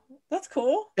 Oh, that's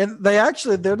cool. And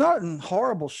they're not in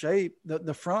horrible shape.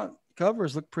 The front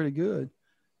covers look pretty good.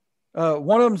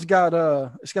 One of them's got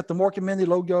it's got the Mork and Mindy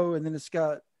logo, and then it's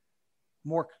got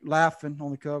Mork laughing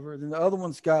on the cover. Then the other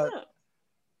one's got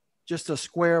just a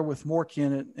square with Mork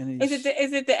in it. And is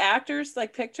it the actors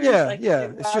like pictures? Yeah, like,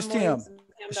 it's just him.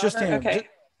 It's just him. Okay.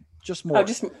 Just Mork.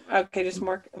 Just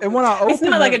Mork. And when I open it's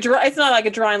not like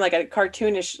a drawing, like a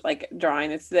cartoonish like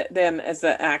drawing. It's them as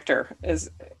the actor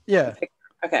is. Yeah.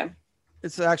 Okay.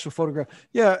 It's the actual photograph.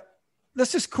 Yeah.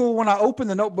 this is cool. When I open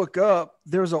the notebook up,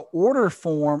 there's an order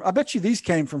form. I bet you these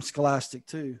came from Scholastic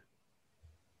too.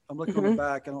 I'm looking on the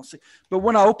back. I don't see. But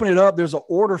when I open it up, there's an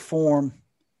order form.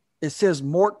 It says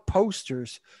Mort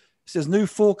Posters. It says new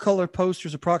full color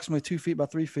posters, approximately 2 feet by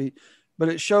 3 feet. But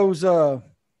it shows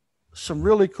some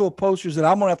really cool posters that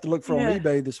I'm going to have to look for on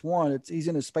eBay. This one, he's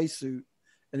in a spacesuit.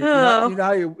 And you know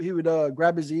how he would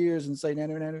grab his ears and say,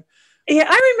 "Nanu, nanu." Yeah,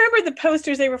 I remember the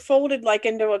posters. They were folded like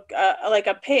into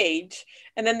a page,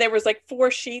 and then there was like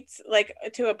 4 sheets like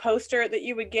to a poster that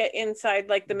you would get inside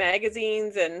like the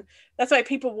magazines, and that's why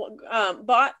people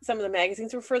bought some of the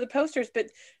magazines were for the posters. But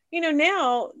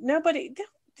now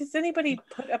does anybody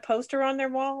put a poster on their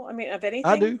wall? I mean, of anything?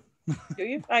 I do. Do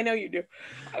you? I know you do.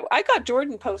 I got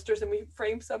Jordan posters, and we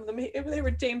framed some of them. They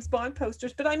were James Bond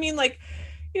posters, but I mean like.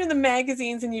 The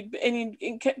magazines, and you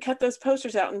cut those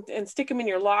posters out and stick them in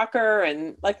your locker,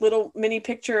 and like little mini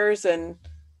pictures, and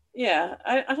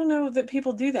I don't know that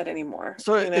people do that anymore.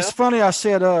 So it's funny. I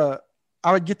said I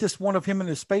would get this one of him in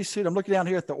his spacesuit. I'm looking down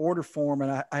here at the order form,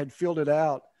 and I had filled it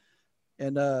out,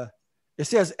 and it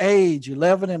says age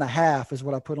 11.5 is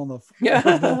what I put on the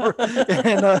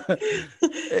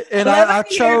and I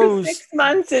chose 6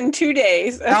 months and 2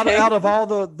 days. Okay. Out of all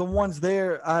the ones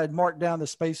there, I had marked down the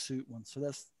spacesuit one. So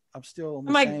I'm still on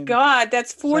the same, God,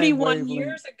 that's 41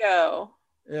 years ago.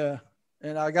 Yeah.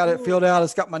 And I got it filled out.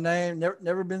 It's got my name,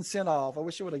 never been sent off. I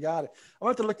wish I would have got it. I'm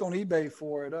going to have to look on eBay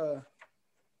for it.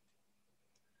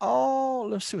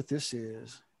 Let's see what this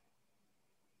is.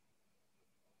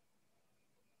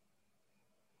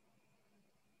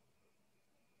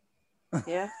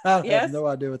 Yeah. I have no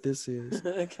idea what this is.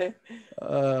 Okay. I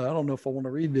don't know if I want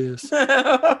to read this.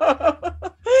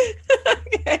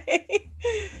 Okay.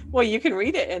 Well, you can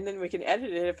read it, and then we can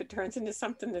edit it if it turns into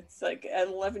something that's like an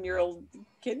 11-year-old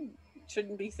kid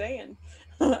shouldn't be saying.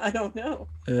 I don't know.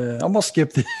 I'm gonna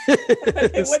skip this.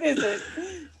 What is it?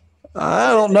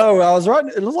 I don't know. I was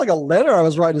writing. It looks like a letter I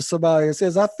was writing to somebody. It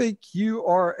says, "I think you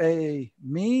are a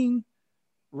mean,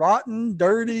 rotten,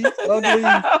 dirty, ugly,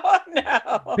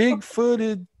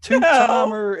 big-footed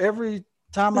two-timer. Every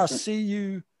time I see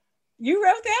you, you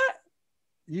wrote that.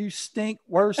 You stink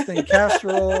worse than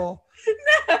casserole.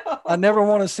 I never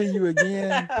want to see you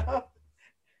again.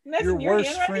 Your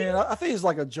worst friend." I think it's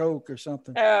like a joke or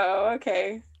something. Oh,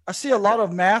 okay. I see a lot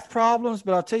of math problems,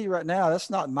 but I'll tell you right now, that's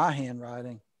not my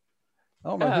handwriting. I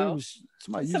don't know who's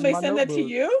somebody send notebook. That to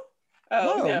you?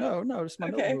 Oh, no, it's my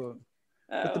notebook.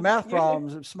 But the math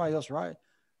problems, if somebody else write.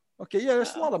 Okay, yeah,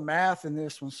 there's a lot of math in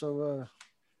this one. So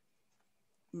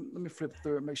let me flip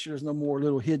through it, make sure there's no more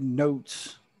little hidden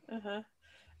notes.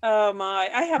 Oh my!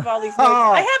 I have all these notes.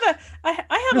 I have.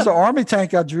 There's an army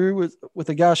tank I drew with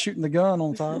a guy shooting the gun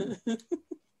on top.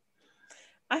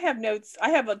 I have notes. I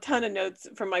have a ton of notes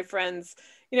from my friends.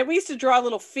 We used to draw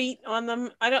little feet on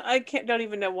them. Don't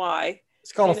even know why.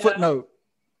 It's called a footnote.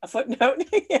 A footnote?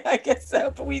 Yeah, I guess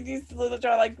so. But we used to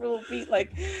draw like little feet.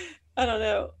 Like I don't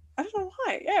know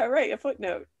why. Yeah, right. A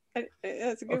footnote.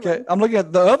 That's a good one. I'm looking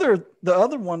at the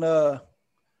other one.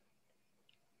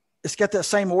 It's got that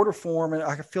same order form, and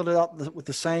I filled it out with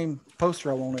the same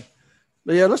poster I wanted.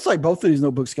 But yeah, it looks like both of these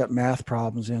notebooks got math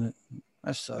problems in it.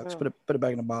 That sucks. Put it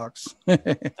back in the box.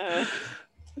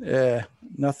 Yeah,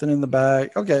 nothing in the bag.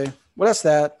 Okay, well that's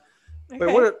that.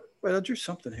 Okay. Wait, I drew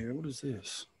something here. What is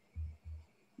this?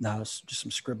 No, it's just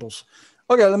some scribbles.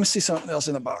 Okay, let me see something else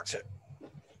in the box here.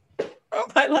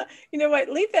 Oh, you know what?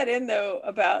 Leave that in though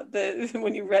about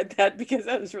when you read that, because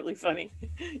that was really funny.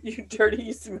 You dirty,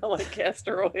 you smell like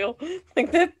castor oil.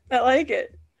 Like that. I like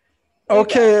it.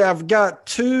 Okay, I've got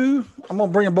 2. I'm gonna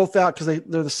bring them both out because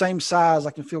they're the same size.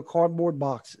 I can feel cardboard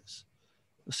boxes.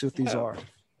 Let's see what these are.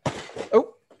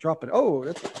 Oh, drop it.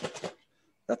 Oh,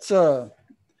 that's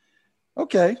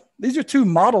okay. These are 2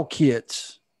 model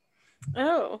kits.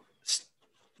 Oh.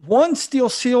 One still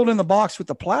sealed in the box with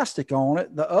the plastic on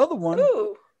it. The other one,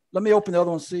 let me open the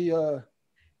other one and see.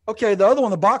 Okay, the other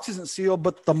one, the box isn't sealed,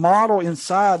 but the model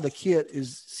inside the kit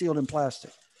is sealed in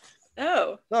plastic.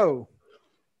 Oh. So.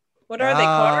 What are they,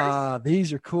 cars?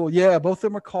 These are cool. Yeah, both of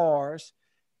them are cars.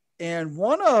 And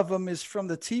one of them is from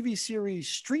the TV series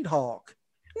Street Hawk.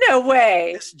 No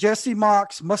way. It's Jesse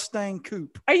Mock's Mustang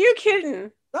Coupe. Are you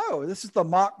kidding? No, this is the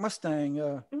Mock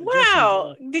Mustang.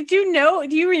 Wow. Did you know?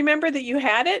 Do you remember that you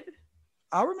had it?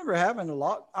 I remember having a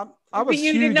lot. I was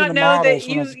you huge did not into know that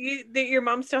models that your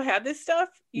mom still had this stuff?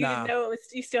 You didn't know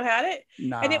you still had it?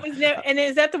 No. And it was and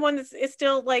is that the one that's it's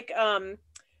still like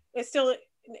it's still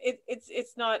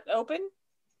it's not open?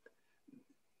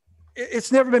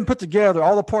 It's never been put together.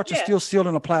 All the parts are still sealed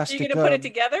in a plastic. You're gonna put it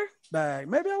together? Bag.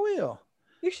 Maybe I will.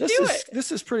 You should do it.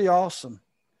 This is pretty awesome.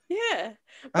 Yeah. I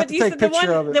have But to you take said a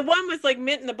picture of it. the one was like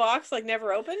mint in the box, like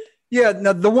never opened? Yeah,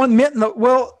 no, the one mint in the,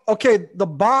 well, okay, the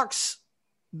box,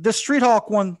 the Street Hawk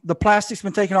one, the plastic's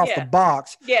been taken off the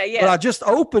box. Yeah, yeah. But I just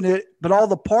opened it, but all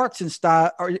the parts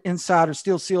inside are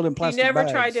still sealed in You plastic never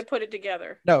bags. tried to put it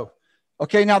together. No.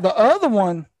 Okay, now the other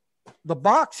one, the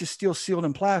box is still sealed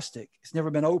in plastic. It's never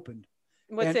been opened.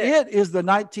 What's and it? It is the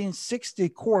 1960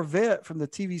 Corvette from the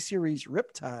TV series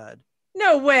Riptide.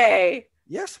 No way.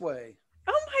 Yes way.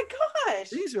 Oh my gosh.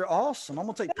 These are awesome. I'm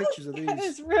gonna take pictures of these. That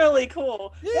is really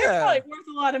cool. Yeah. They're probably worth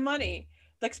a lot of money.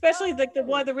 Like especially like the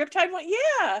Riptide one.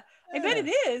 Yeah. I bet it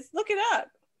is. Look it up.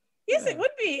 Yes, it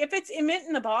would be if it's mint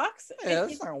in the box. Yeah,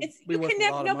 It's you can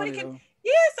never nobody can.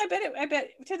 Yes, I bet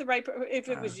to the right. If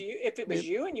it was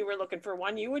you and you were looking for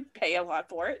one, you would pay a lot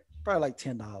for it. Probably like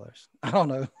 $10. I don't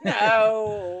know.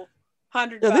 No,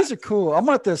 $100. Yeah, these are cool. I'm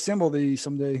gonna have to assemble these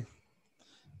someday.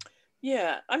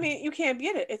 Yeah, I mean, you can't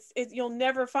get it. It's you'll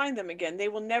never find them again. They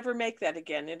will never make that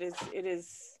again. It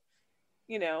is,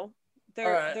 you know,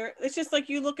 they're. It's just like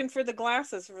you looking for the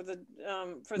glasses for the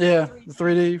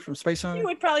 3D from Space Hunter. You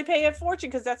would probably pay a fortune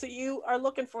because that's what you are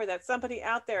looking for. That somebody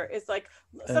out there is like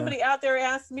somebody out there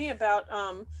asked me about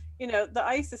you know, the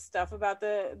ISIS stuff, about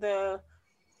the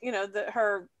you know,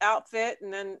 her outfit,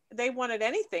 and then they wanted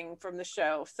anything from the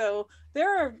show. So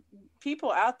there are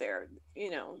people out there,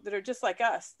 you know, that are just like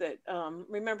us that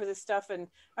remember this stuff. And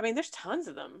I mean, there's tons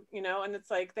of them, you know, and it's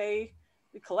like we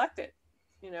collect it,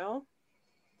 you know.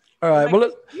 All right. Like,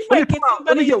 Well,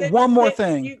 let me get one more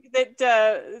thing.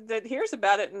 That hears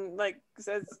about it and like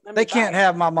says they can't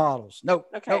have my models. Nope.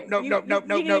 Okay. Nope. You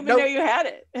didn't even know you had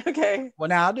it. Okay. Well,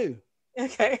 now I do.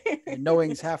 Okay. And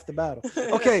knowing's half the battle.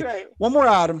 Okay. That's right. One more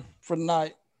item for the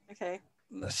night. Okay.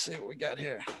 Let's see what we got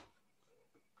here.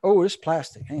 Oh, it's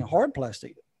plastic. Hang on, hard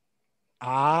plastic.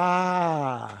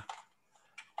 Ah.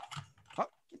 Oh,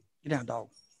 get down, dog.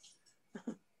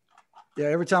 Yeah,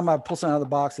 every time I pull something out of the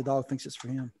box, the dog thinks it's for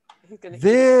him.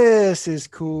 This is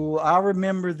cool. I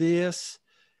remember this.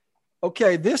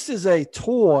 Okay, this is a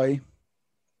toy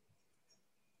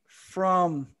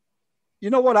from, you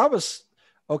know what?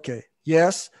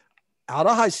 Yes, out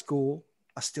of high school,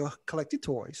 I still collected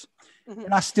toys. Mm-hmm.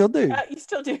 And I still do. You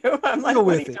still do. I'm like, Go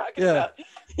what are with you it. talking Yeah. about?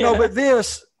 No, but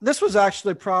this was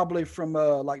actually probably from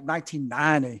like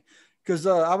 1990, because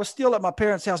I was still at my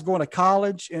parents' house going to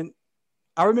college, and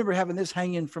I remember having this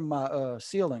hanging from my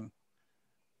ceiling.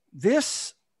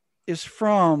 This is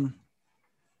from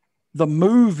the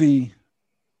movie.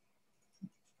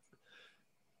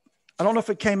 I don't know if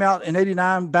it came out in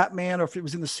 89, Batman, or if it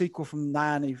was in the sequel from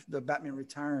 90, the Batman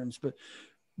Returns, but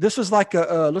this was like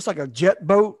looks like a jet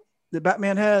boat that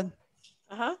Batman had.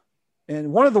 Uh-huh.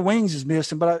 And one of the wings is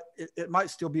missing, but it might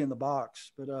still be in the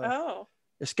box. But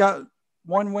it's got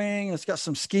one wing, and it's got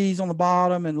some skis on the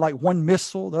bottom, and like one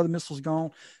missile. The other missile's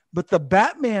gone. But the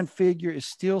Batman figure is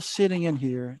still sitting in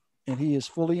here, and he is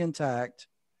fully intact.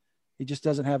 He just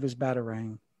doesn't have his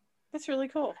batarang. That's really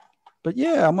cool. But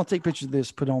yeah, I'm gonna take pictures of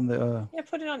this. Put on the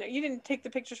Put it on there. You didn't take the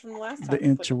pictures from the last time. the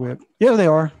interweb. Yeah, they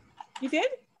are. You did?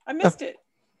 I missed it.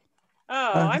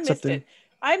 Oh, I it's up missed there. it.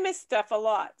 I miss stuff a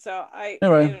lot, so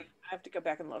Anyway. I have to go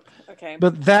back and look. Okay.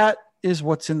 But that is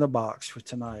what's in the box for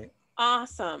tonight.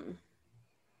 Awesome.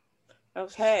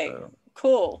 Okay.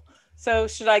 Cool. So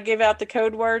should I give out the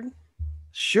code word?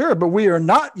 Sure, but we are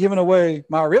not giving away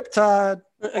my Riptide.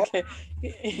 Okay.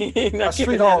 My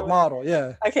Street Hawk model.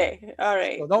 Yeah. Okay. All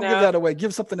right. So don't give that away.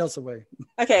 Give something else away.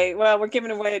 Okay. Well, we're giving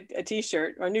away a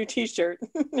t-shirt, or a new t-shirt.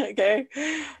 Okay.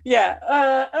 Yeah.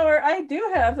 Or I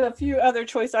do have a few other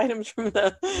choice items from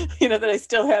the, that I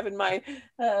still have in my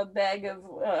bag of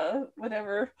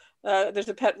whatever. There's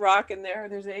a pet rock in there.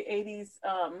 There's a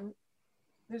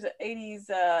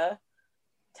 80s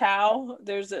towel.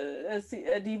 There's a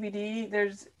DVD.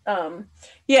 There's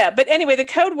but anyway, the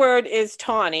code word is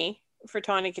Tawny, for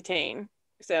Tawny Katane.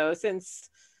 So since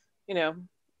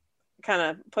kind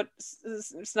of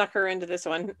snuck her into this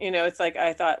one, it's like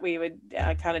I thought we would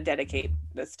kind of dedicate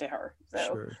this to her. So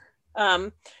sure.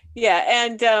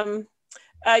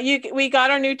 We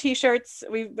got our new t-shirts.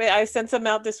 I sent some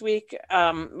out this week.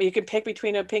 You can pick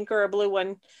between a pink or a blue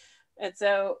one. And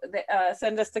so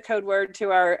send us the code word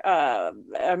to our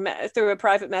through a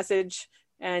private message,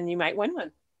 and you might win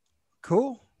one.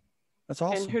 Cool. That's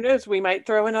awesome. And who knows, we might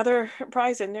throw another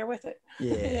prize in there with it.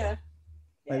 Yeah.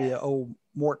 Maybe an old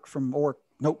Mork from Ork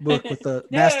notebook with a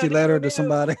nasty letter to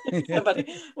somebody.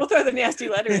 We'll throw the nasty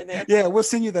letter in there. Yeah, we'll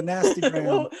send you the nasty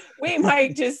gram. We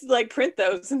might just print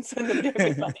those and send them to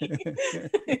everybody.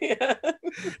 Yeah.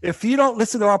 If you don't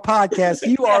listen to our podcast,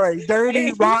 you are a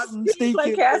dirty, rotten, stinking.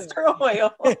 Like castor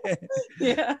oil.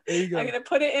 Yeah. There you go. I'm gonna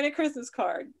put it in a Christmas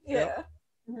card. Yeah.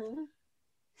 Yep.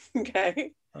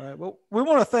 Okay. All right. Well, we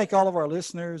want to thank all of our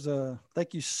listeners.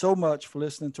 Thank you so much for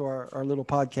listening to our little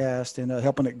podcast and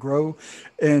helping it grow.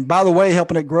 And by the way,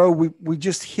 helping it grow, we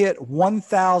just hit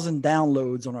 1,000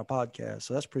 downloads on our podcast.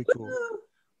 So that's pretty cool.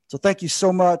 So thank you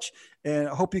so much. And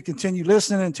I hope you continue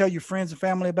listening and tell your friends and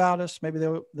family about us. Maybe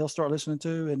they'll start listening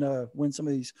too and win some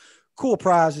of these cool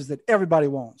prizes that everybody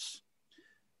wants.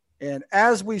 And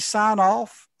as we sign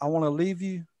off, I want to leave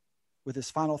you with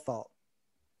this final thought.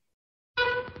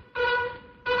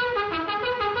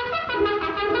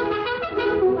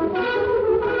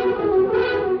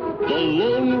 The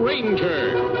Lone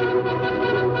Ranger.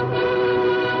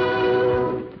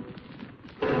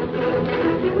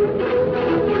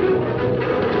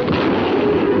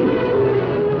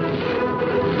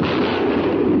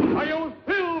 Hi-yo,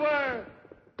 Silver!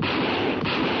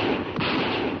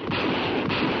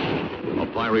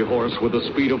 A fiery horse with the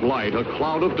speed of light, a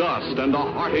cloud of dust, and a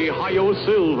hearty Hi-yo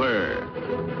Silver.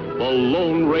 The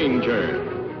Lone Ranger.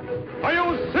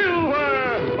 Hi-yo, Silver!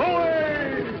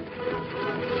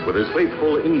 With his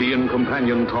faithful Indian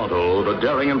companion Tonto, the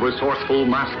daring and resourceful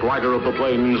masked rider of the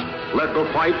plains led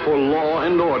the fight for law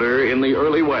and order in the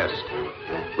early West.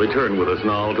 Return with us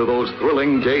now to those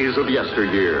thrilling days of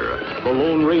yesteryear. The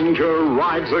Lone Ranger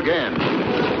rides again.